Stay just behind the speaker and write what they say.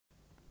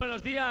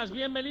Buenos días,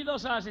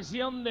 bienvenidos a la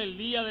sesión del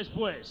día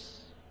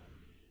después.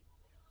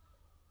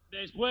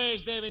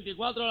 Después de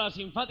 24 horas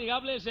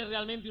infatigables, es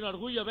realmente un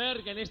orgullo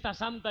ver que en esta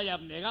santa y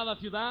abnegada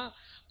ciudad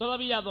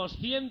todavía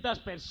 200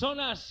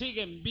 personas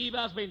siguen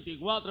vivas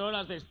 24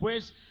 horas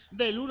después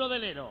del 1 de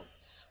enero.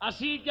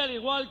 Así que al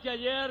igual que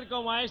ayer,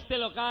 como a este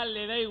local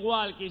le da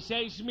igual que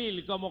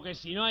 6.000, como que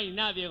si no hay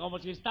nadie, como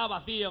si está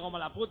vacío como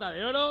la puta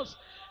de oros,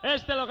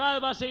 este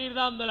local va a seguir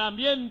dando el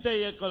ambiente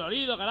y el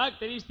colorido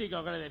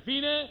característico que le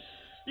define.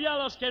 Y a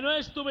los que no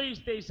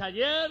estuvisteis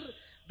ayer,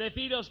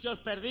 deciros que os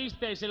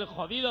perdisteis el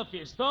jodido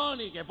fiestón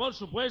y que, por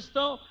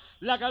supuesto,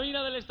 la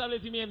cabina del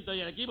establecimiento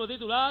y el equipo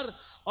titular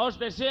os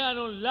desean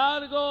un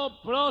largo,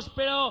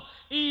 próspero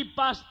y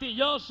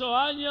pastilloso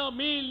año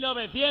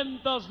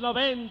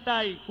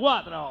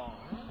 1994.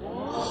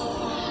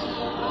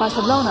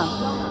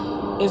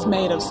 Barcelona is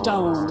made of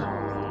stone.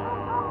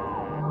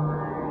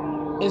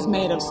 Is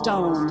made of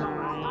stone.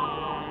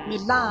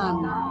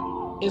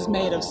 Milan is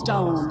made of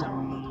stone.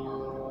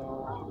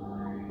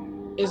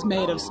 Is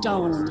made of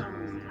stone.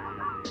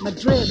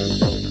 Madrid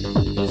is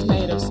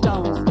made of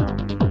stone.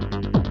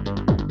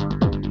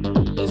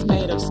 Is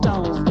made of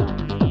stone.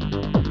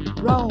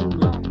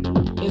 Rome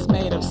is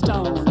made of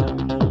stone.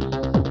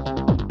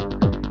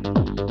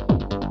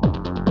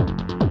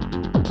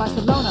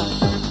 Barcelona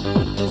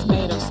is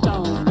made of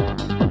stone.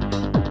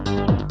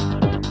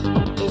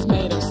 Is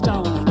made of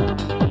stone.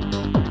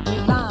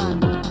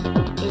 Milan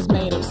is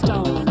made of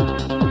stone.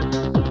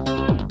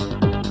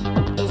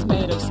 Is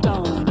made of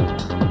stone.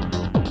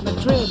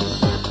 Madrid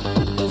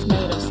is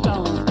made of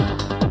stone.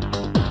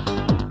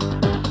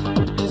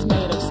 Is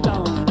made of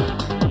stone.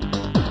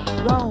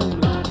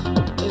 Rome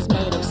is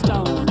made of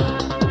stone.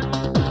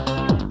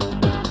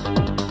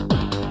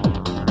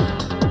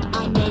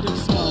 I'm made of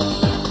stone.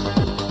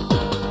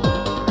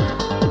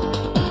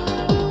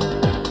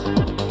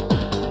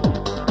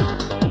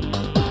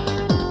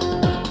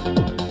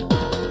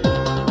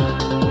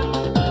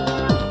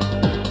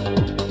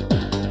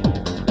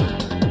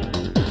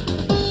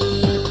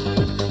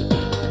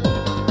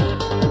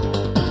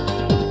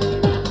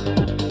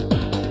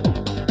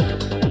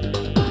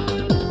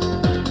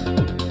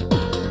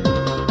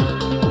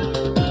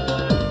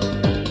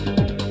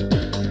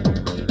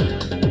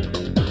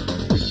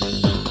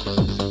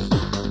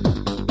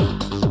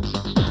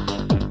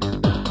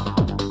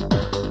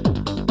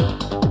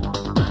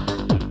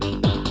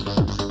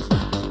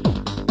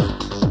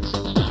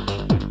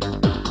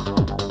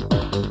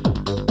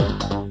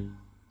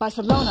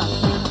 Barcelona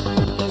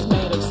is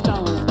made of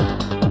stone.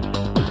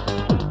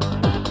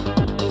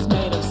 Is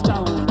made of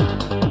stone.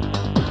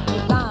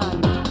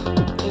 Milan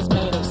is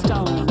made of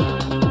stone.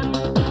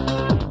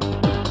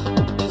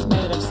 Is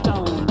made of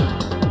stone.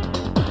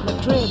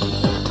 Madrid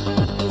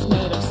is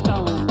made of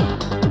stone.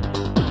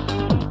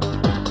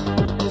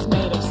 Is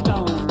made of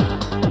stone.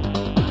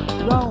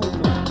 Rome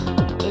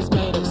is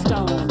made of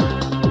stone.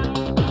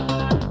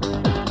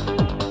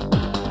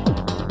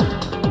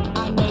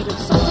 I'm made of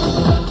stone.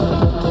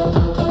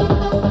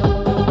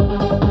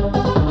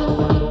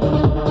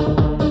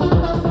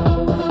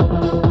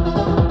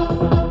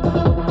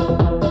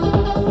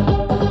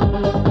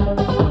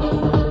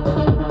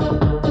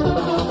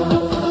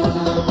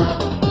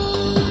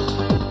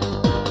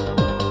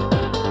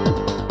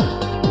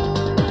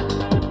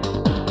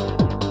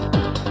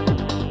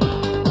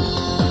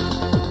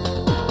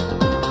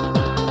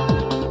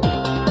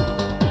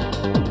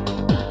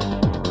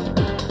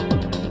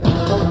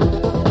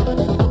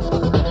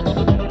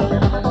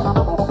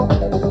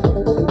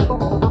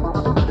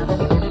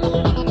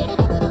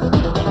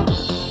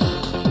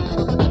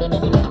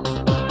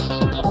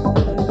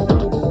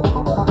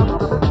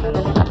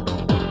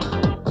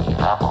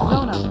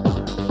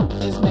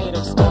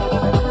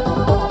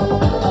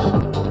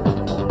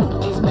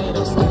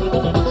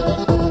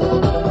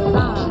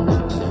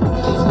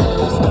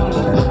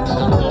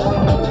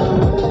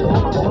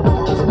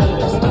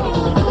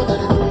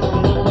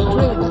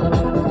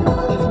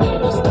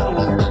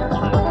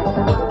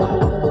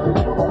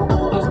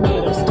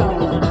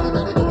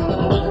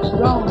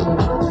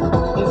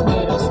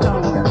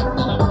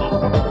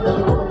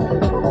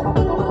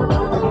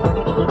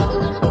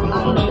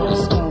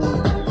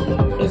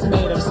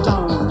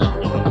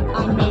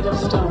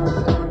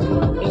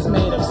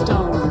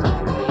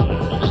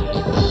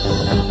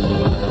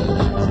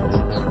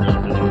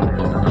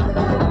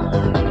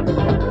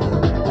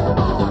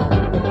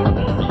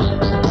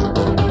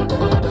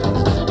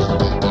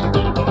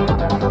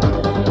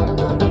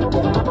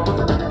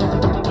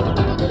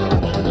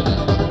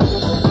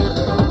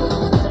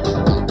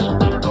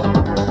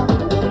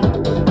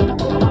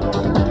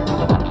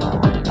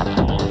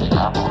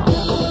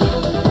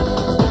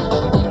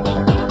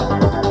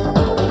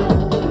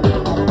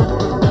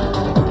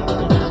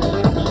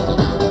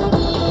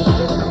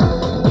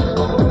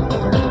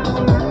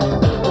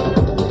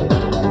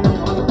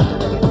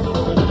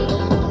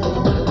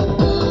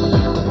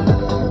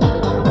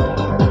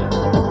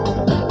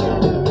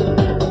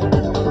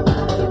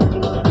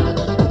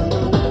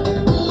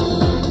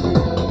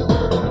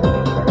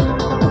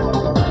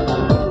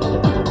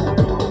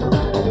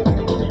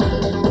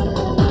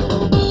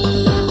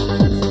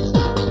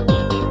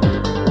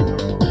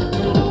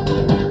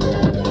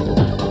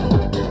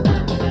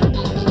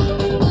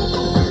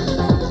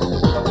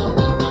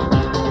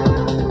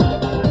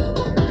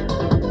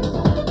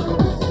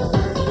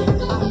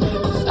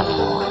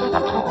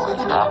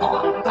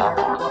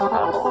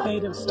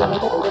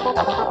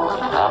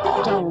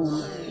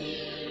 stone.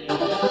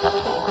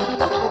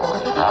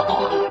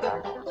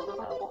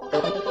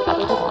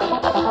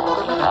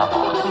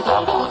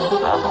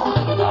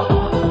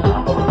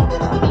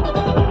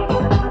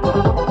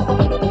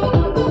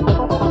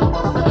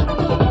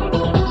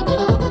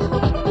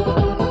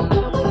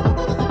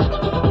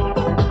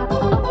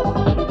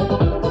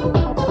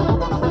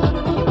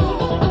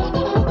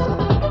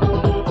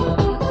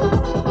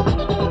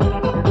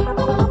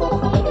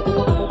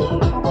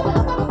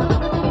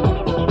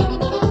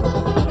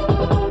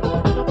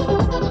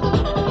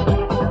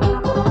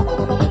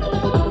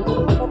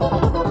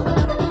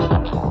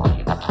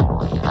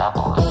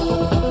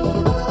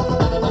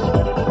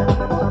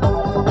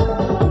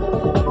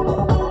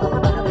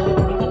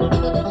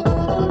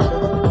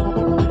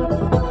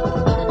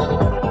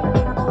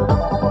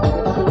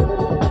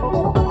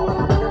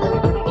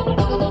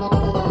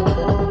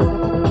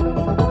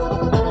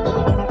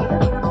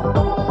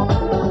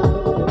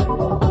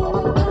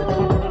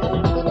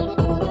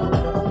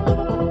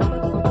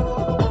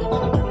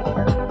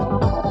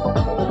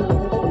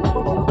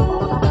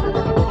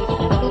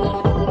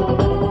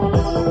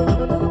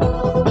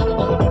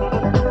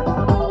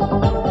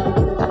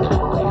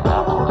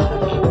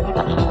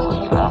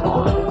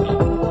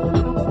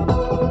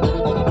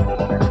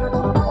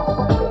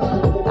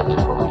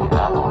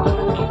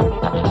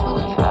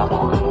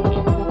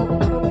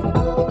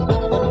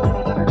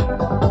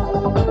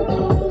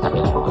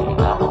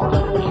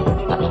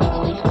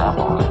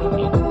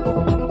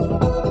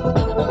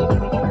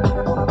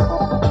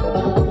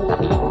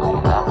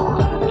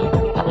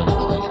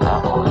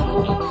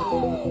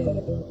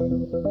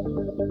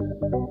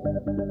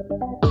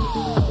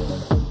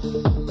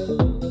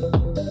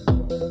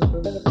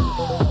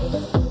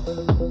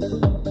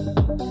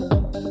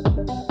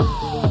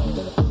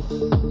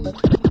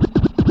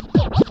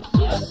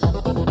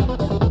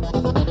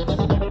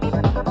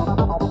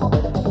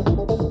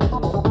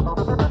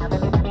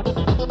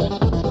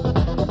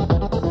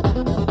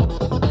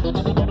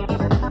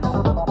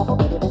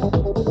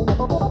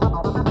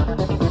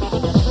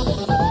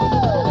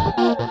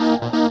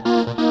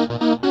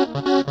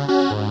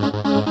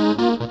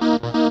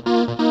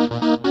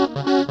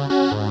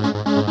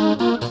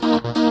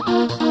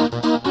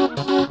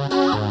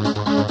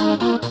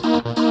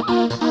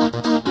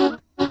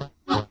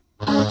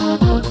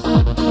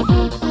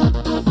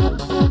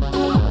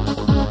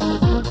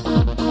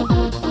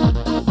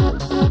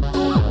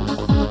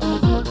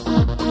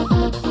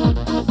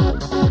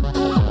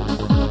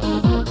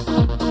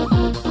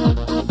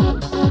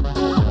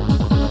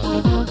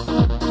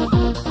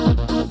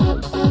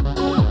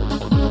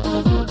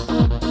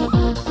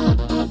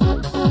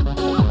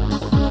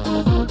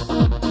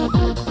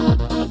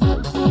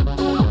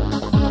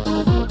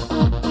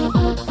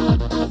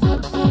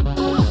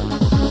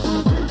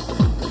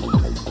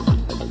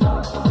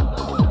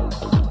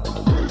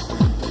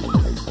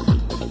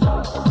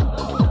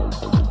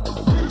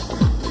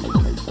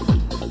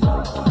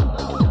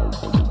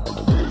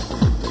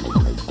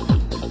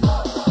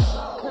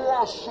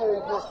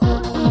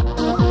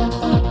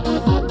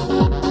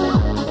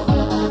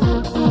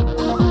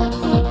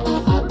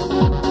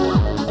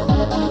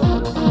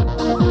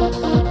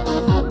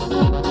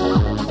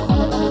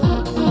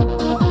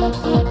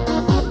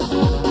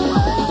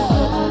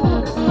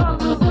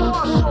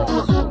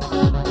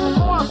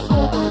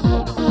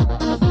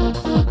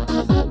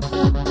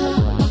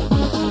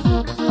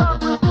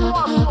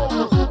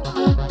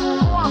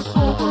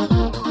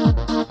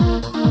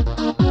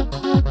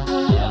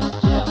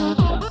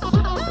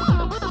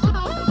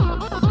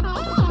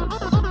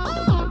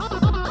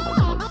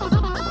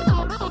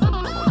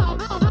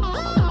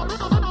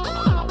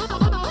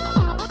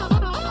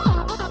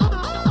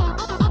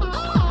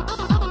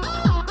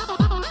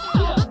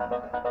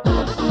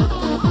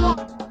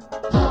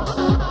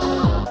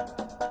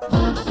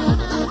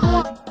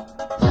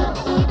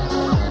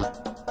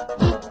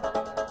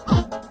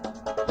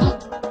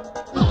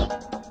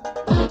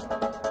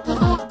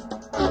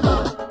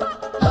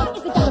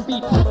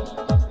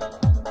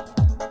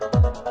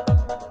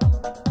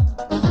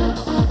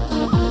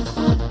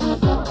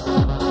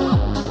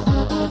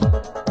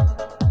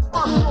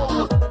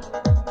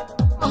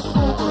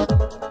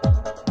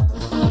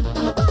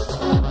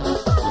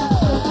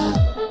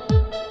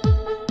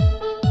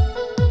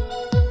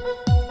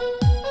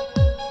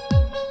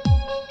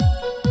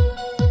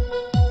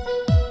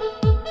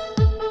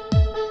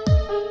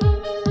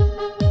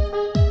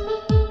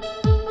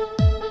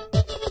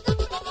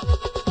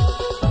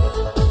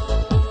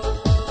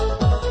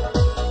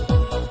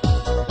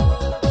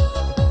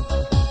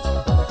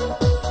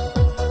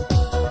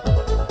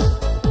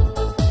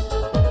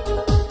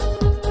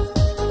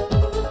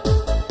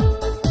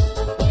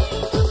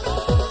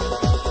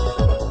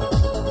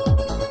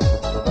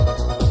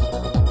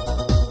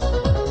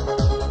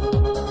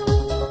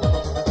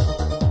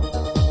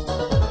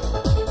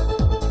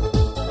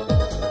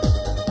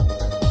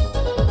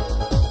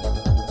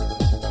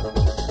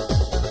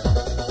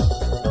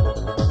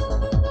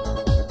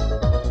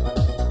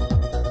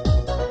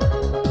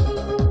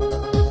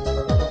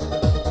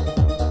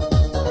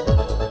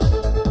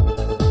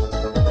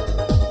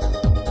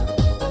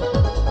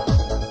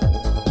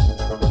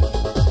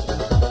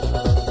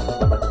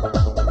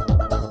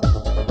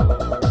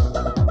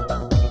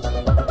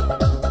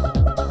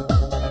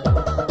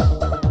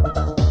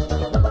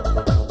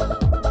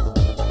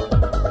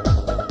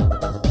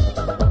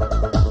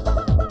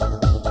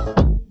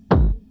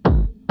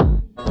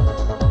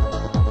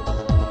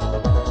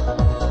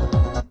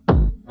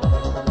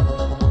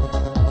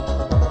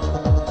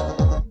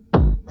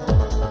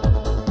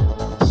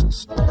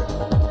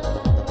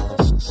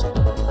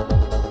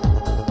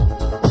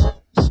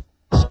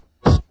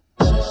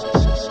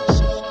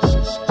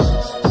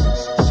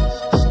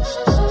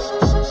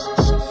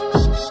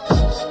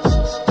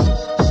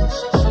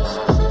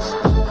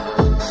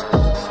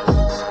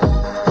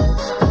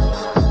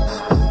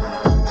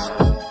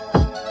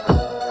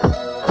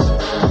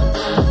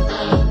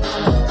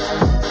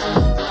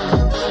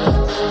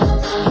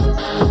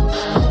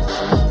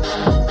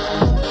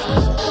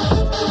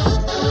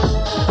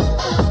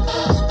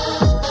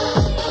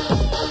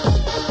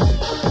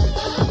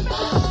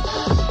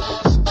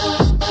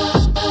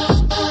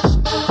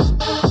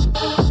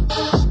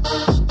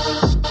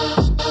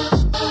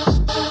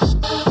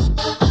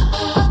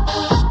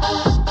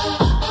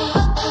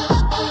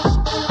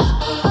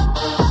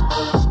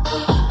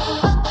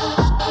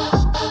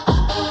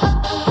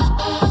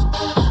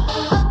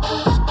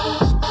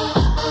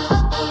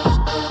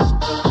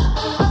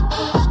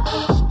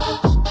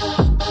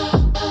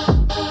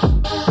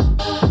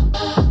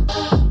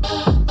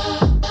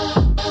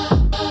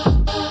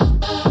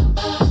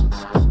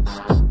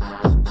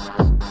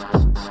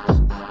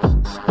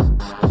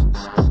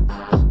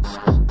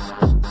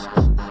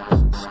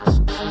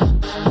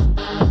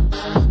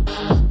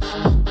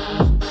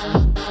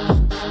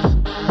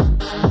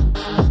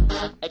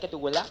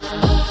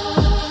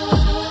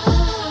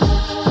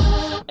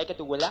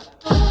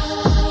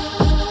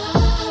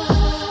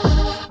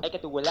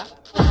 huela.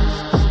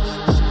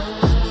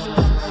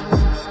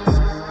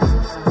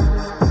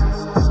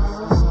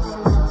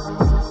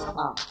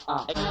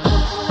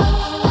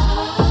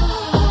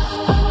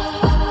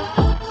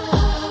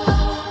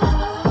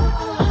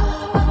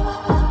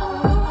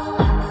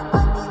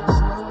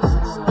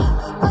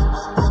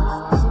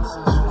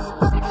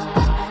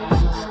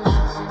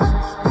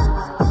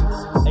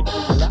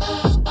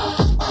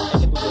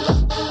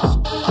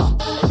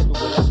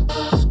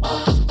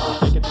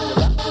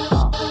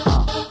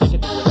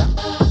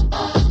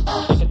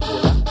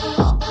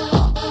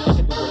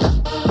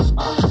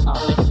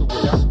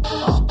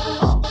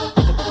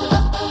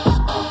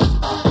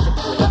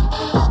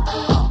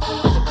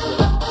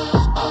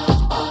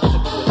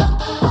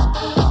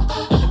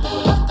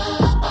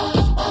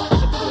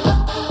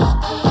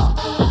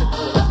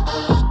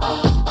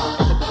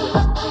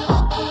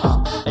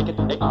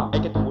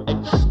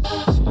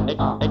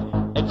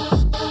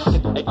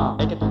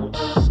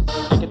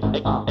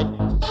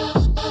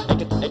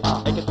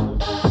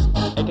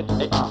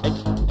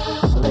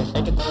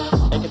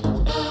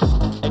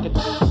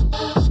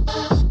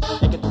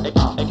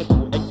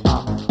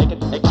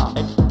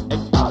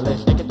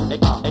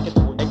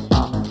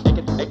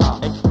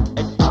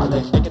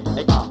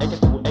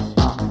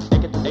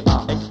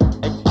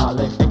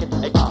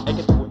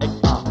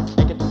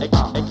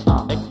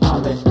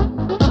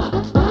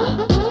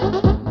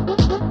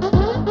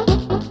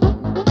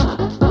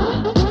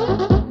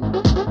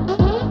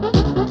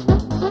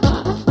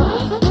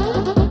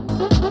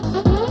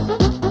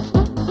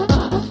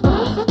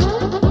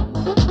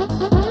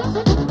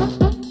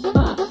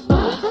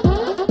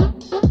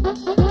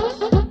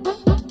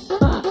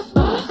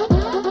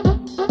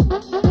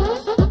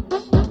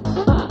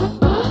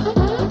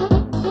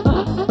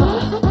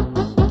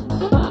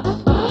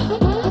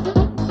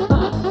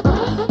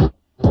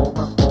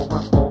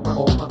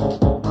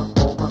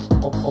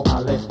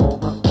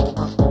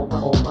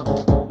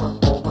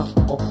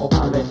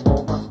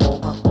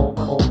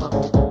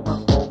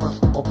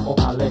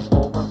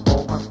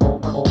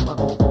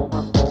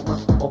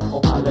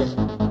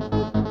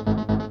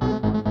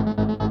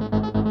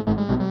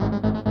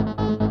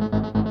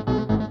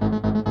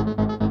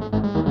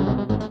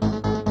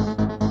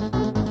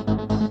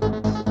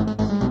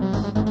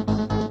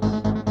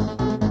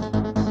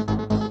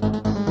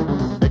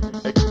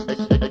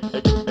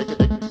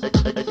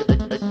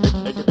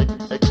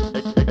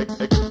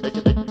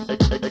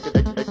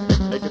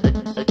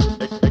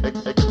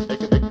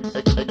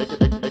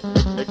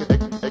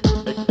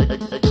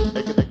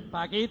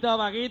 Paquito,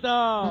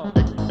 Paquito.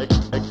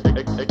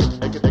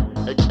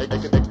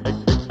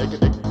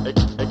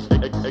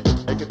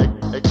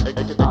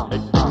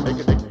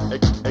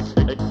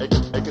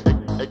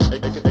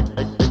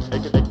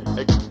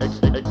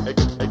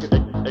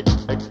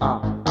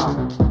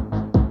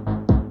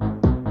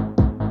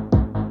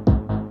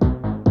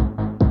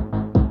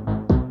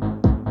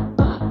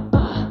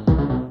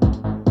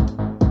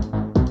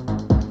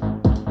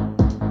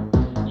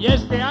 Y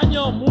este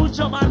año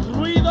mucho más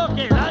ruido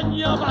que el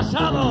año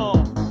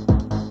pasado.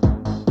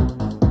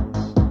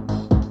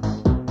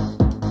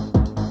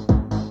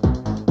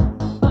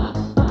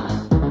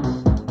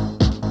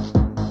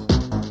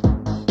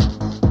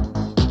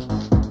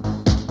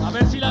 A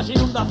ver si las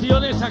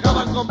inundaciones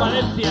acaban con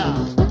Valencia.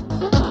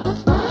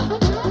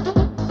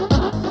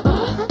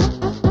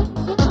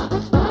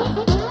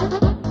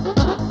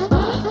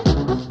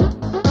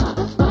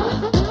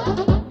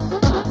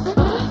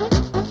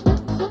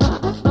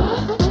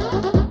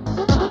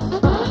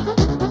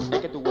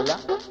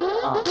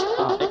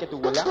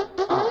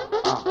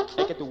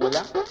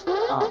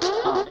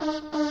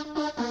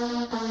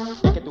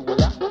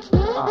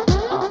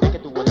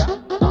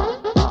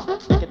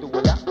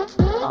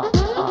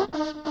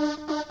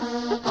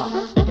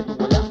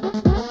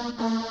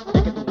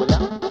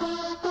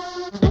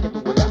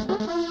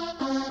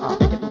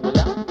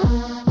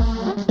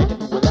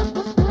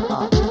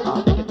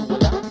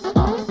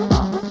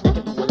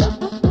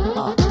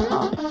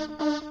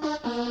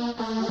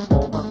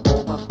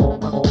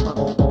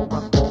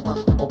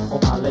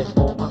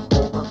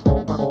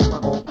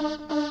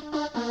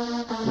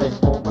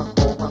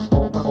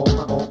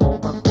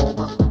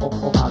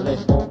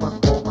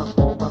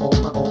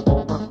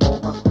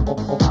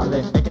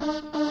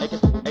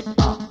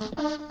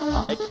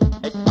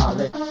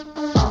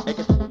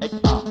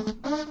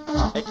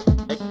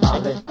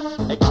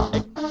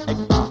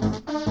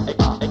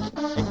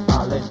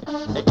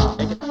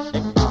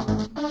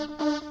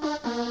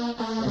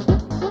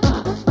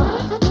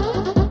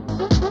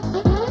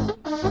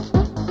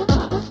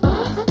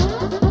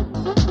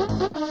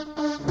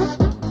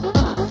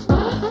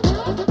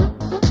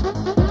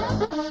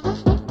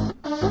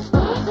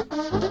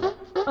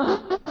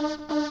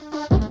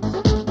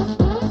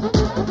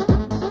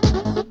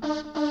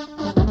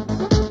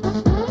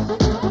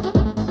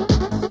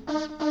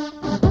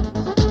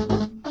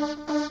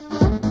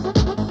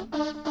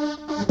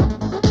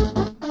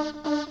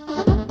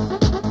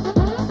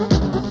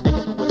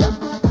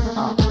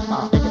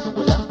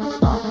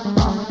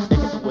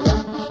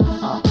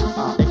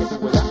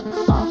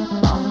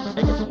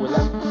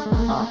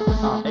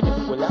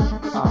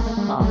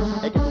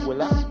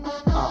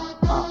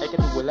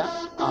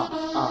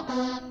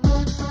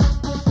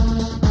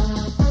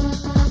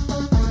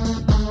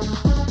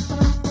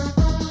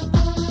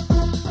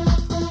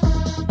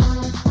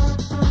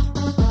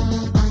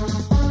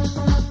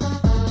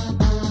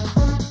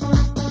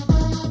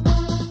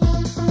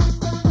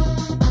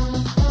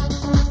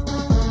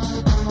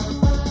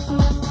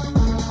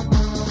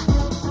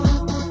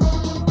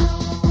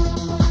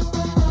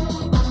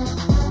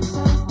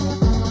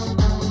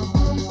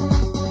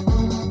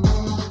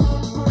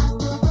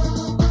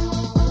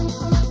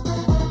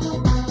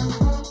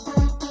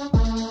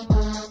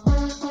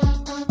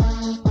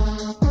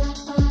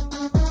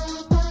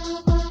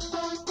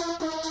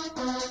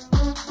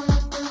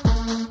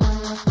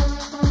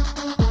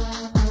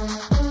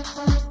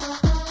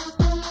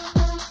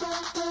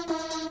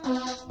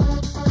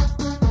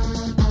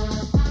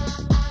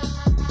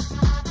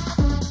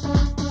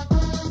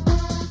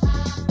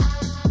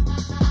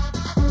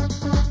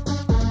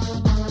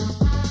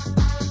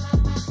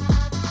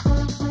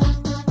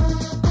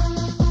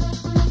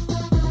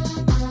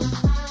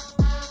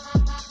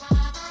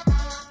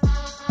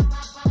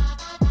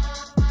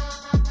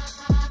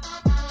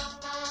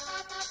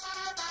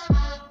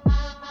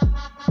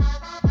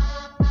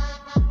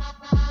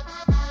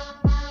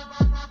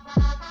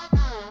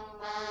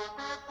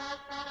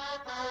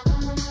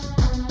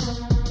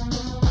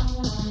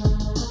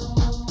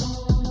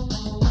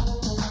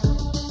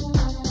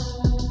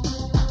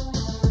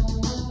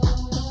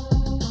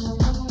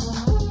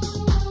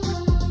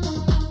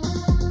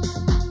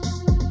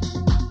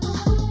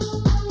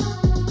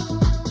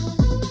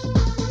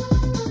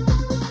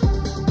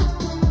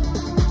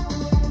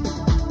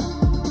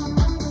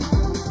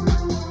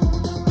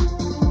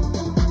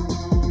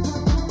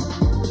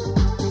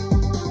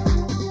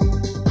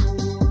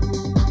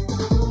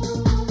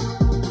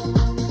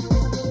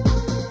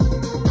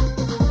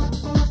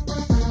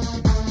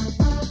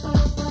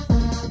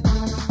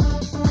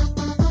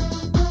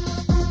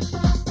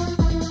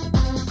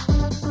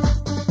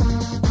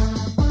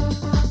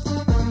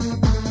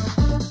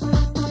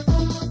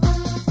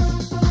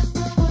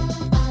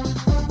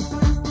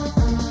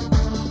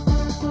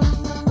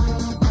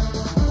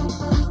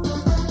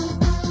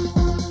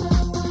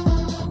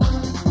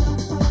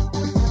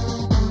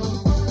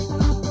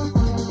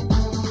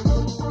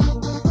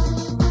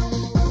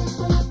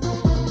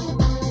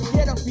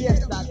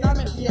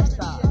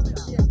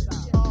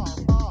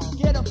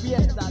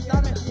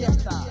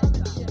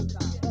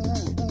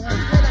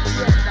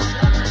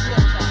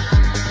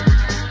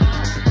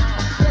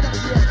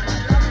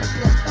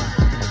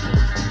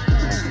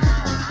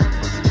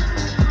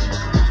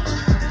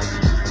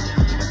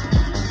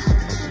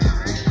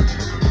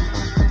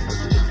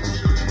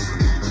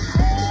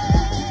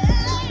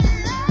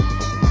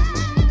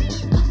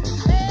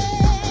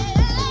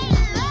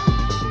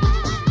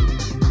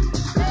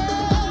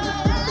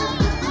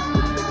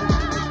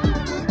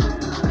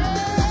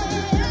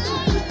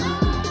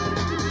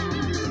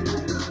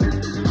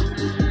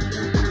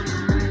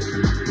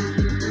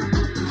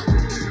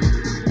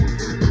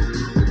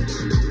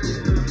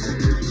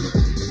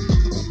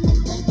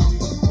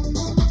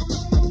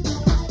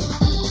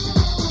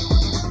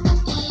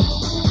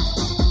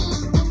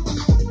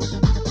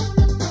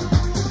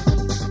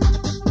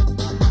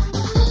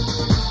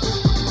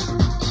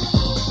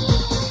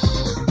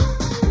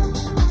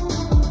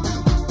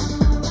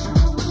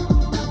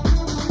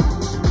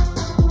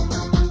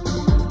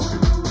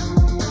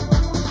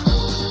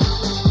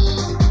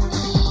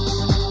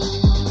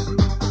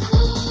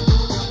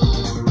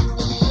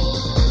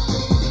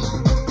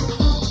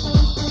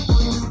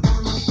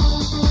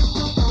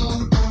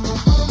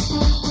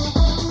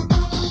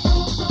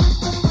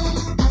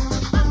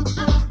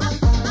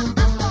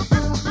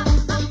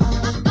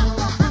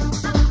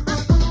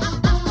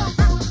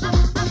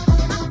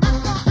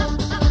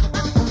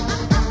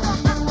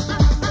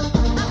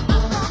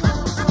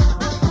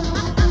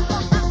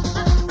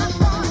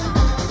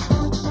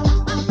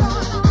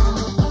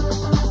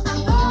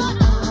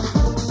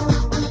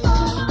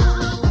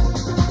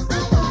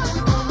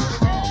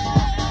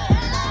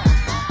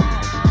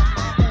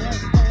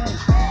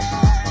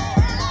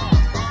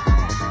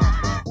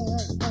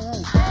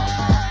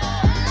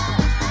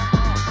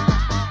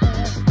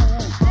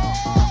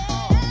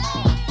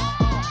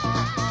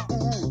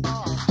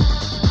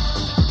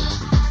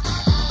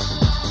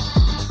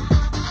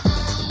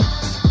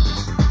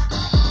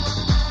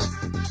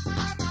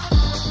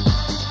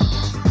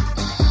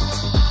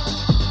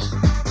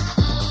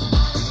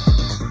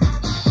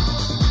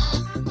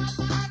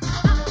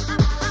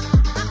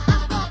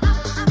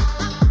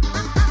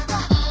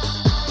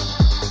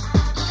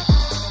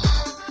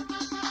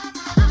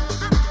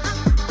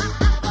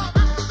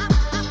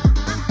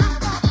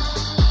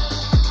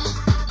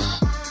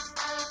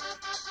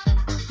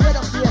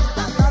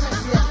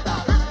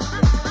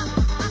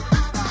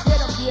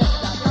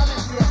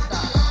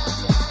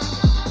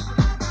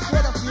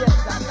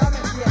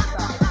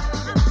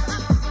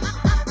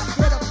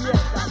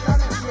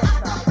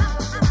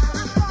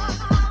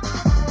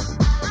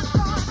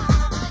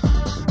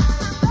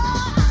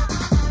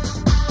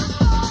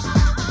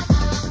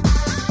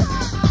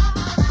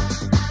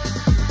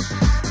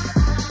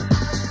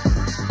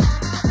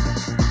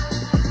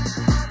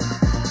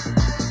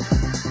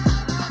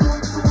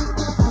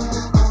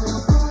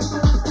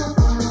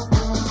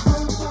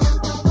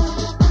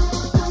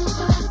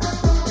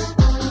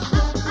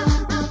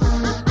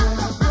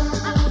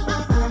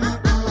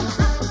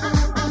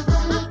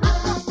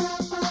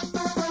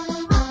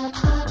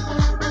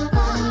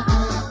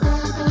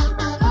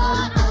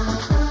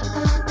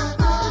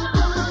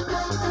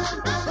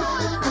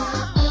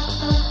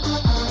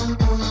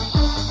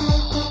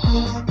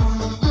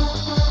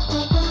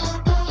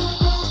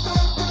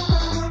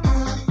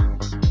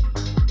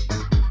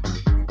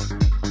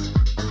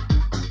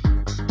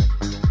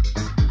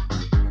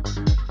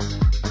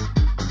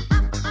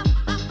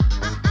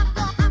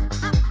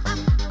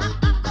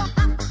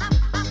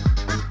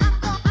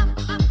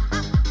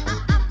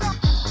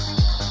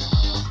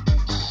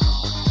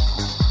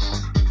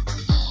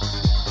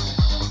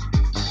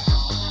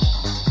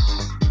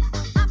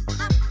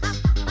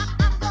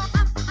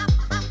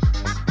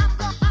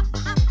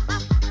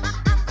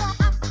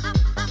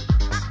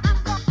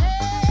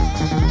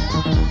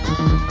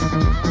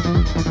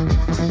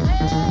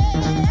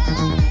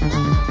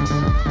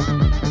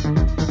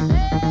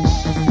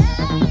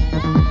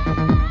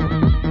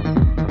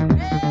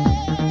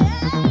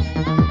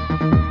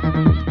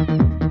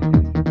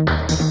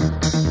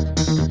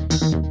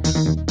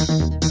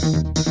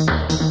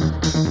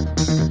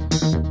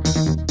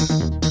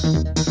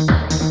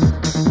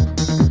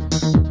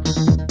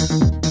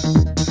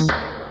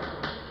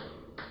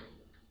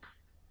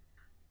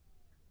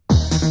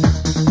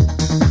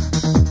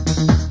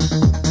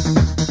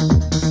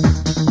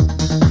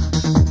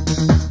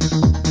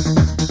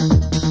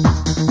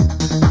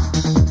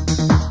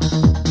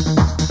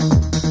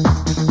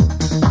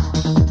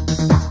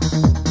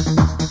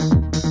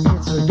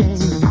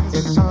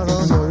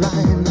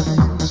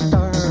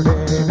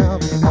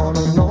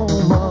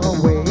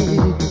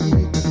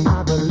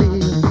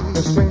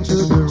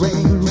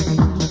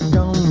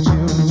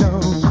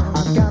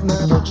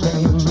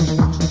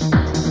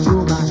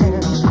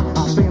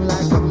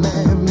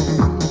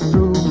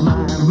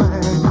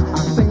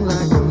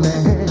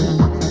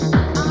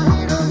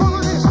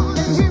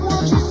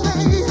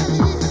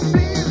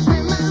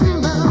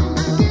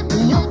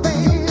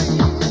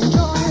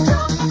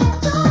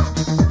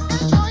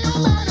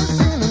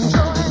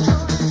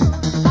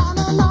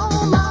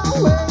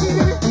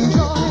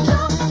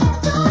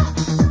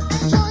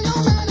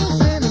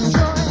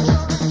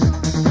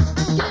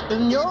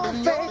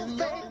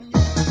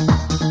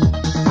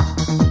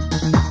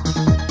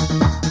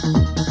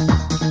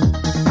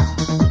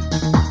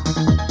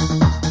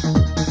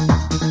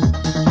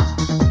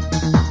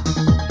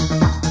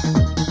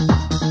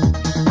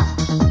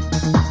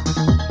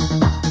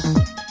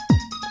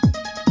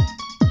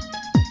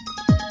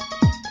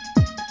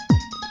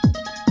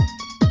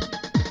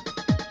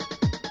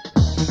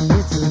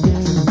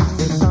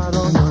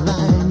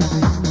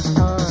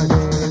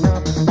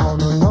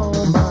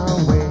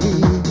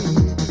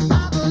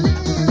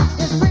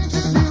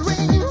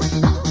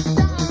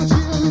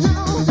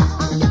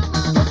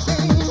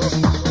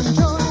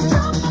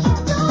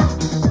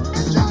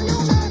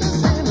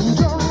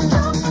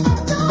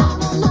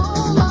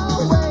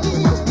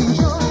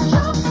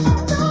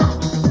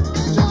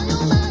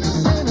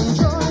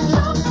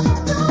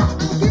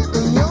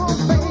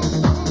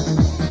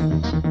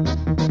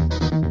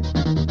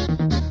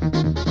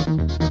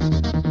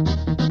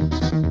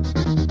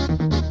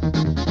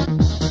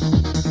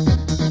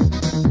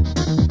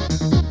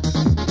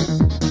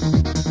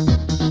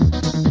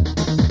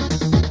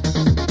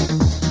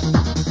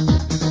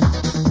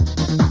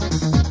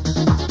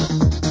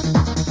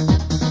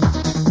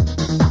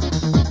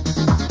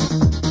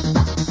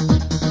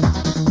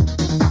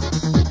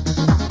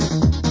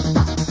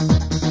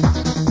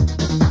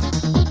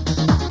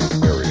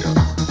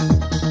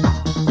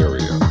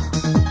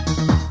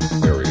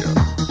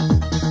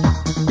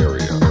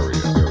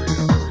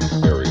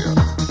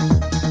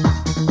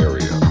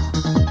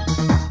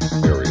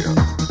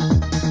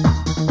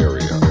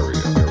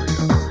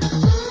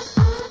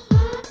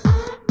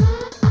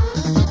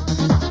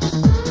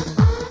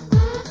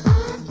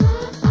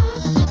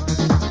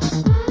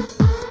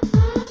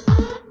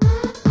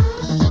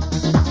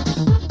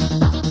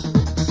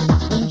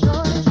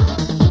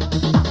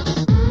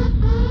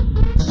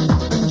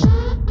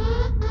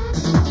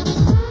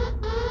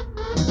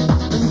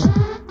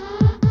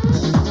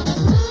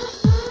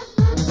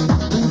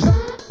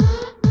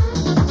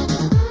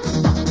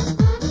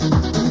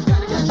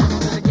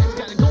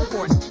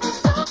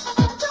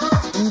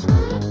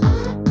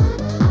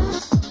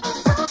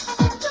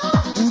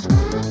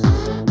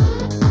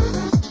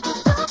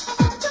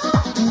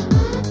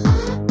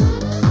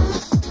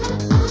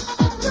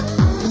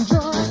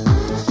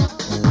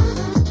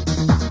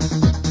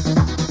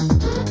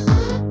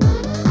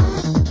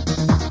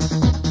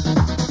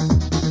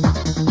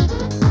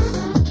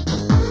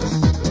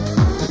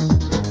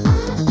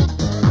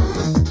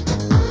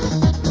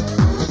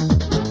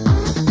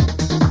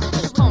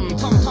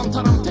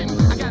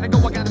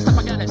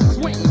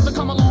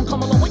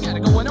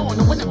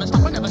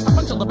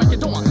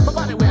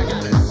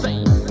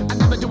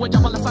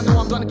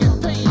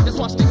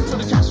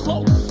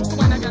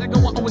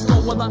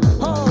 with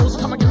the hoes.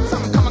 Come and get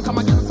some, come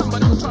and get some.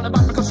 But don't try to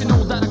buy because you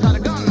know that I got a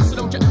gun. So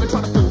don't you ever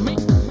try to fool me.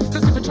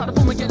 Cause if you try to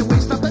fool me, get away,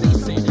 stop that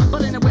easy.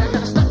 But anyway, I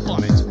gotta step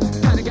on it.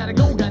 Gotta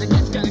go, gotta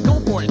go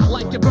for it.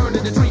 Like a bird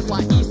in a tree,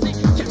 fly easy.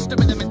 Catch the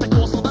rhythm, it's the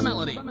course of the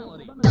melody.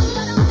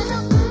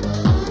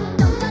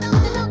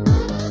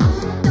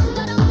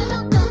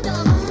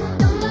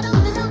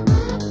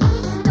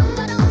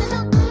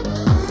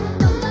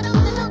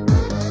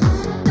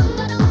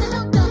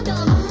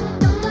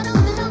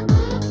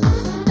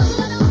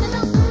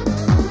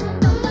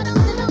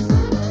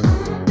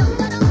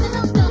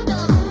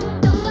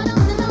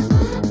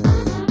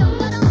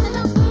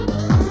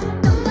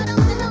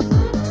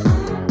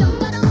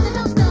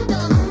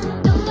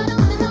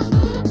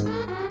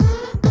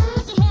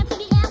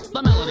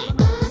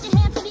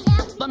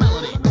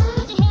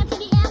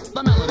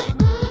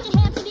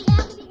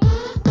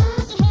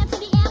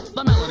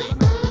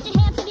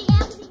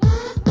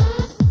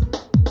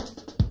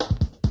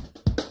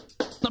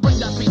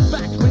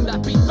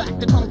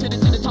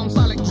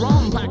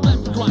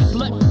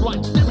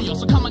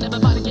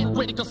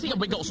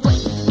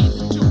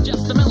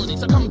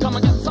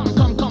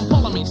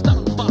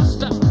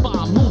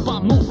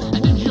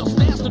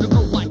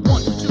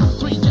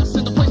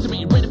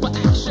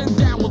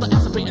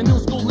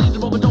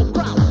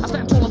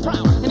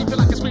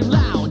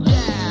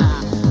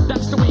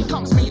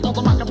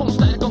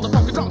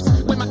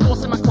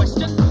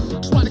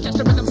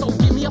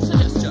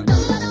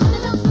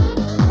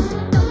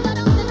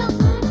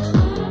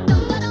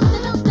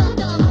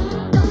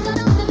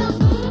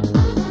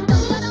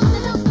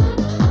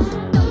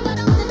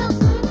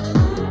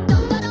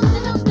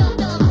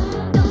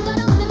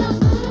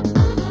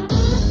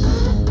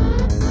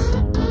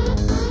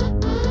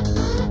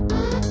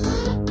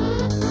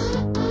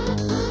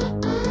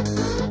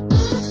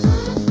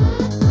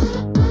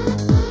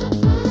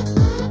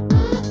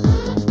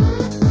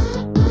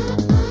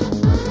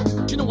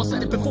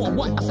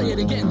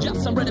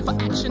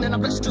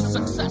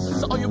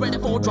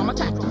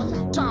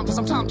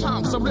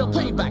 Time for some real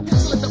payback.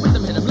 So let the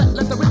rhythm hit him,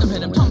 let the rhythm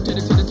hit him. Tongue to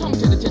the tongue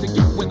to the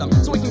get with him.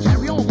 So we can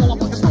carry on, blow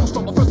up like a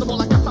snowstorm. But first of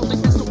all, I got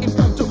something that's to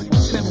inform to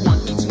each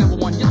and every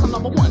one. Yes, I'm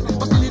number one,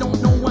 but still you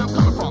don't know where I'm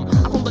coming from.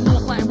 I'm from the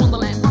Northland,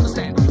 Wonderland,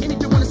 understand. And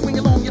if you wanna swing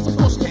along, yes, of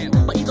course you can.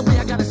 But either way,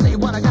 I gotta say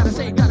what I gotta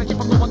say. Gotta keep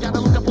on low, I gotta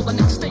look up for the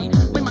next state.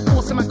 Play my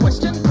course and my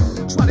question.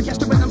 Try to catch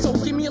the rhythm, so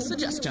give me a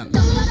suggestion.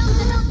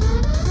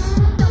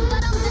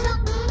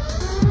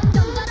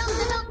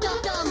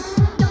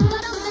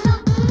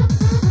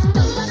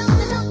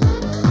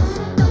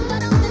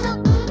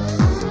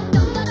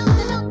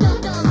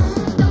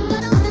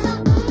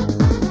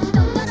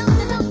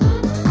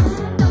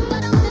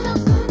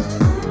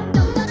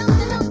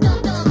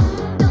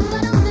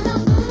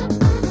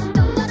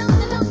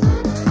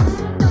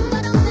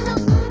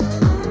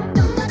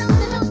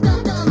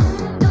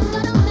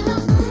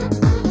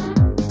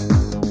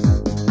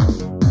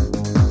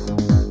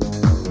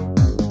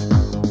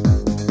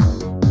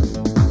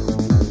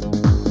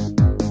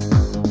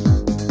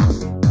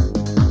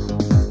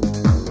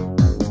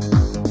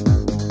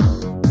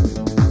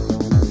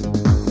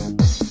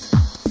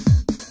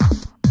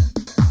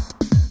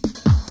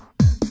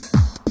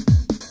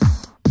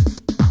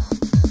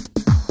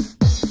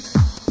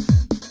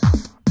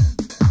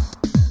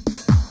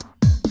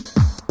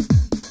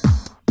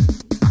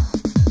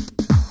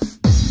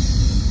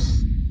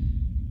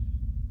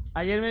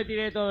 Ayer me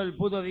tiré todo el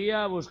puto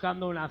día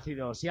buscando un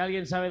ácido. Si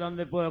alguien sabe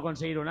dónde puedo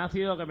conseguir un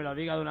ácido, que me lo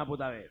diga de una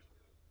puta vez.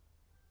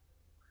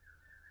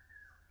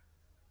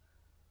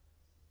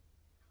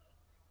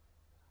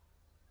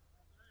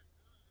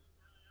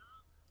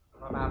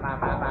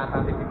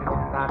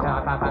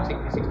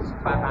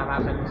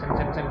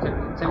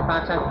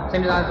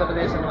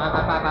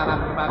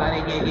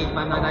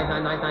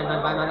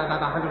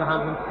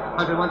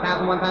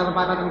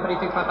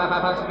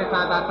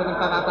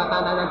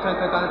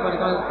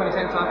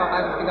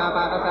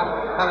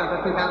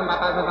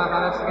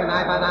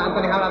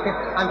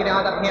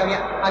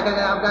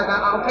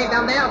 Okay,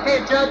 down there. Okay,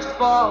 judge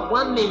for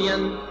 $1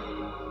 million.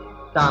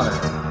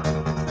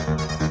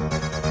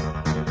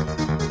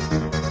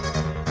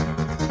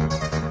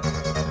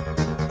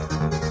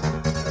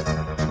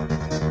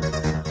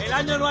 El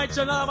año no ha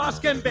hecho nada más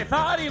que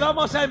empezar y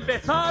vamos a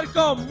empezar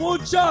con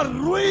mucho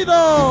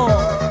ruido.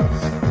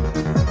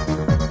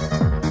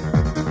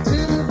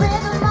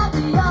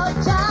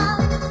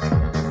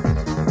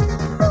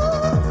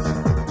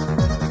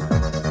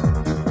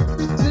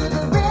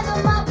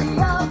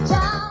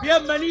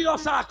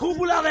 Bienvenidos a la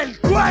cúpula del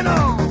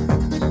trueno.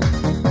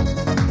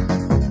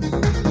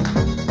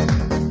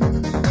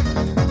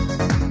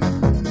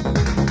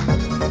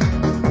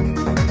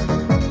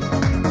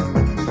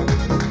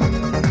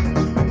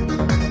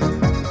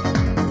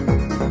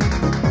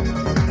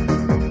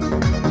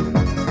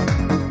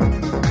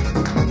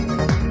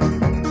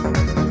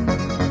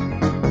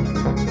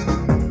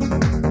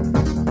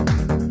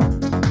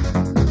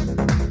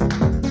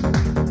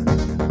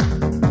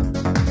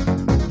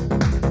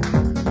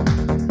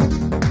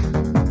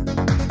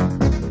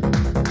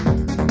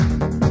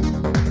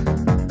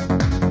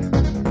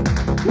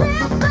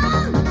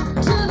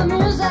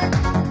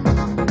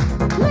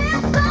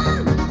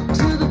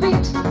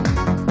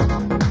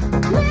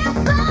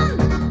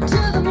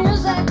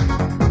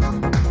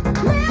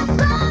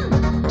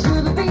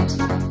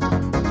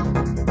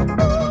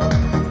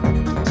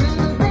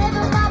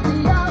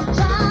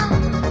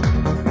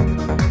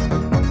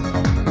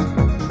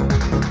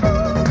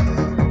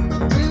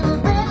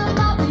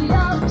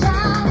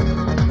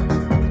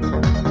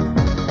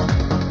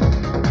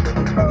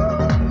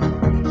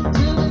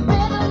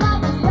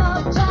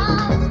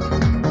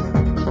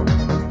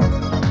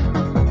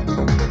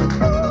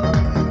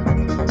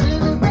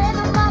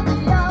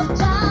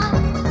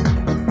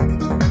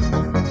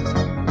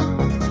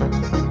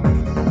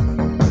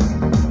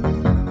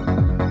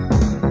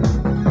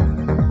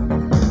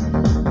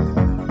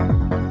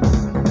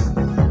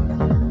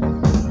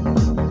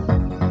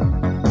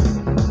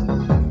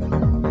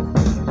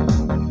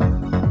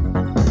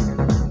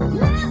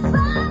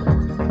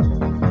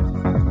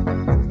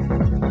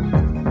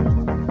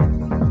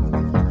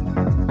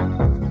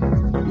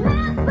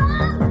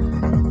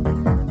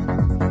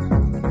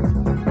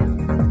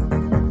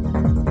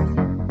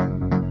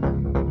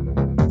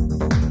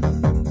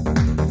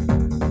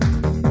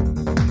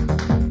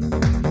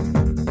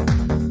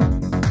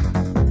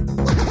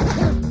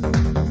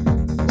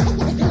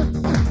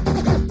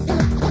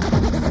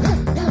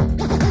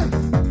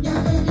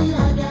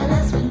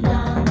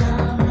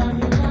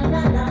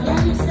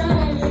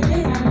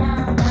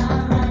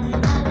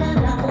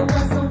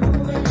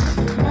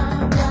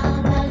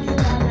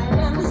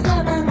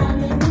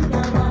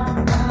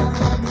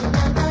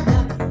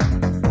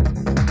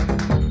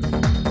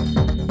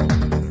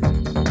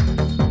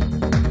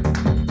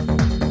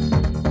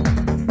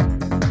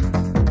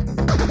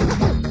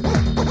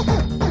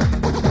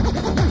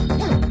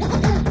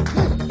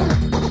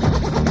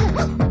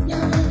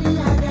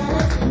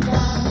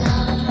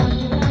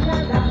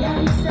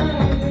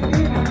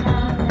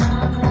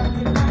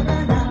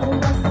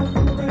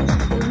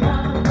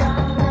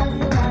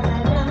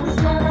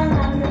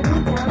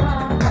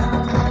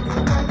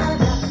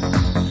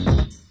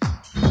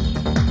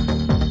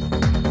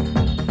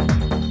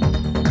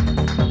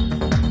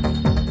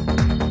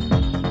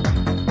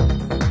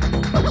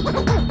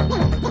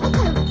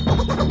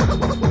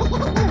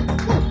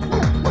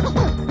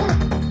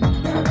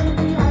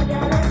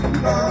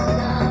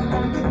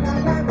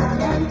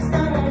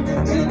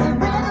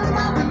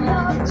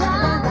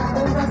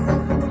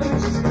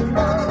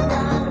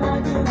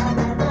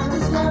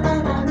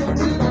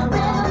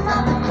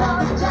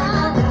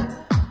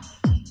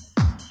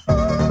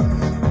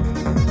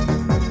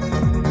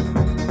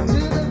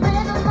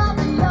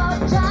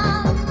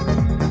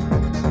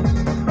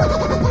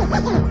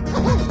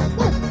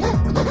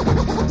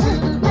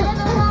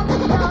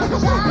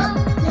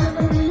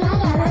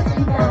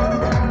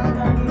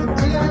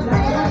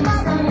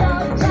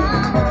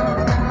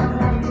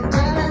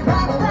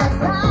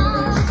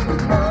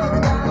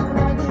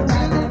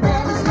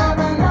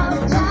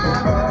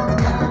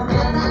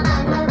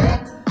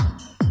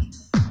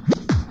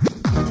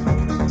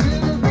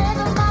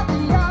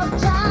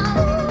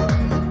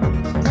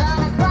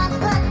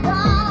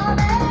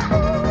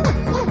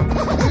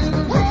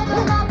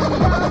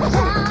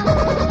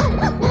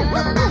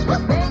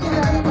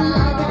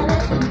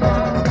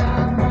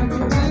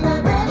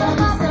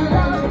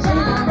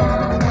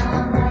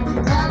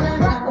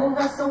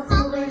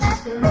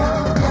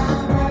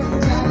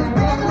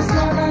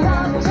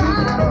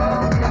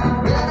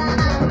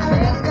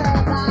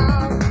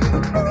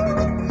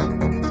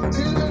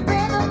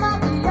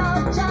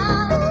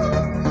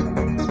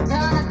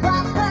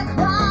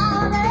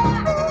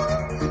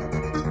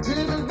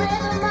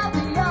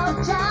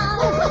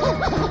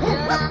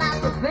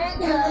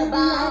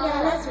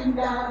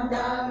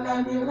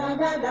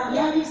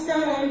 Y'a du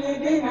soleil et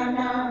des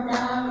nanas,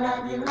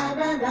 la dir la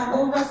dada.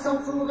 On va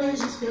s'enfourrer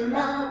jusque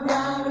là,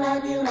 la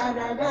dir la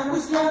dada.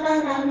 Pousse la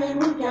banane et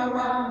mon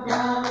kawa,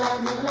 la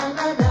dir la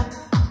dada.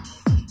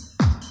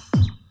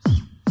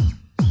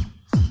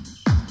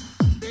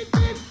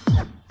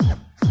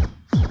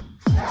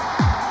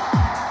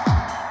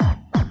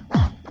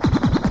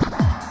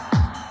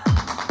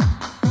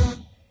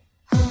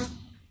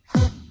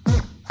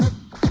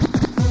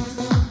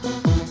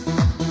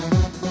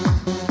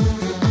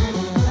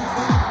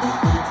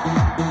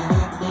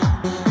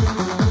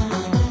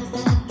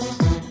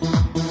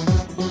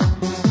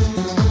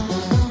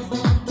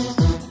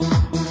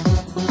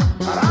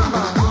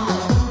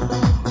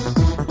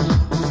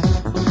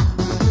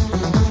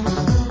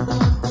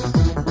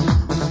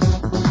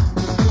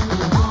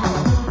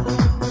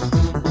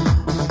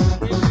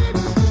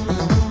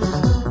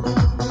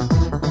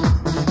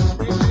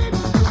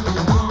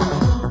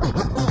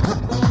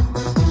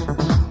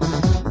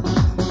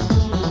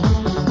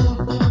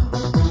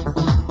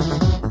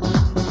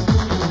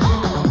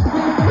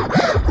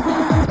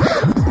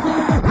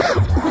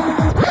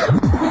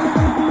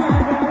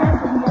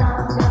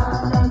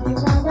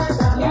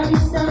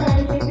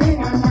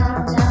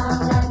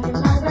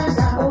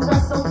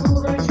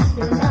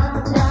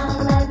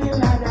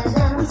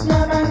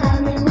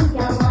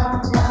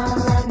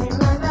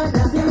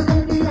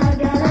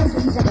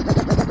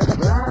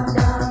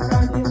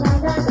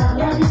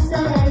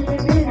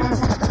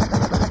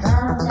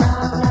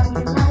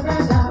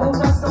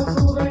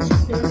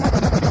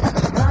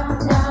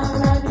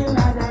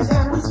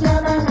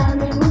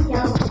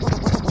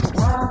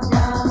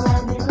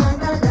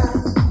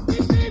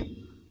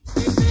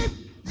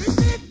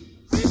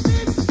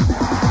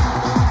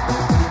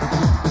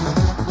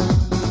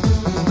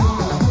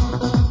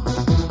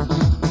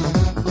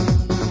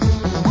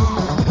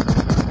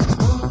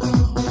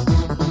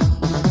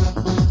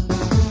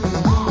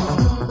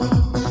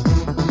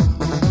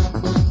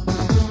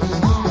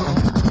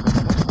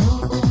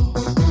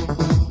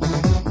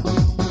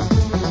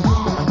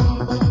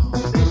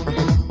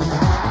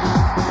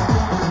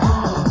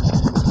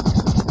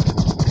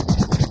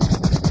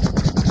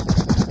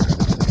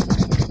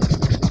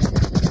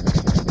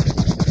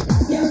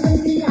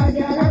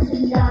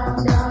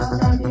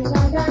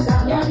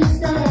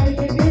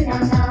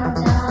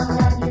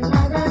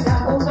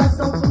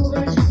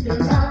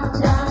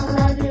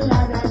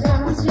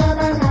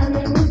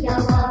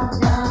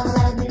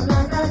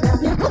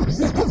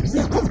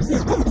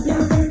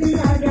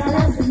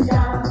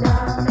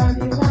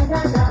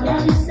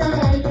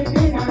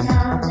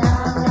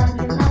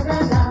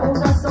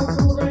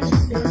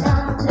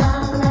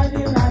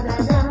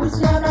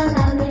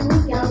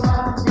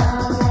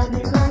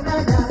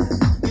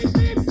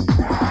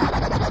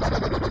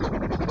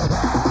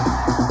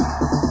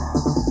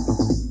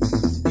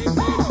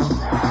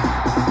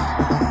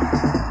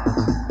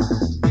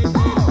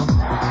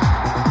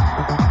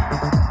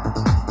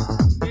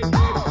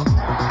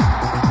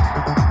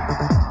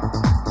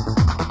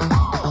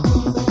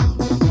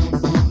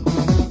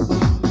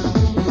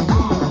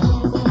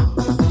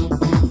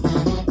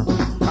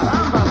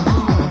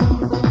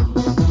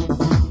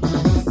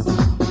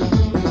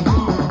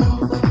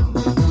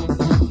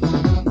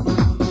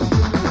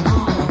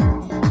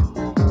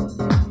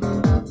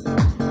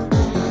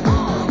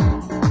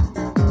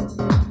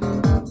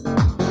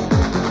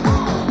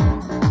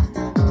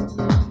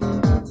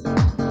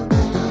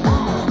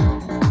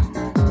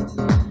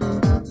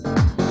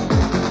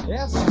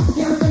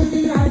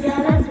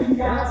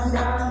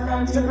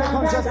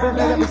 Just been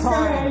there every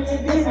time. This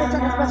is a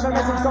special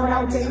message going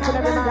out to each and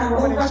every man and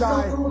woman in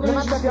joy. No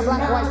matter if you're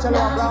black, white,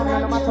 yellow, or brown,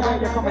 no matter where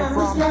you're coming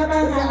from. This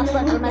is a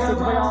special message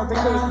for y'all to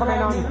keep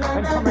coming on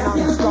and coming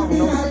on strong.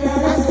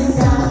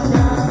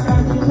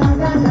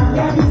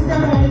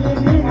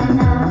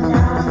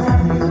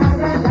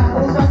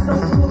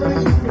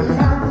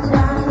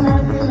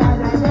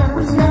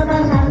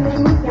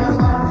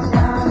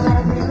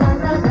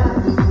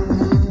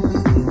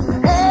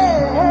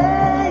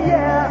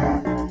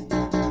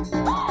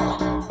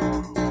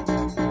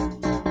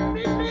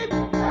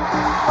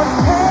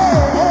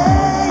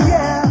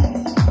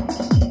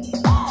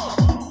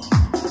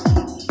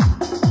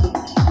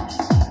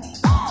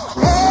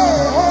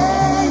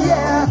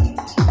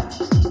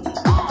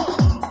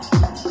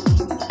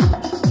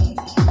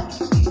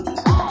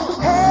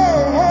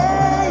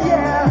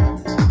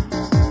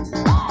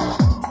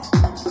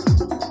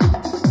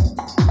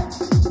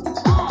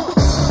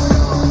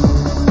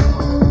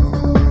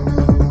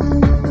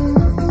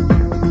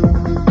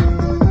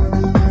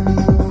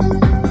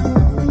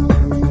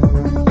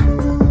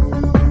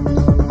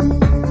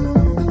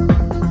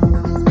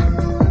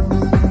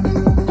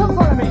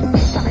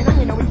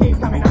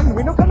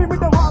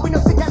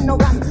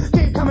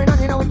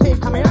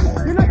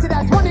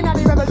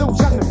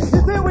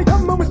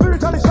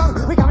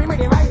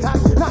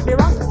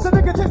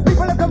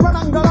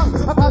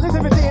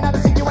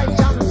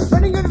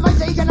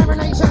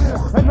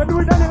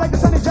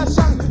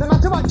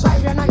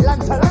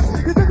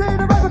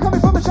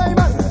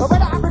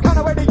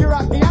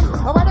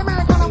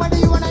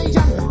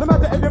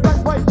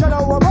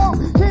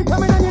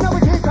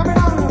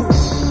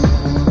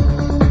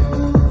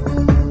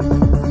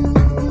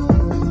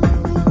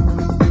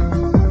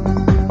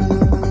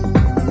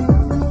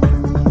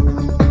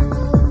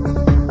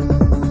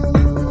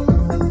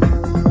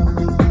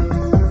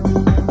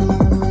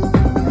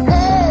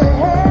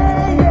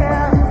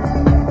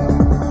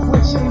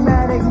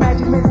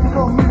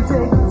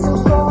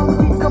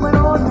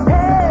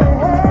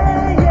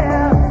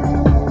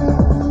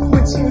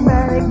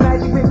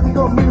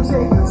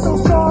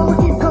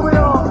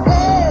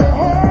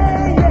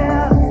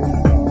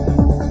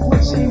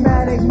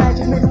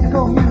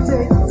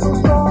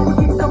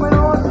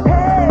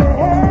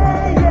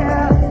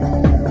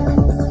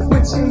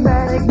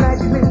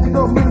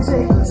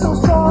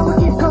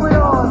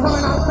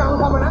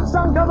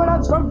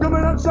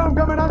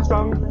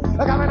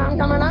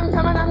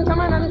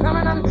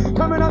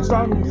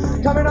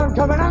 strong. Coming on,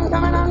 coming on,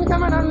 coming on,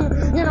 coming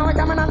on. You know we're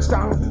coming on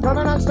strong.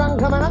 Coming on strong,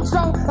 coming on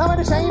strong. And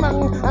with the shame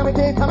on, and we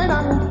keep coming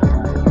on.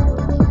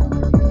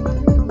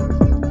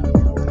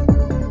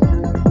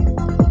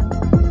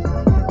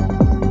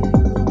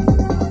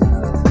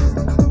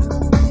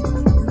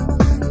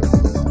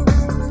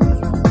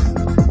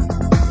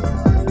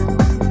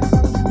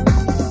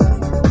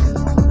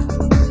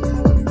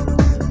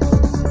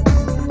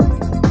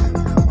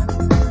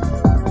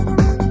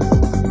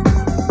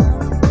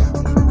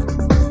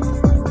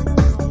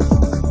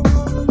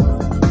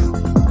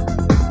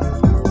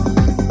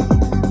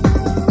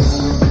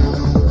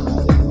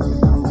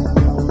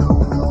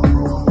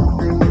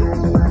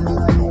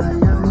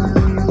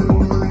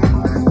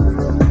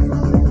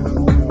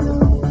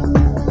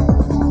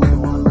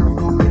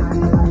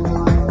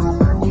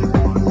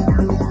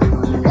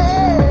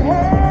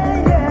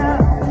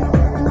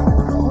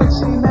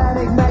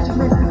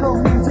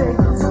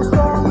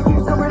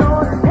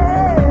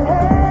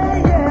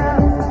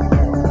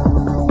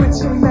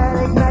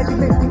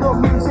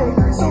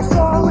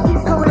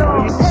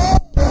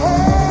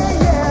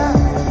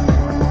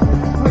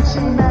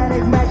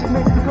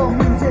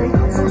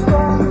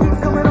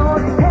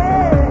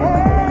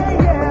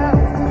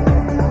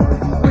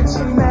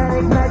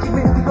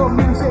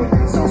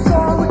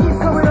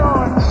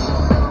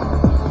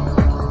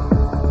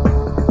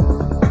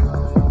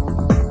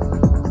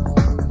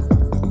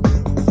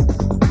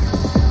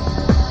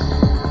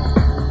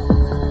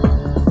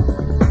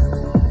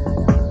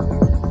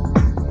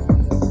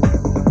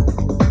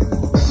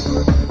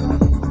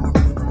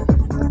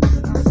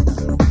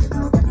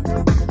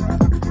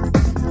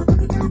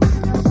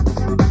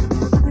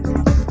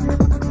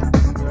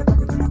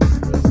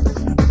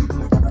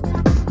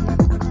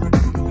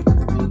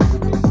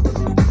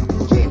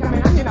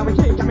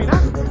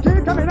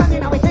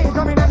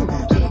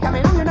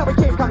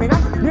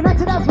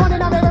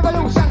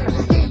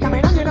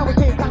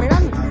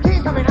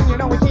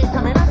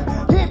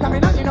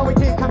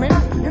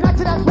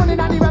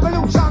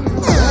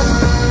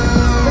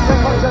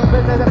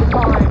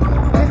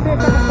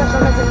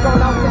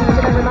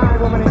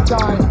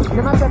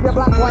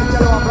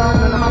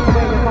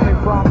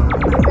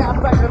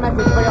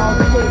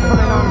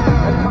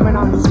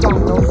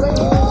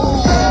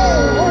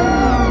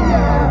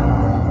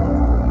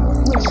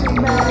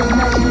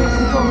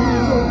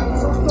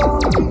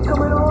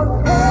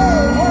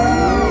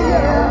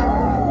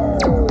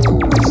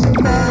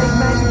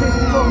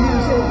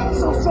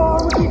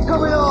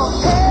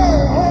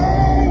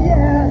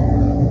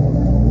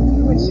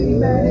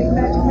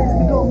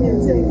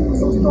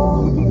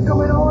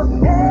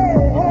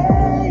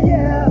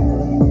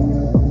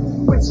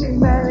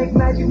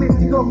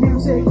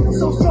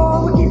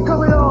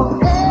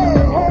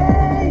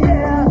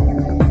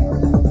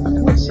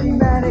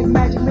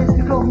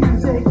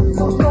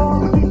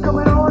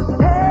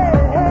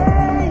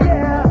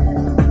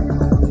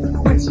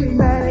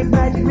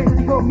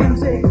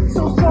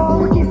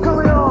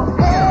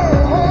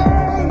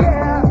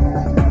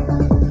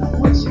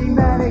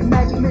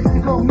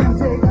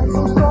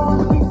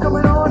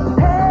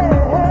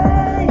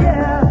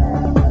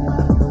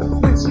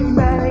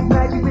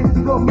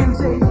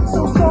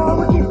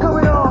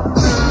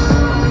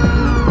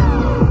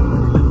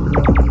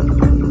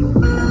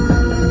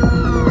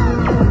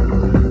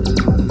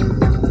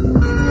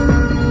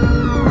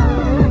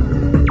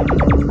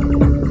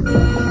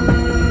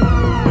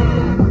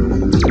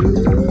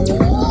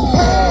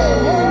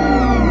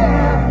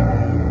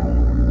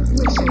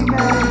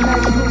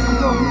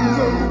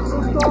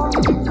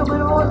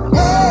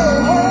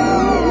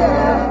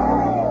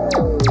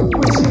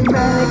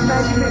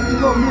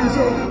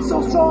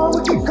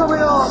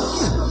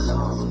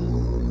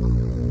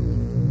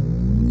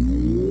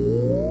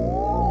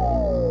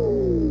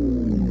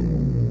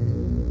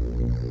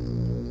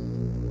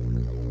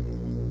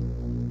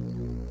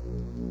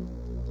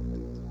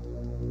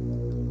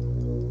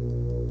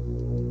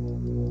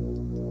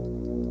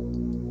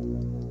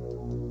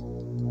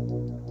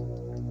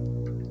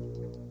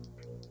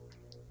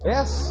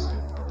 Yes,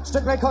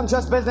 strictly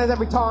conscious business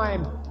every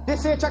time.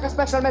 This here track a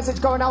special message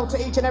going out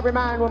to each and every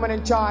man, woman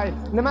and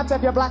child. No matter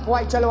if you're black,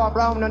 white, yellow or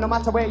brown, and no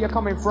matter where you're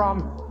coming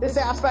from. This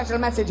here a special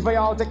message for you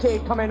all to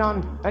keep coming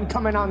on and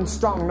coming on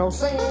strong. No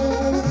sing.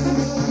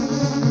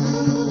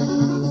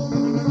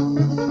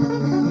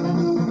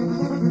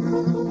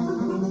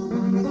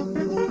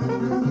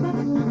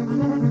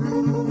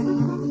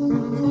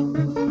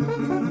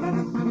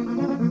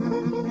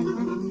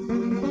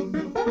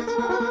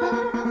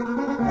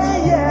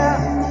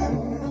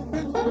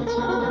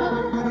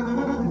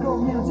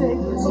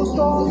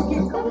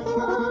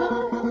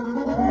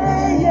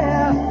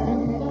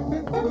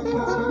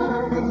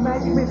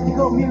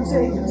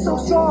 Music so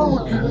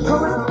strong,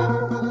 coming.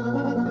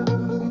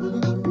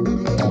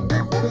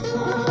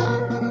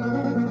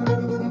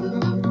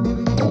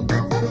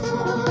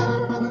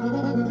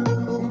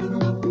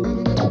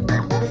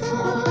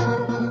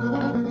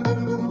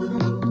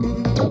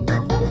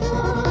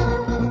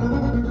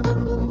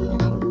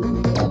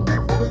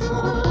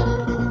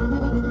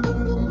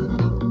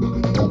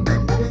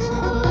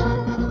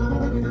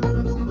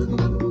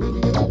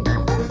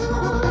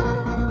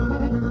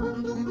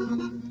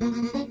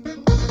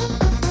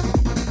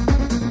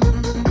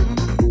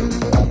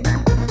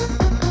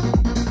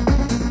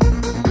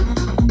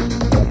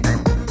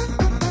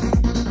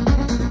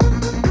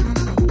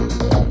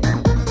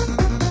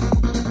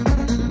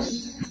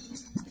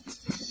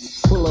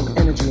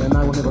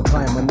 local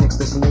time, my next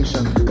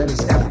destination. That is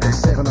after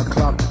 7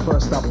 o'clock,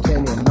 first stop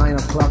Kenya. 9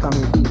 o'clock, I'm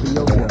in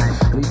Ethiopia.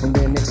 Leaving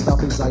there, next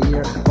stop is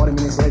Zaire. 40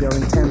 minutes later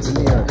in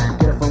Tanzania.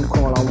 Get a phone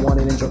call, I want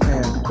it in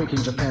Japan. Quick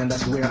in Japan,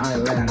 that's where I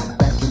land.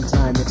 Back in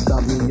time, next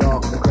stop New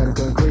York. The crowd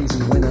going crazy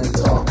when I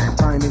talk.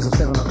 Time is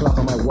 7 o'clock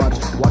on my watch.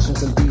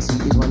 Washington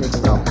DC is my next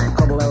stop.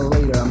 Couple hours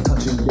later, I'm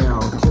touching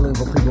down. Killing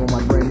for people,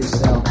 my brain is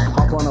cell.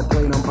 Hop on a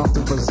plane, I'm off to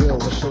Brazil.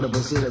 To show the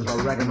Brazilians my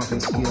ragamuffin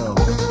skill.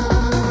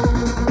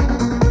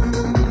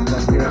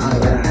 That's where I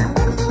land.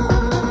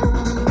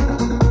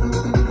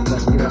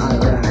 That's where I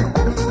land.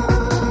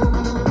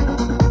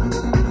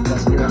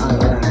 That's where I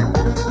land.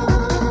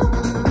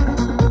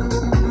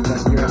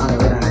 That's where I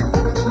land.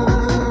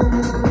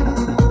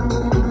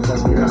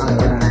 That's where I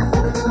land.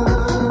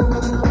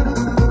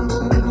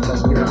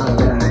 That's where I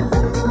land.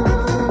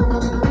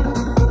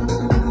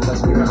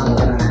 That's where I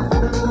land.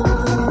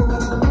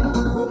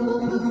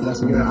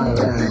 That's where I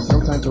land. No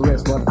time to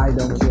rest, but I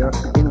don't care.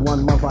 In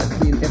 1 month I've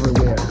been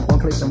everywhere. One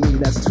place for me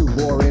that's too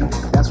boring.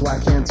 That's why I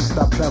can't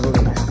stop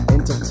traveling.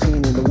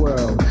 Entertaining the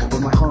world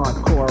with my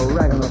hardcore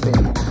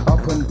ragamuffin.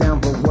 Up and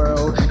down the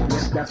world.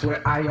 Yes, that's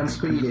where I am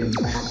speeding.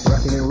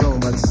 Rocking in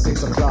Rome at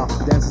 6 o'clock.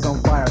 Dances on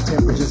fire,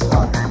 temperature's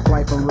hot.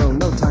 Fly from Rome,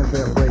 no time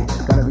for a break.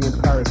 Gotta be in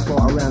Paris for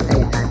around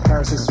 8.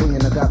 Paris is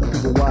swinging, I got the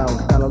people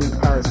wild. Gotta leave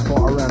Paris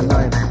for around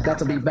 9. Got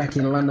to be back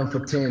in London for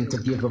 10 to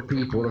give the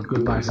people a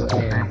goodbye to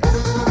end.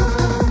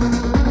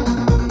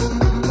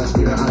 That's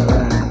where I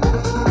land.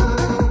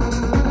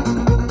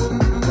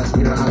 That's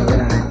where I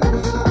land.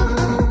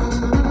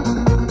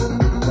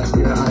 That's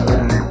where I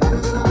land.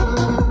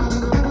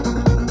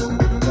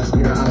 That's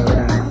where I land. That's where I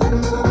land.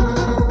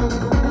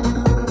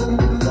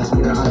 That's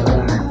where I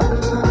land.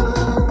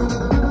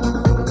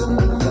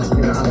 That's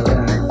where I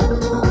land.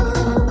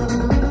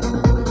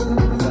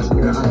 That's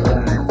where I land. That's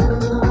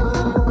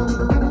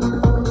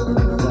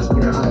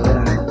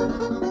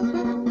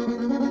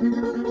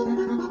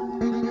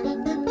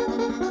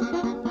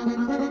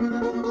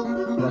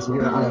where I land. That's where I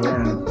land. That's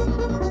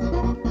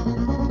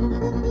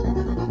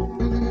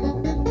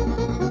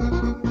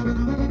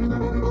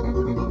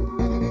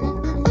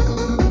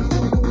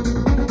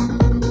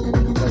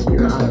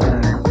where I land.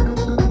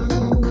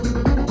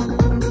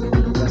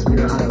 That's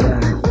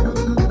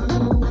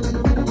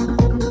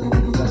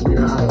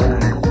where I land.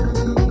 That's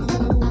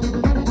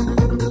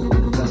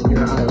where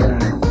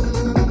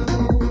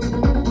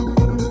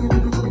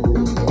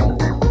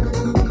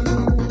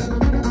I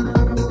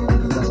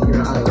land. That's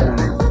where I land.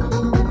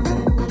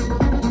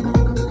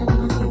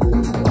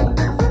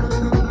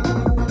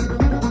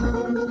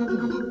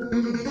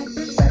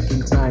 Back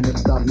in time,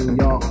 next stop New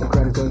York. The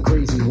crowd is going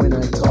crazy when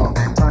I talk.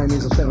 Time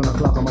is 7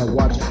 o'clock on my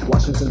watch.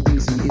 Washington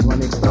DC is my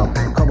next stop.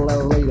 Couple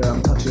hours later,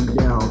 I'm touching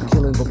down.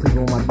 Killing for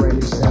people, my brand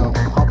new cell.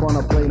 Hop on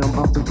a plane, I'm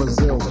off to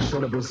Brazil. To show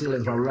the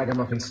Brazilians my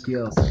ragamuffin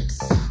skills.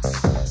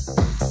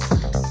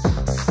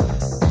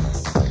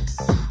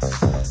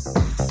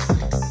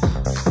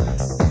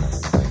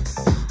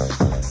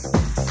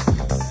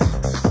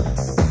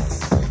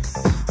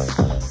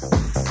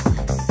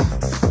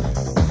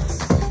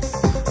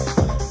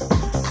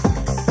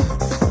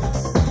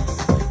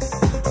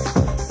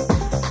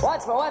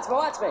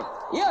 Watch me.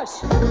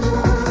 Yes. That's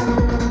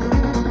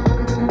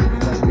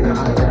where I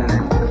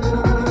land.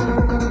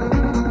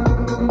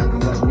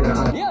 That's where I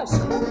land. Yes.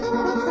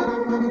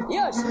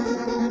 Yes.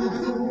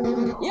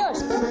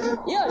 Yes.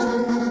 Yes.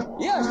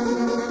 Yes.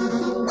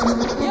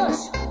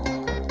 Yes.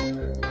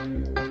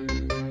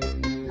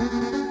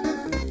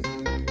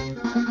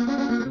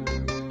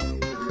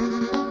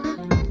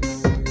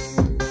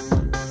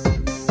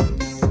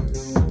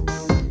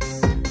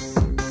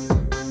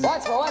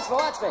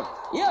 Watch me.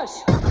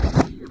 Yes.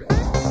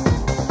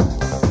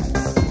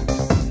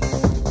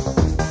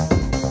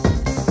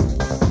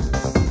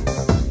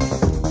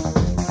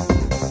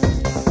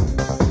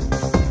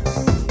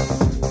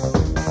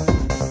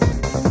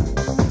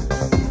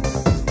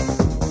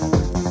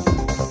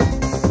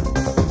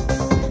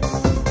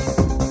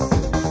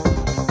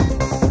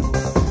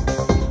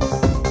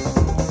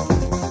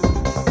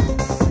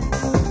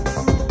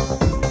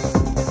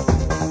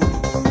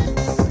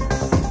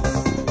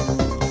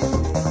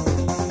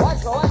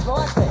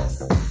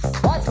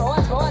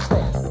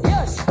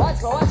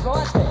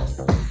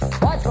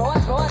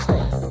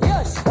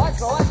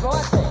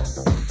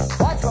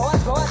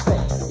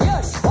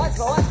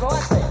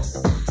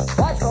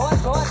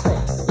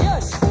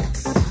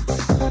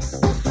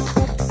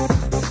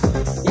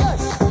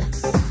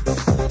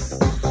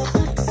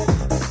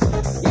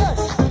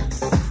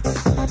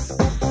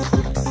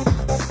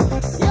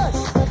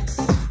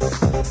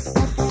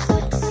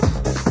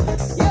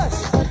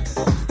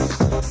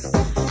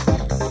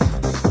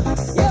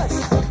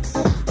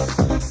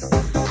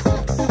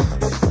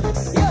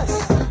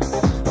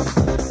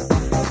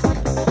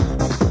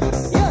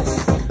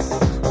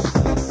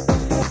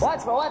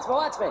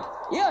 Watch me.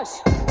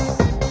 Yes.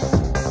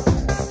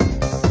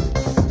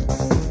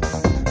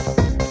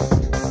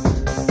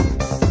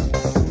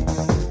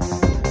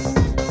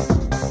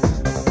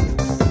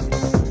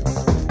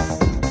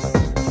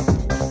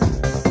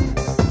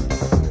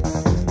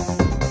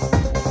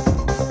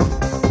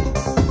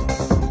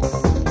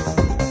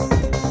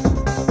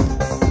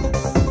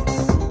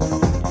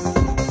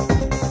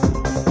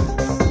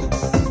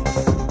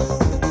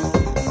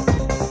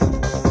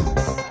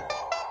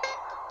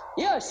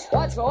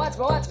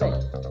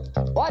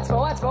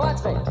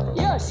 Watch me.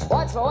 Yes.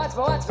 Watch me. Watch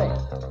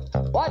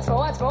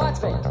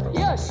me.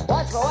 Yes.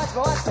 Watch me.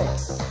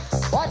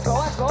 Yes.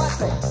 Watch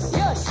me.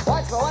 Yes.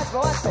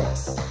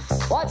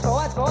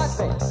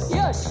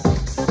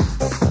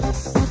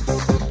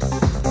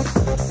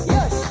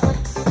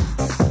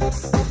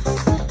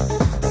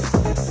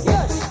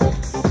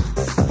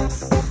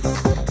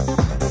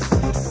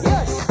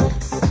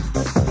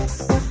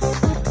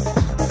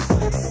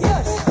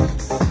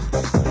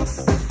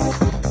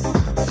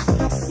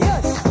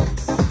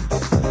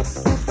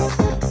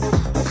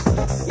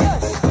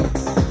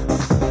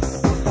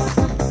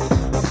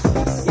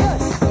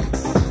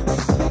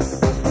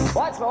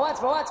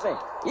 Watch me.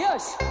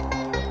 Yes.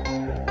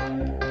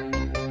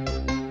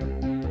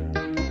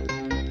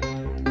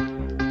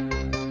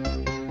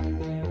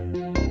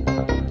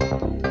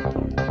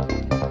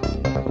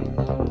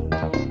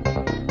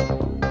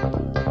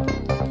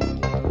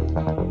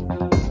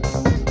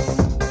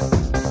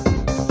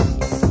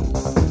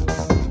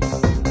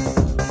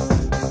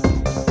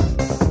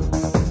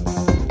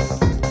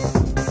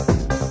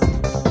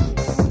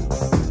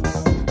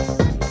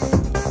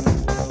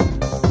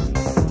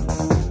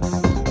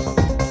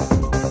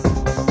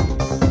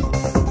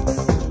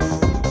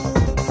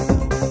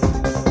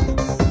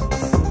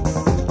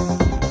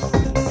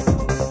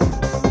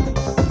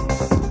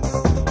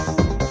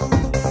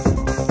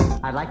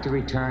 To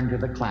return to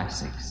the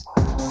classics.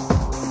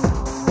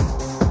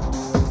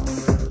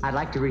 I'd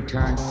like to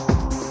return.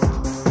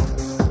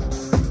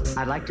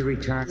 I'd like to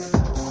return.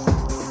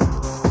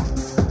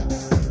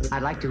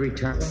 I'd like to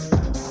return.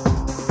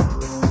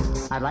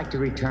 I'd like to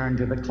return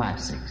to the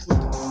classics.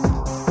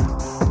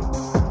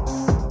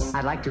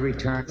 I'd like to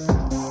return.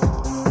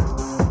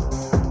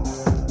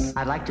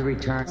 I'd like to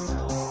return.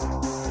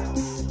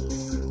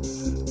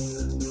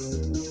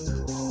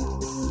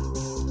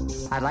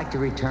 I'd like to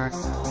return.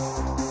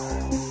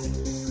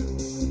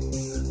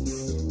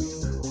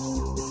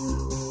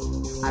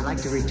 I'd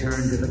like to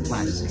return to the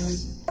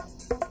classics.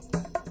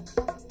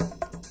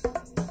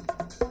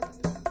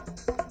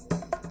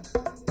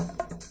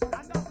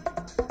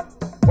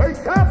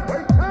 Wake up!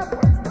 Wake up!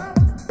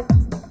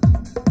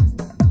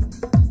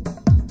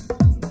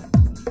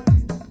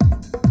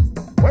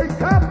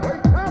 Wake up!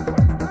 Wake up!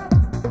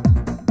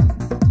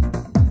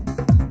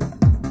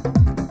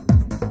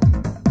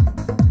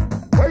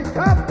 Wake up!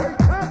 Wake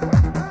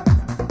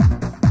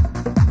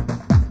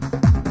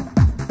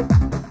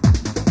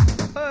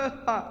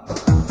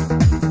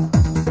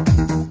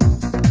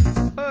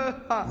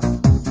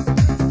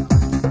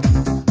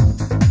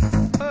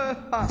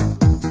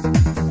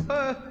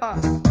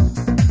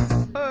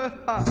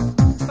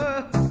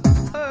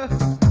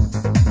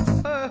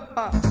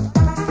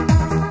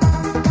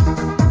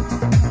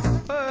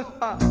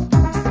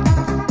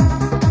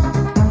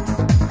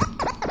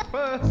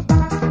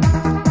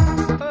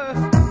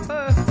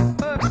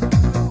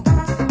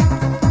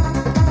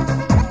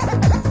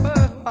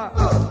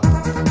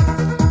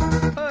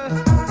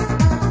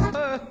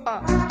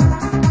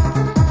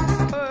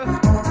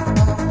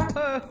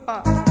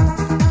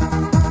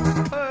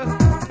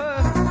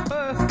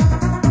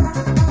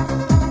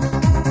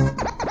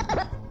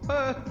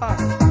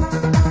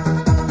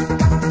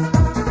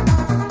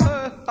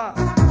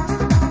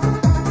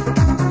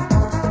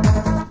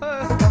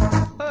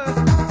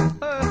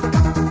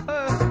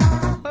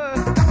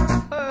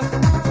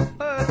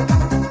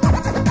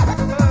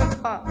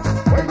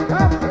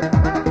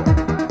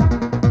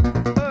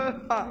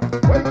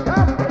up! Wake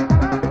up!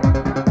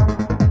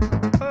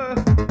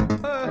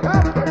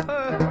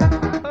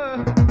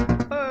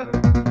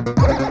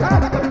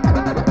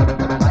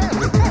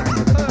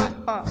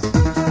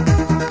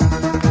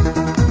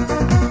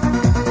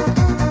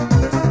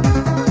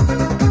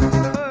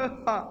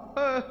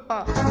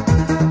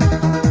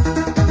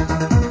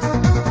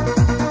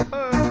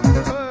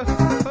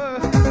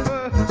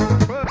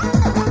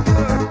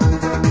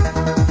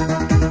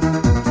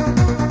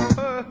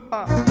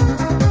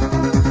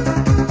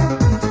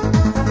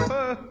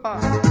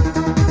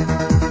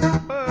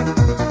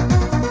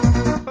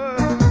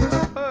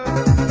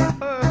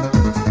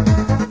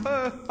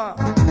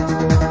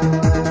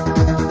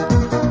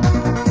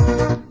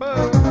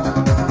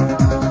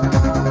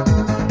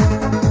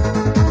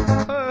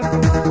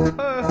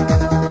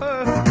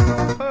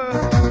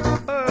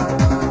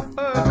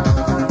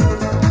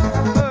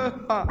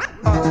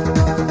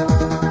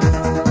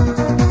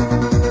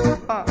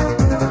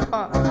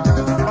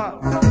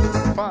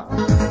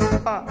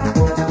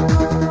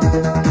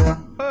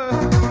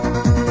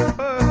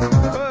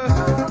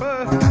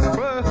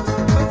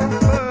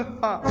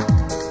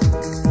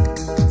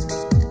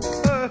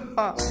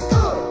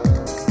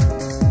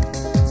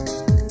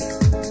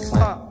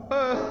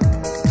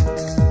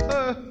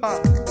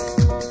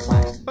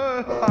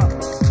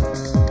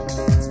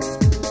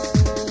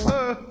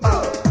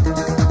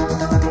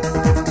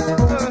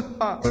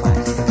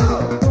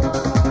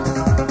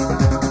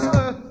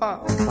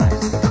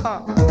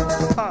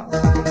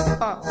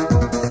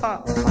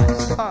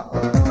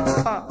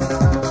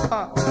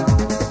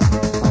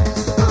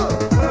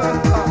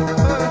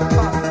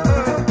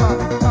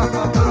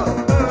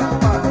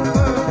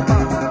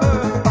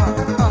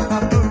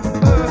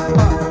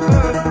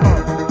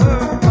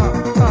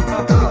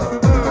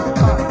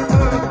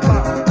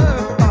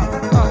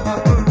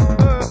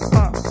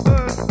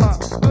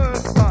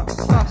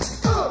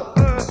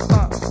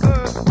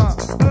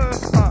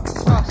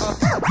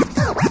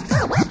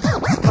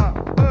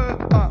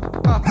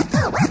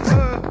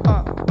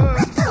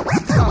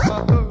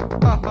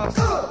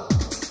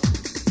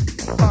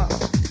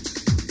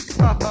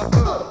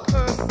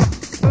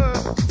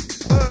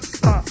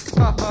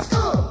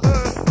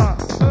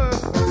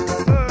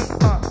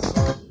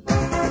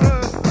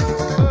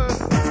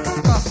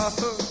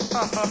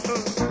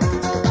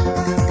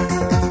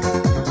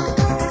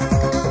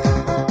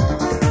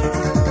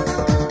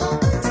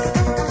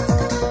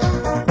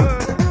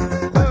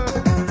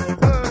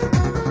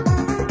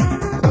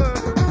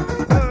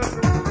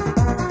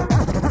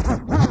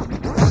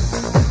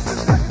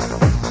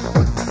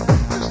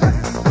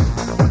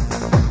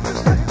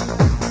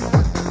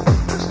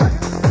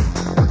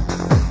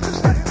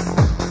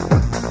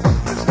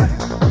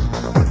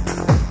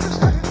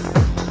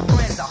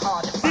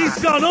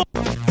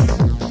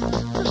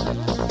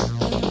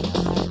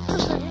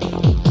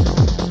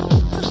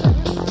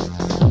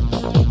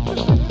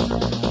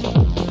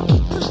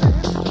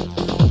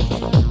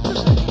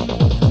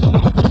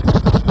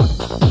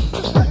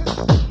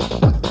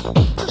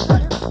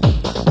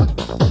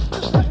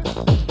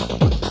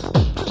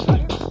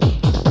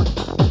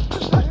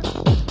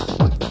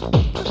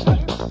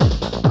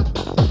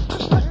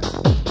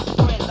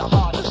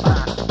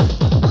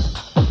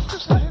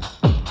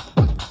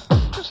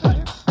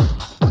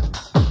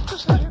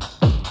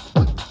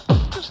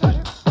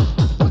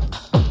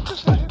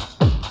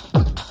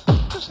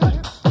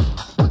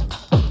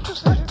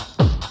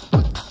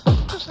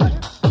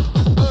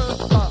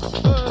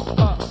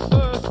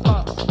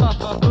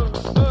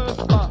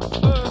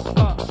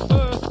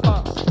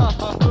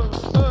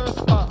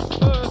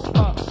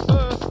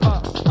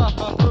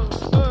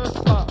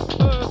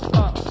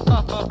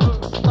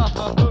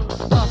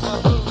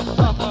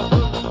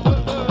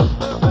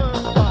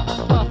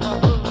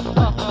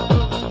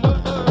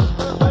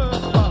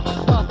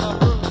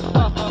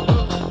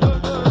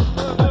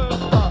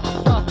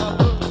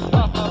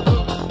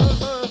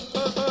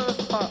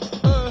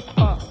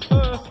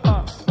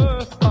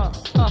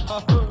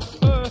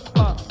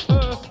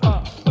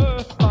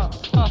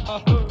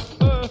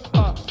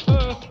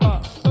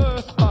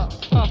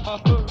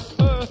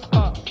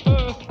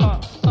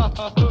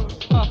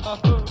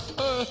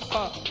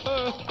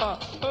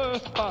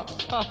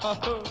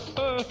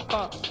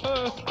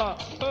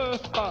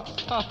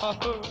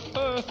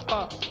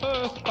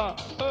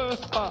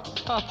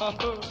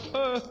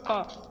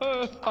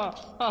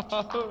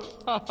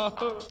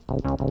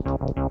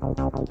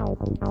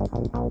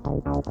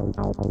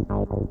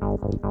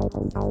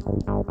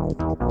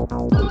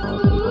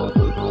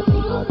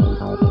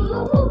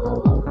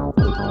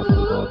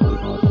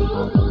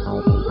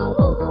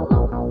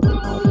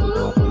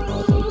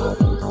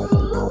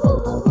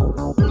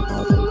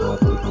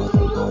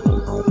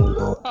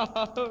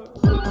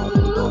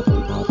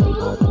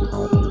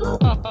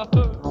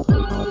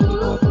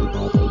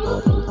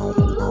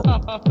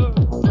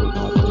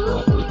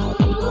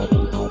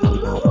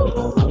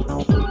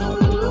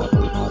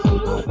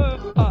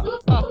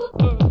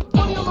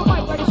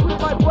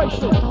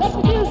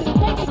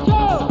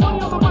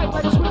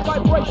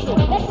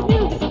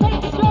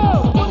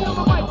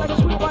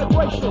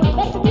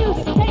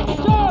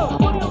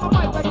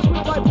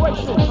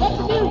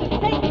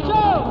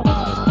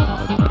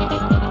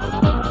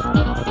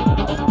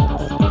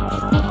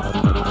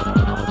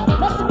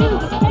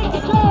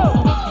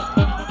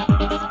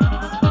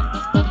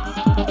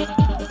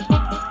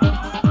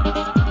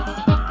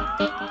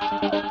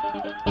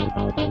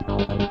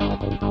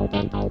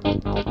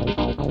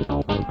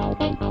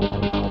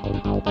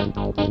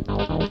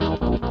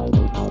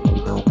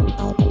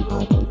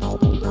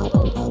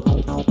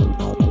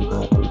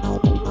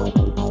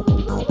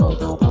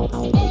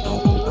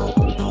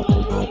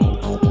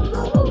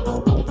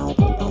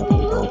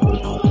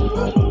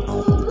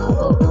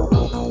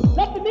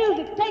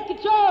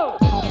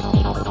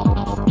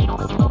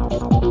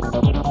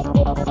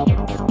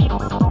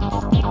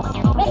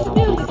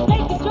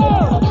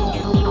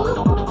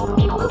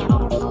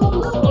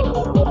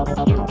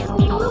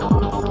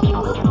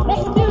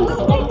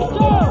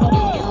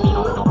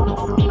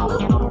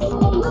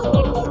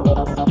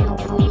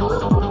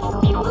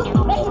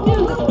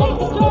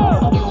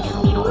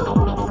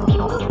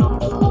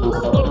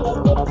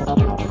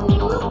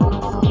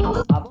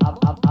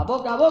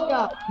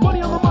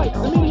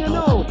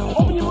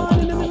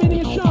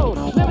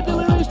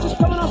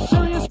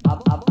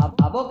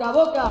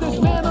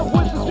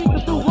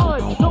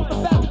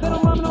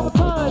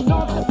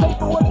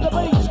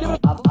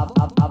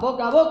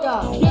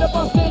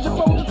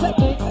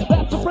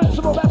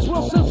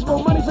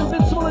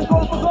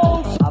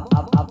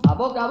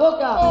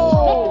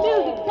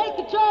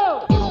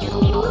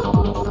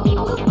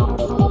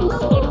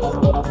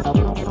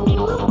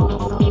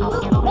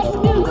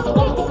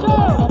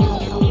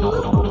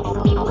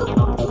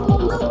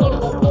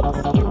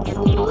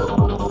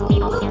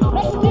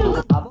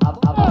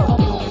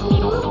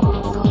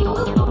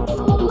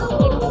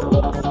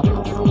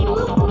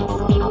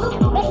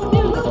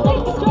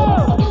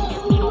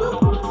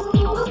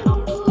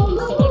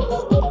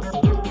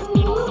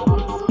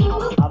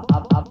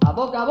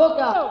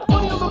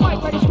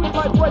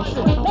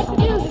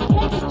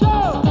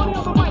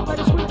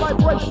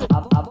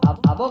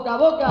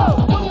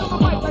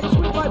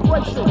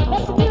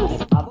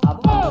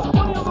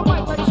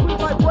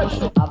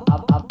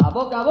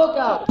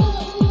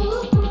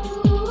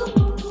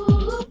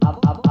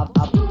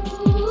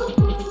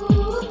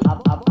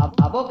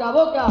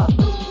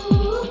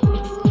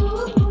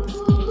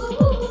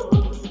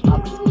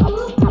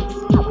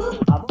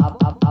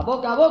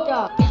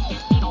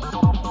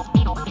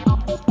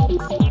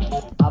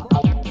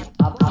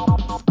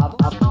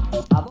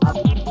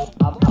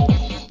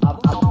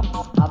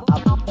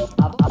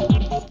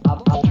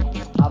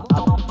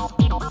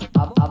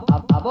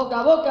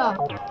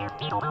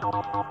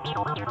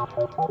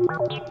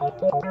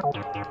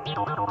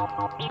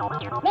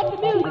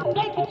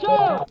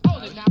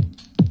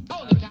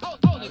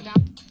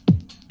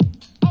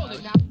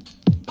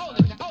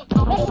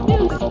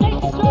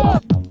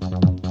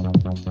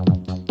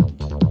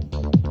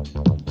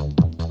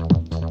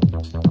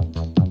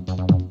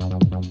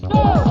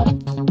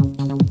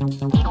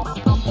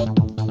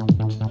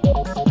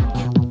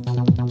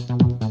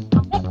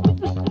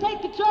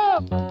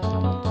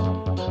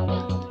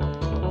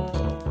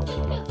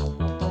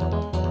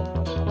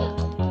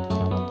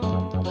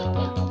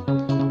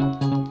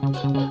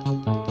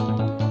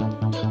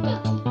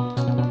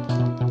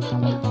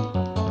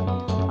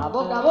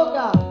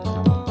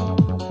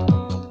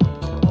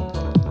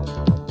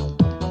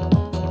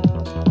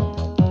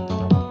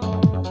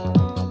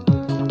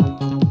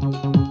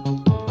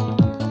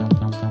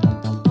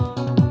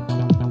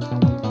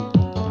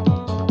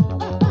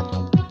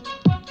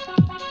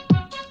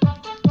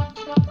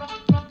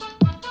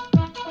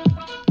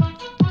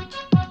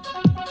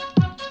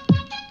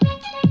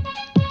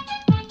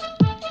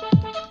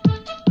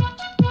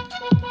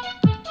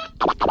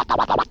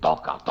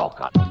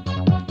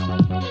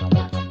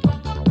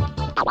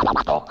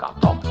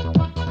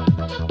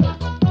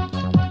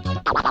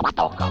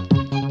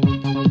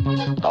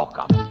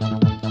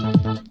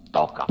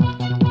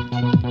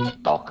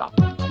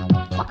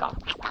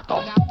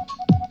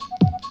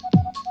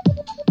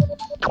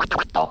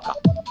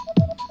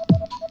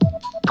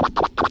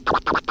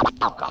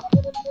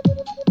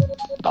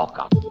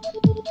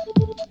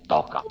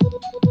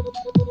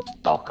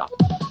 toca,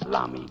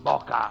 la mi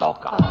boca,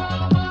 toca.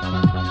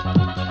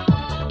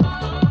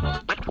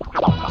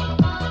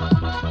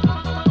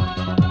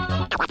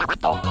 Toca,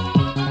 toca,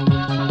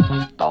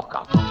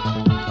 toca,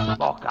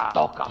 boca,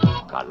 toca,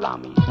 toca, la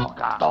mi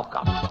boca,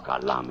 toca, toca,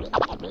 la mi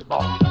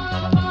boca.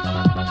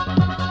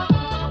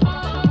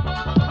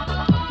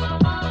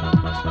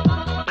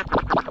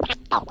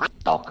 Toca,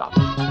 toca,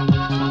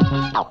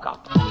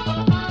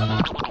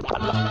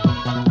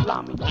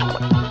 la mi,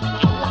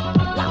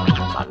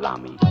 la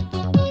mi,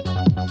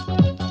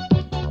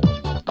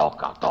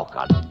 toca,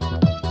 toca.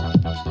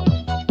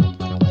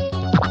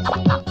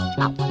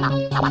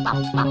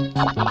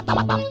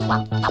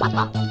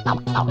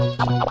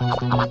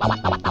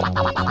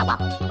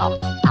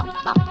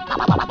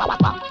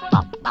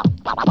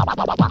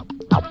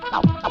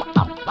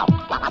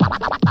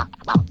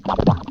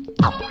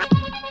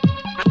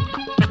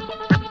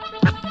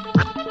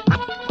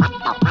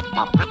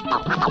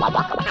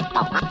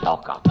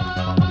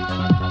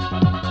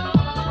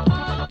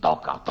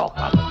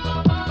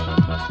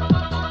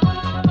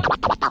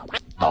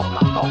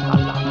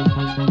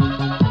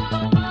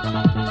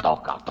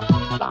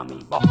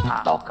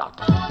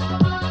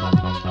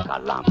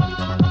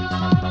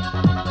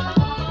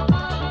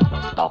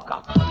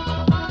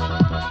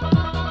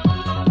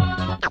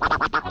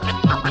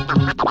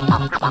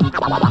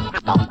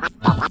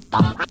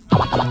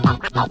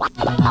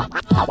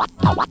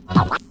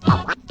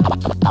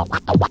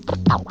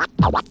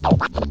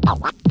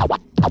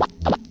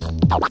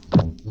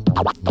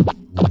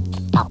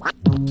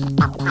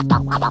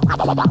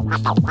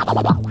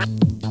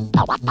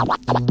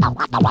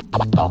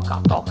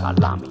 Toca, toca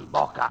la mi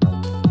boca.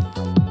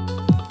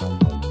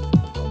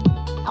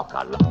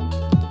 Toca la.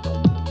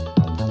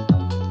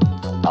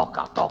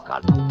 Toca, toca.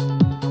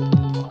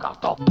 Toca,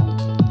 toca.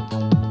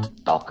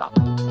 Toca.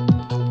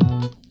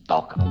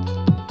 Toca.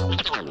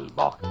 Mi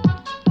boca.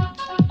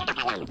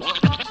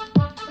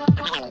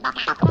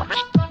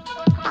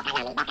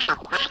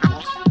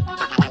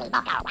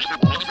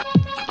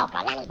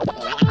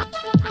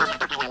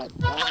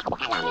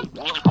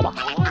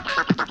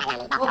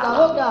 Boca,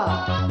 boca.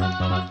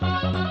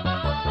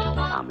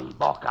 A mi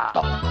boca.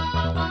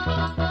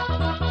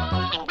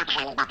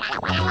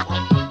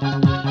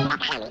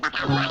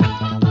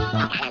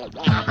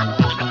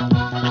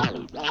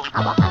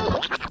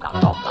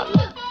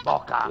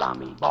 Boca, la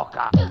mi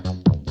boca.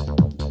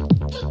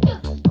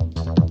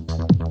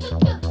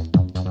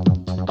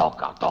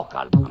 Toca,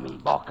 toca a mi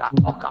boca.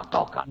 Toca,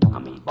 toca a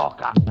mi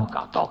boca.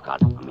 Toca, toca a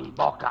mi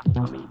boca.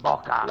 A mi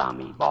boca, la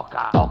mi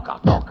boca. Toca,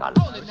 toca.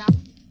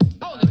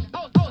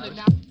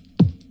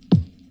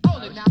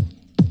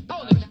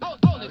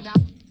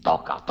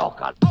 Toca,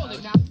 toca.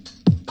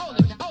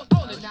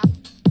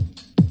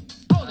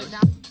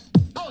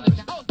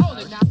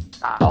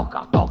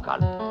 Toca, toca.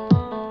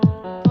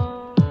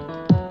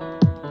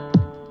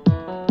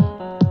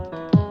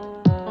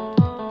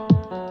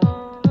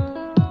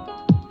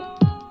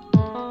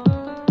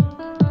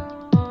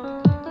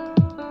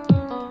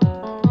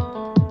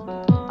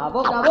 A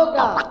boca, a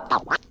boca.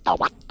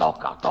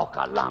 Toca,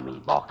 toca la mi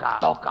boca.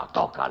 Toca,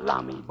 toca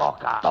la mi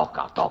boca.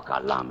 Toca, toca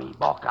la mi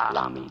boca.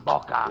 La mi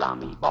boca, la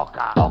mi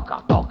boca.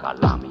 Toca, toca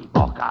la mi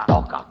boca.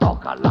 Toca,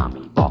 toca la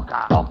mi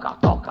boca. Toca,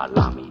 toca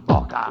la mi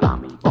boca. La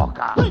mi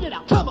boca.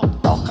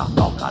 Toca,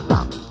 toca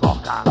la mi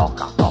boca.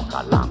 Toca,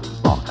 toca la mi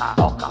boca.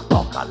 Toca, toca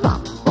la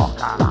mi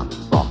boca. La mi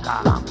boca,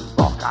 la mi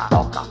boca.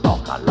 Toca,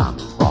 toca la mi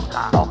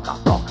boca. Toca,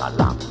 toca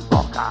la mi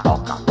boca.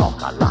 Toca, toca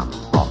la mi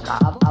boca.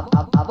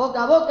 A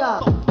boca, a boca.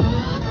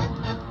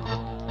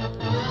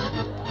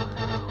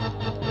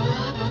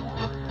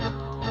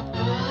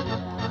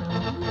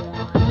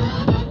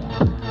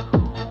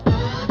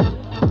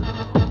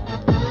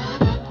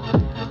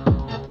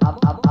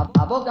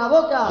 Boca a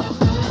boca.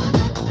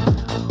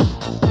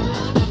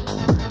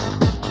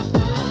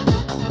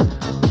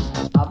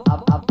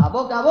 A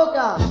boca a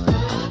boca.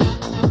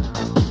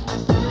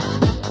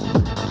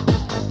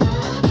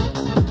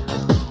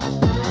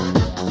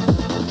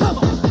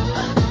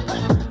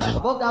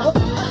 Boca a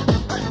boca.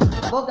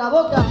 Boca a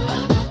boca.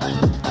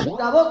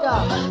 Boca a boca.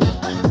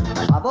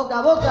 A boca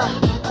a boca.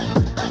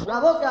 La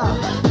boca.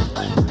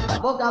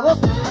 Boca a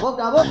boca.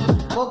 Boca a boca.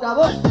 Boca a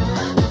boca.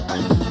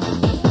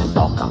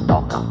 Toca,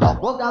 toca, toca.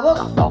 Boca a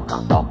boca. Toca,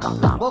 toca,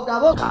 la Boca a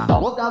boca.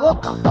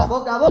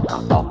 Boca a boca. Boca a boca.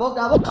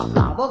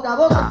 Boca a boca. Boca a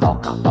boca.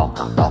 toca, toca,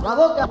 toca. La boca. Toca, toca, la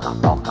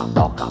toca, toca,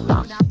 toca.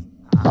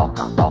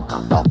 Toca, toca. Toca,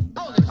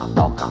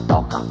 toca,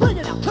 toca.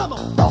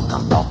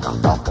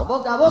 Boca a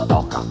boca.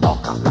 Toca,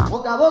 toca, la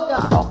Boca a boca.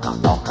 toca,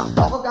 toca,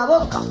 toca. Boca a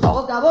boca.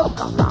 Boca a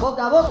boca.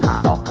 Boca a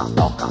boca. Toca,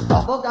 toca, toca.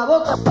 Boca a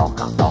boca.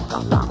 Toca, toca,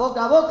 la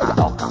Boca a boca.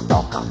 toca, toca,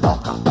 toca, toca,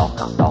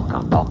 toca,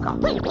 toca.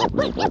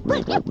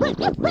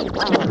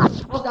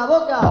 Boca a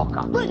boca.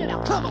 Toca.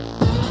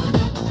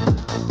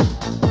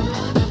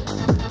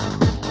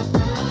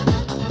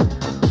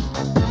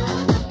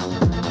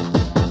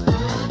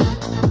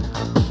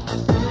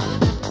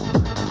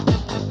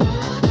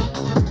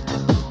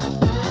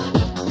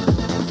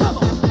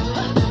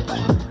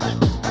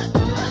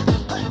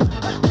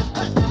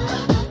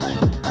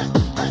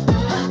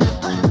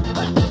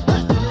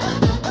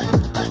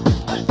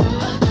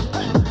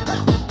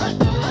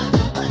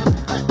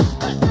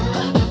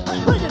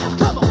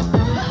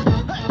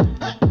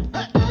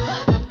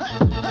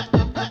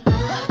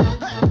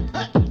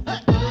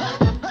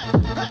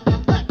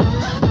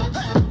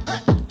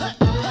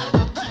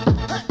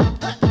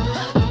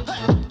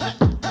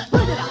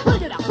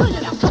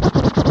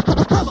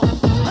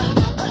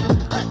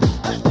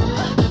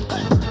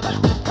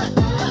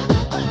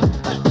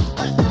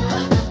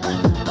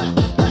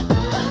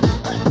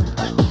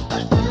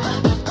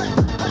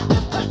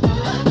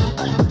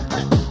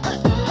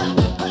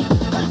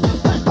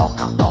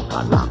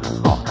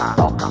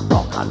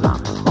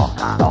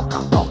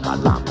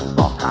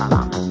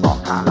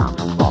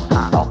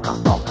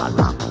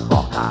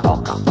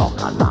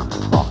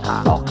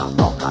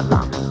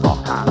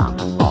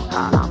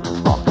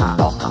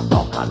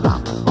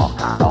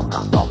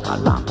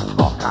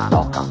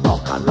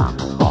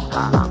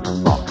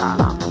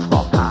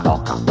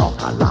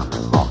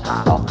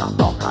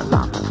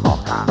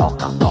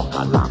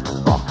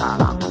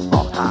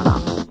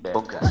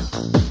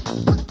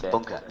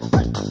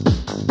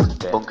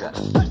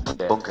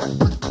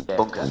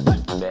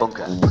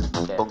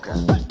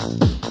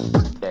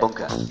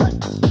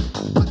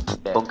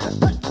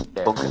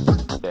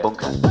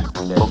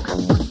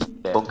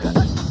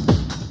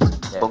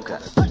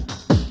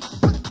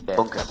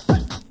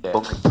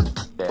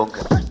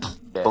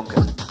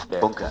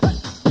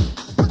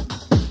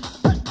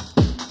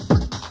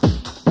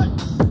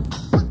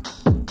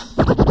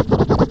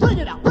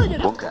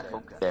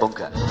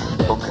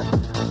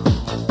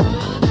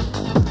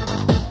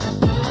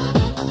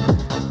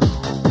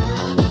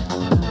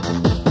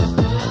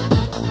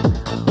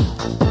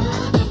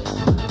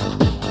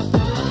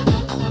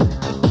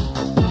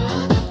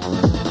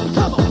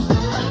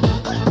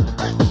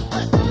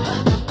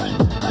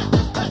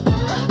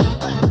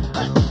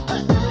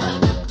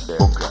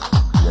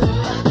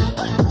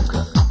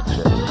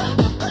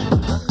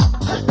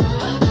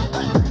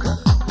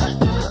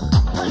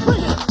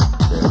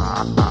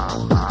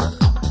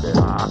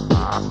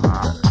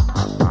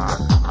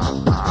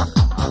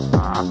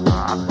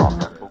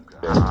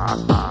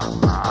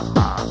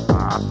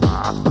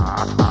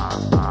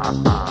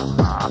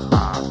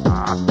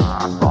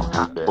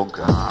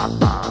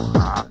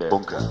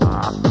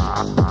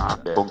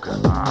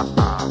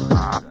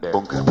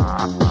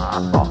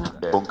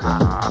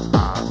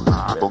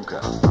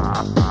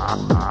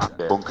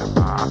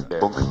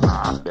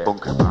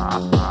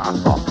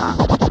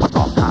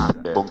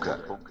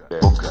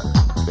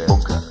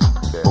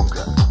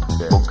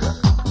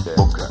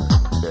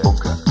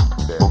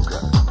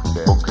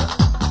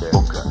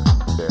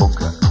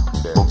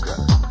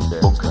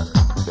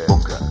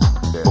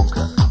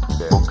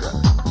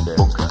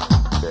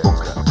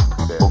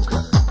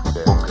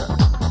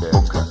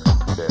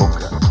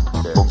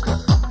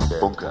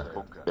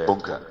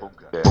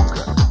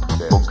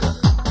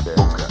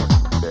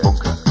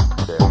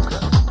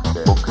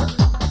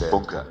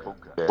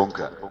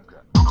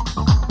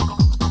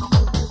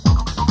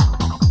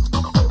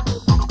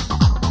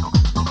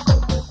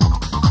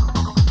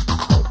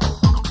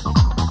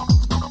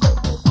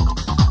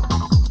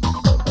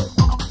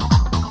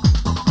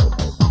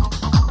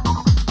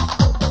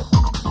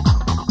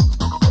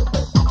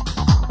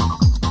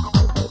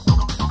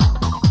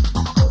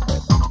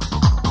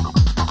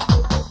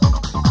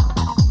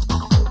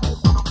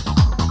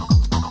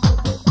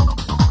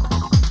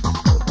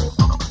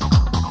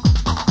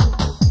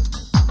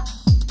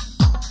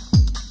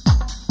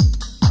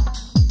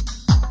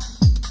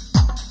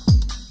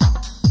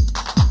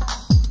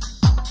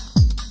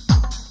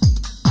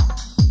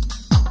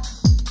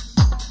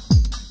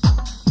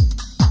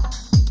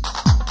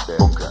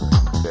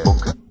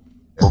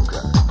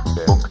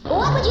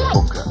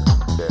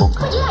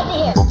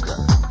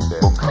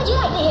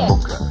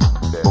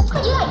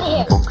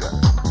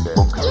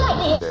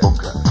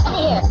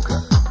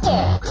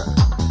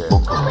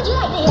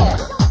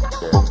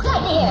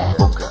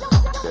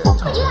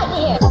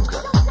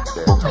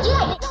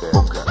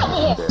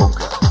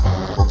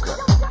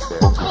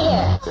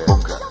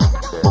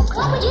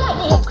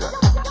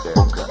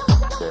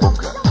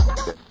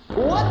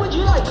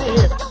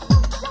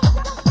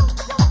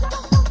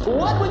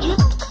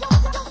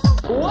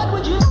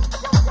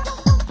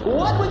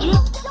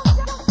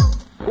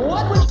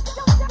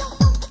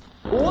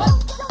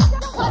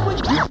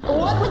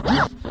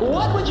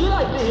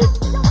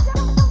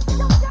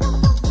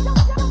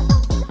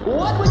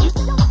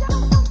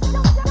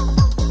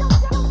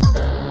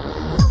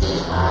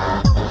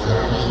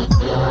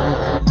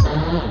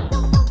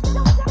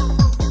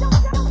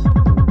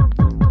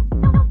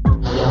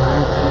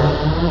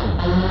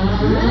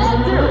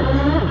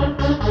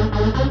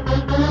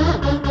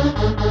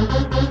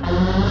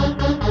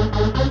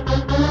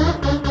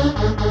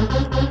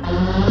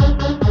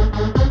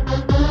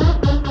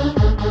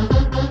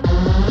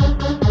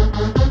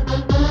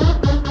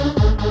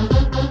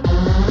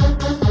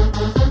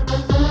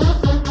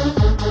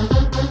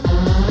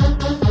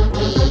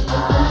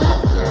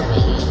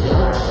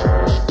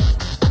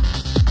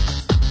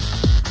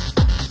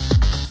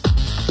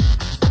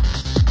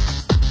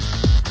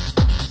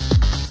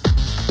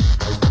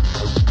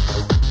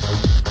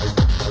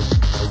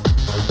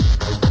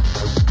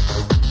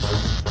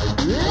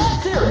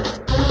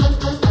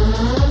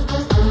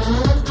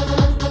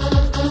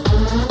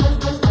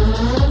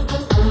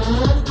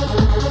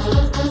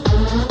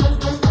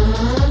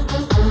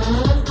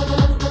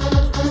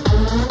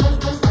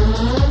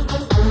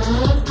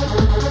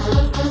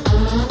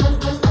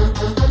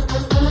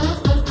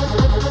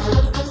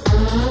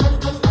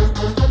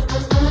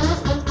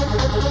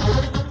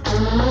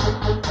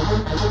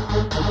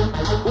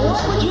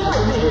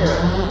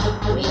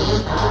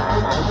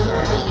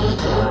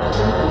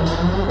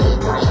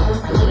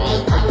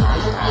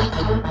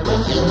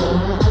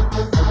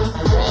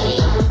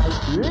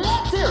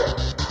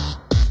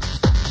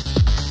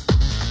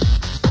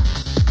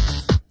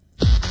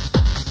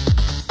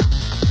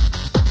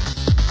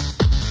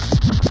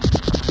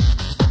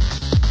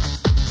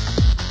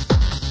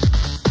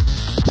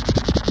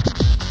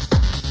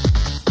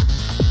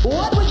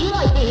 What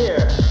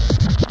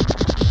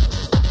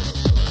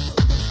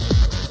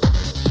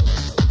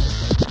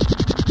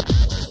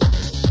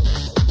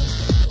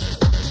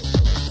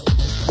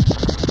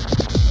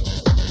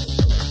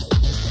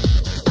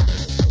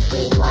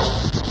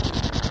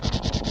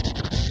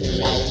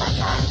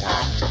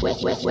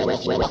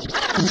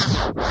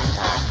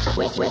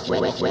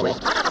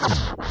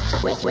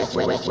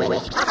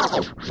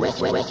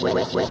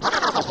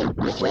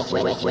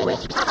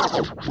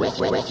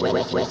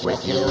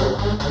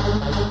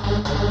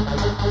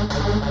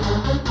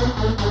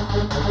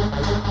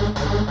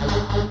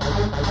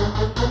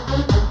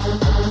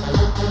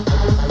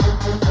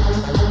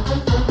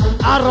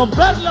 ¡A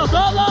romperlo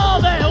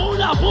todo de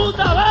una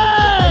puta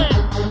vez!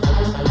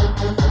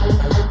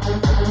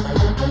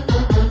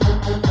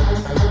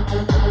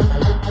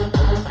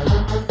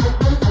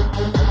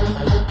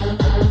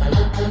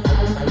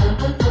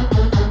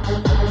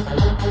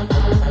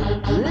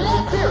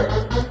 Let's hear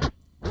it.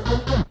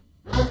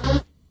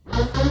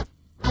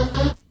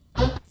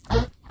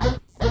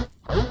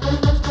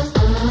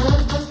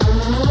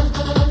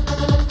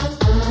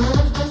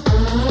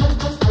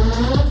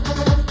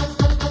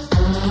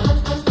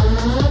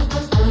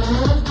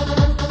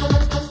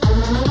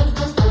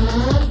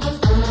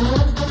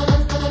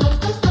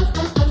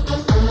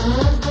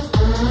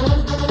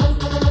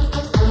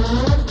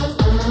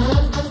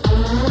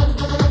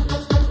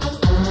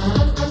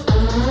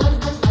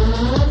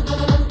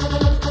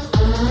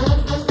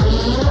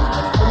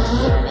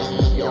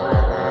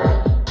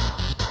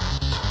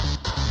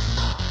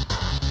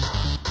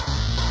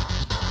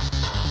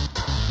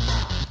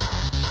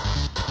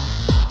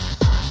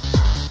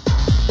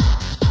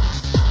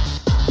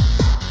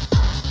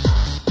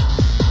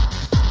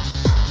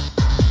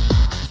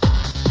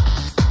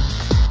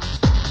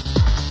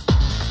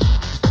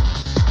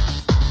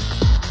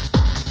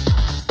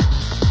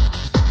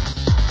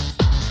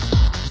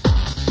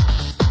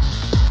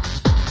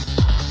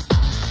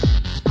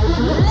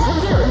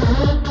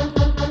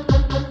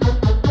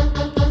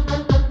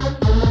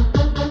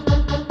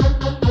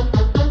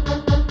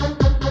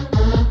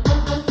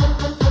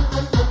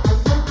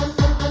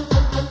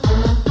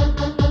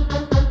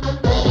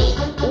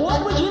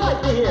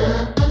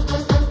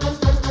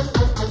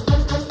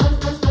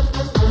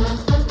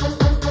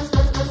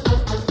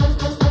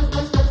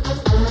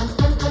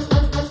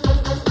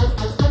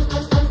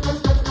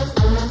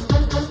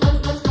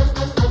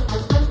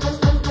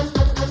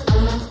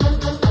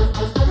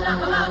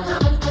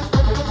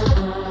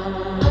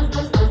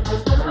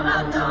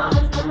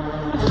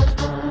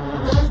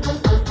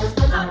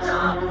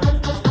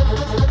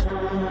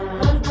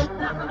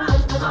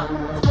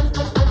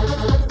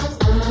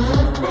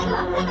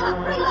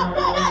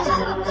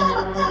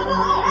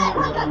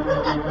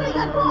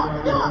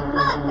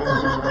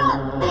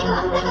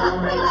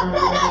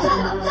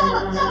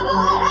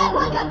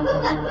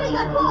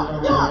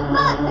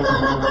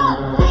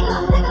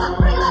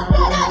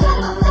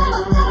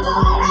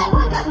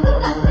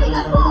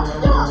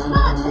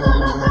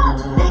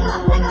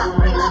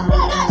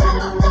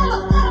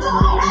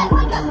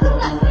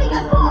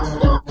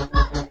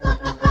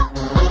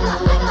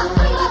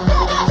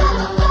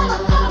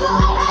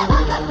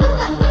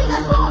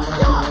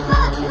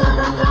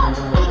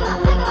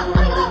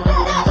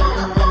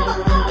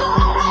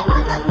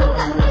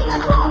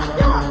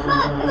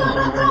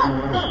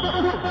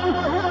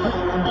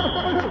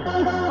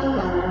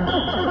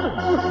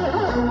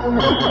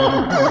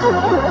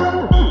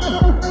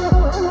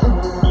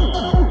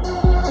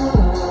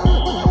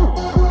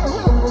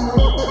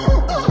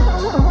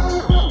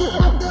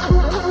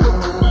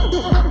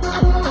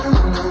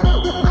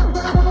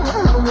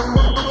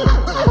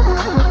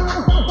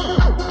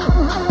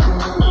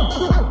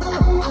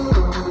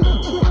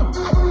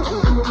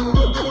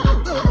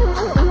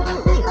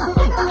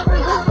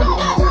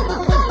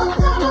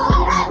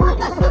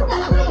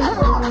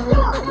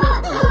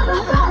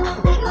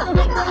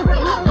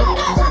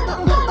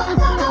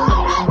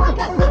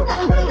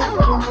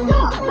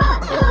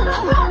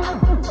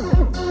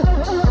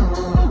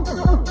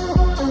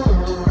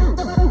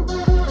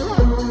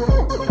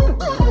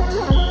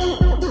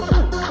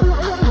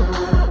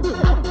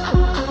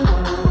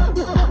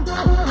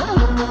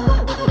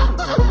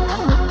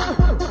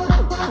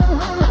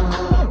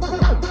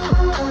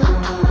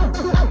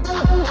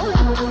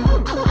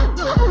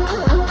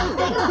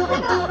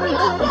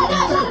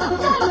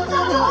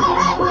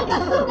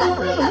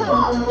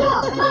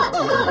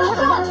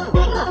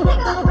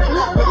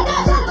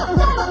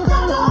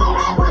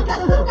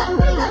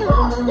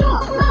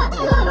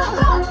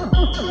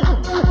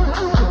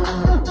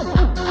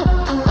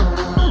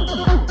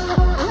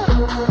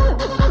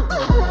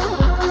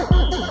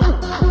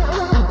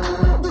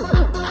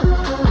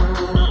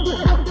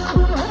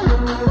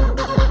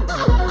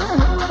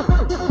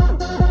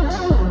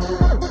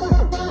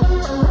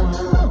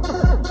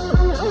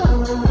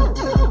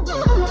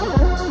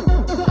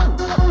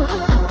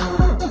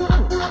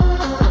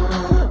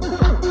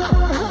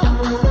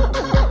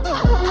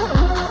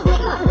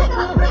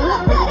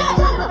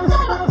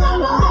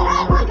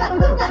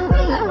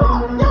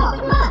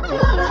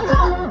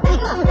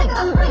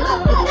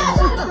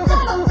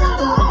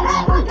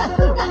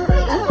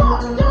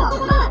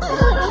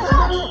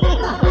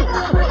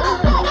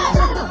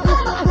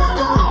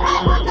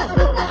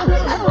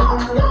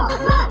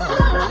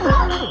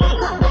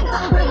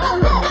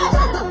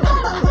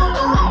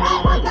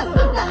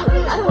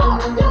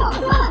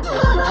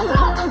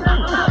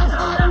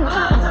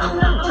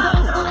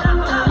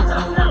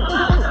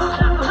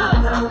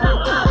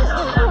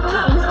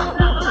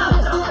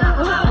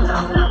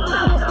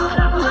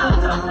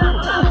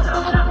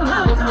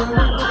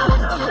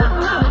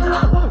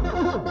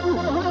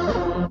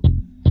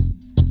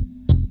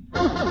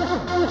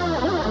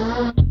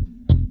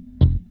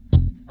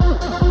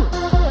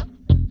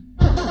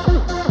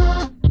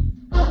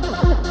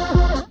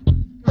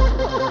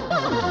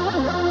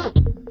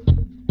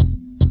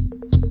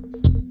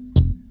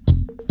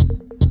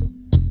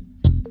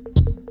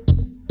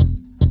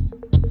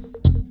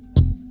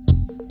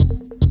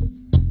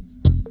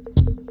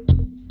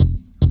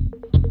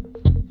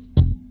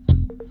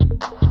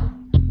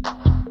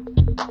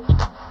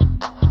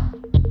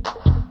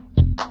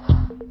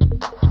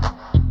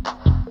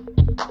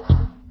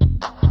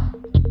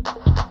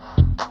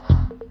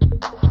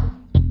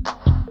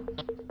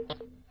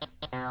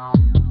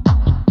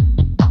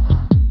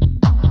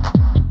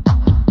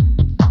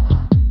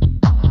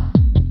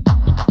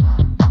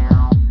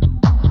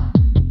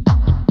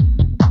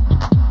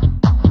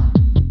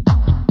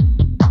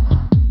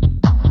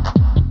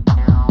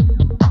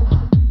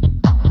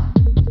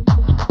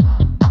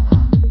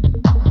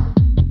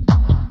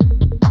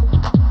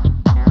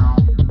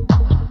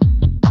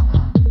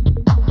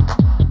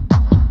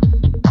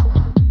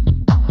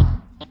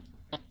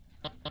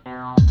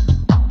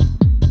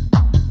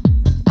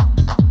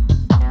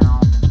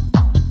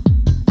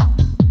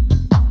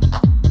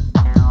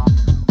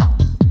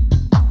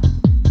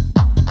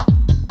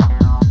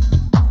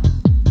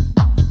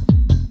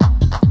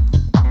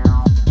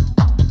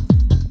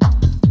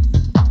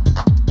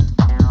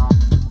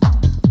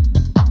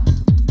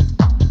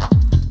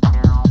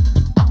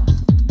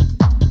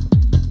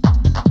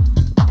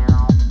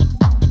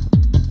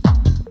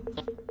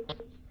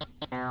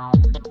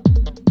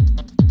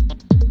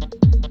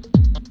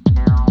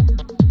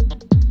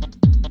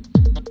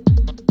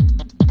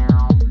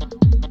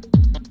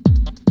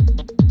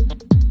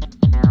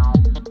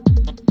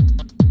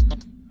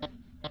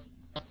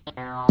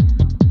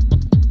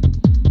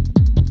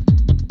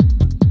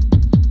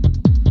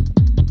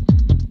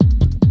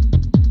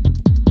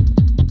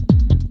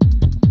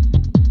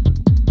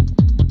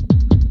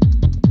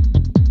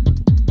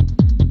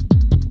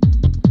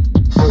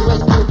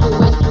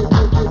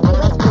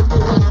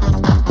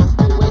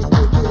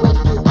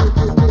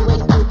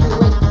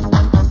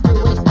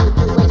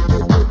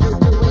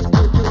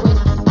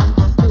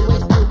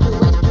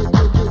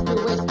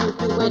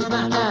 waste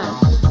my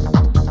time.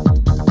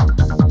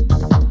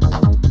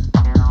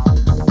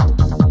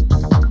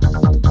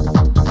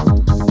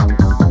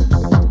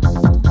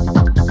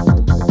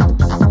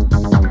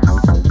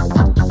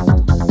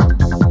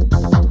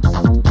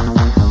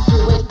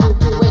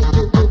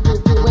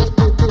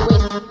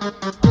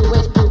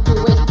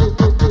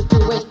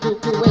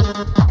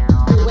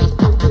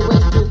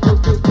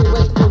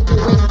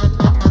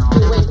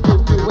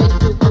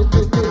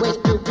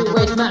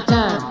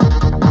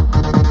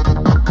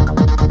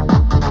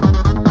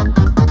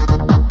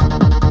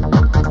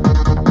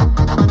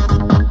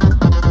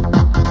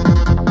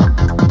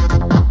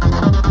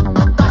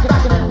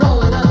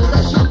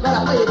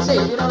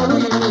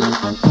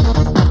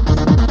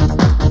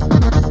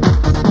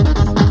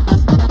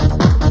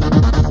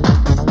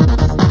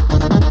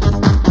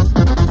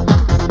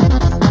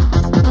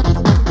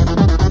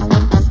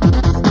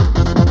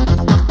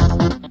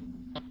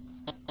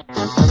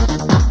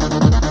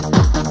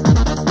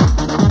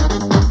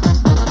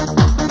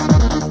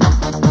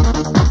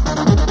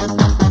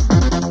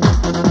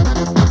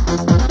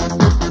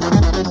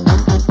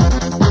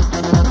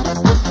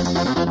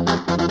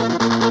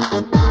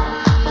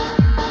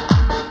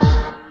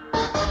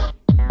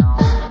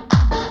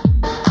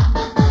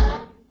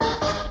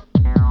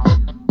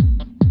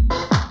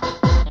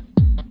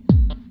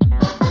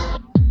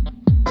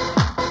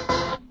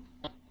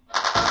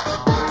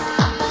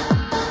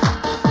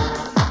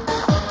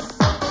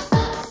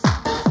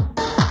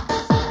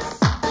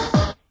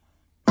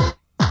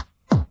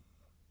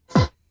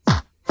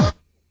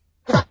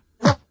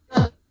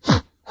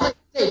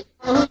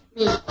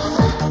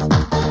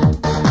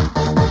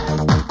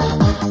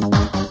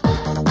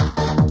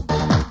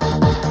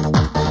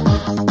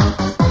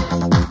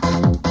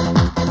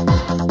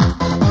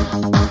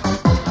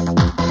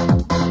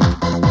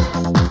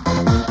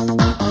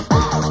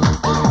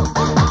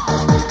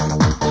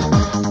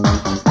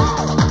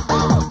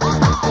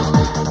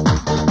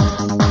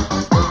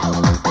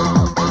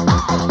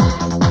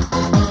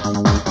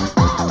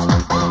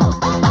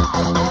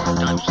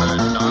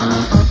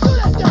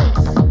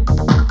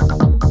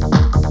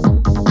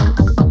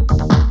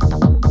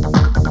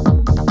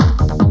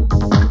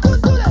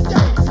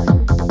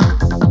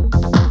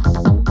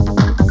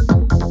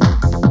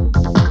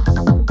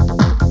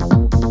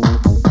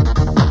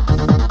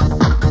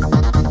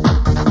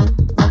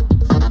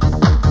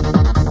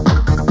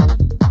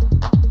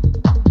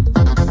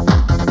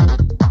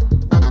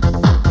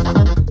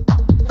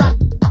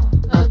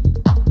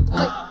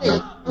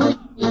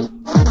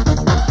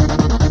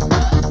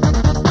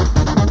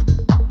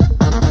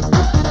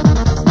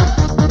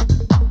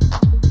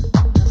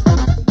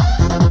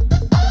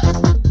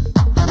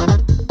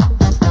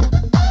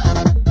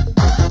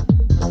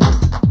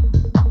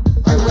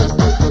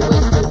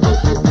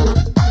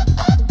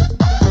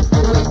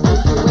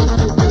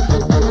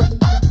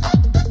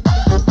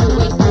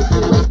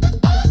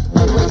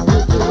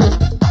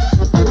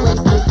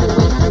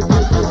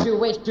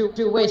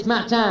 To waste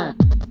my time.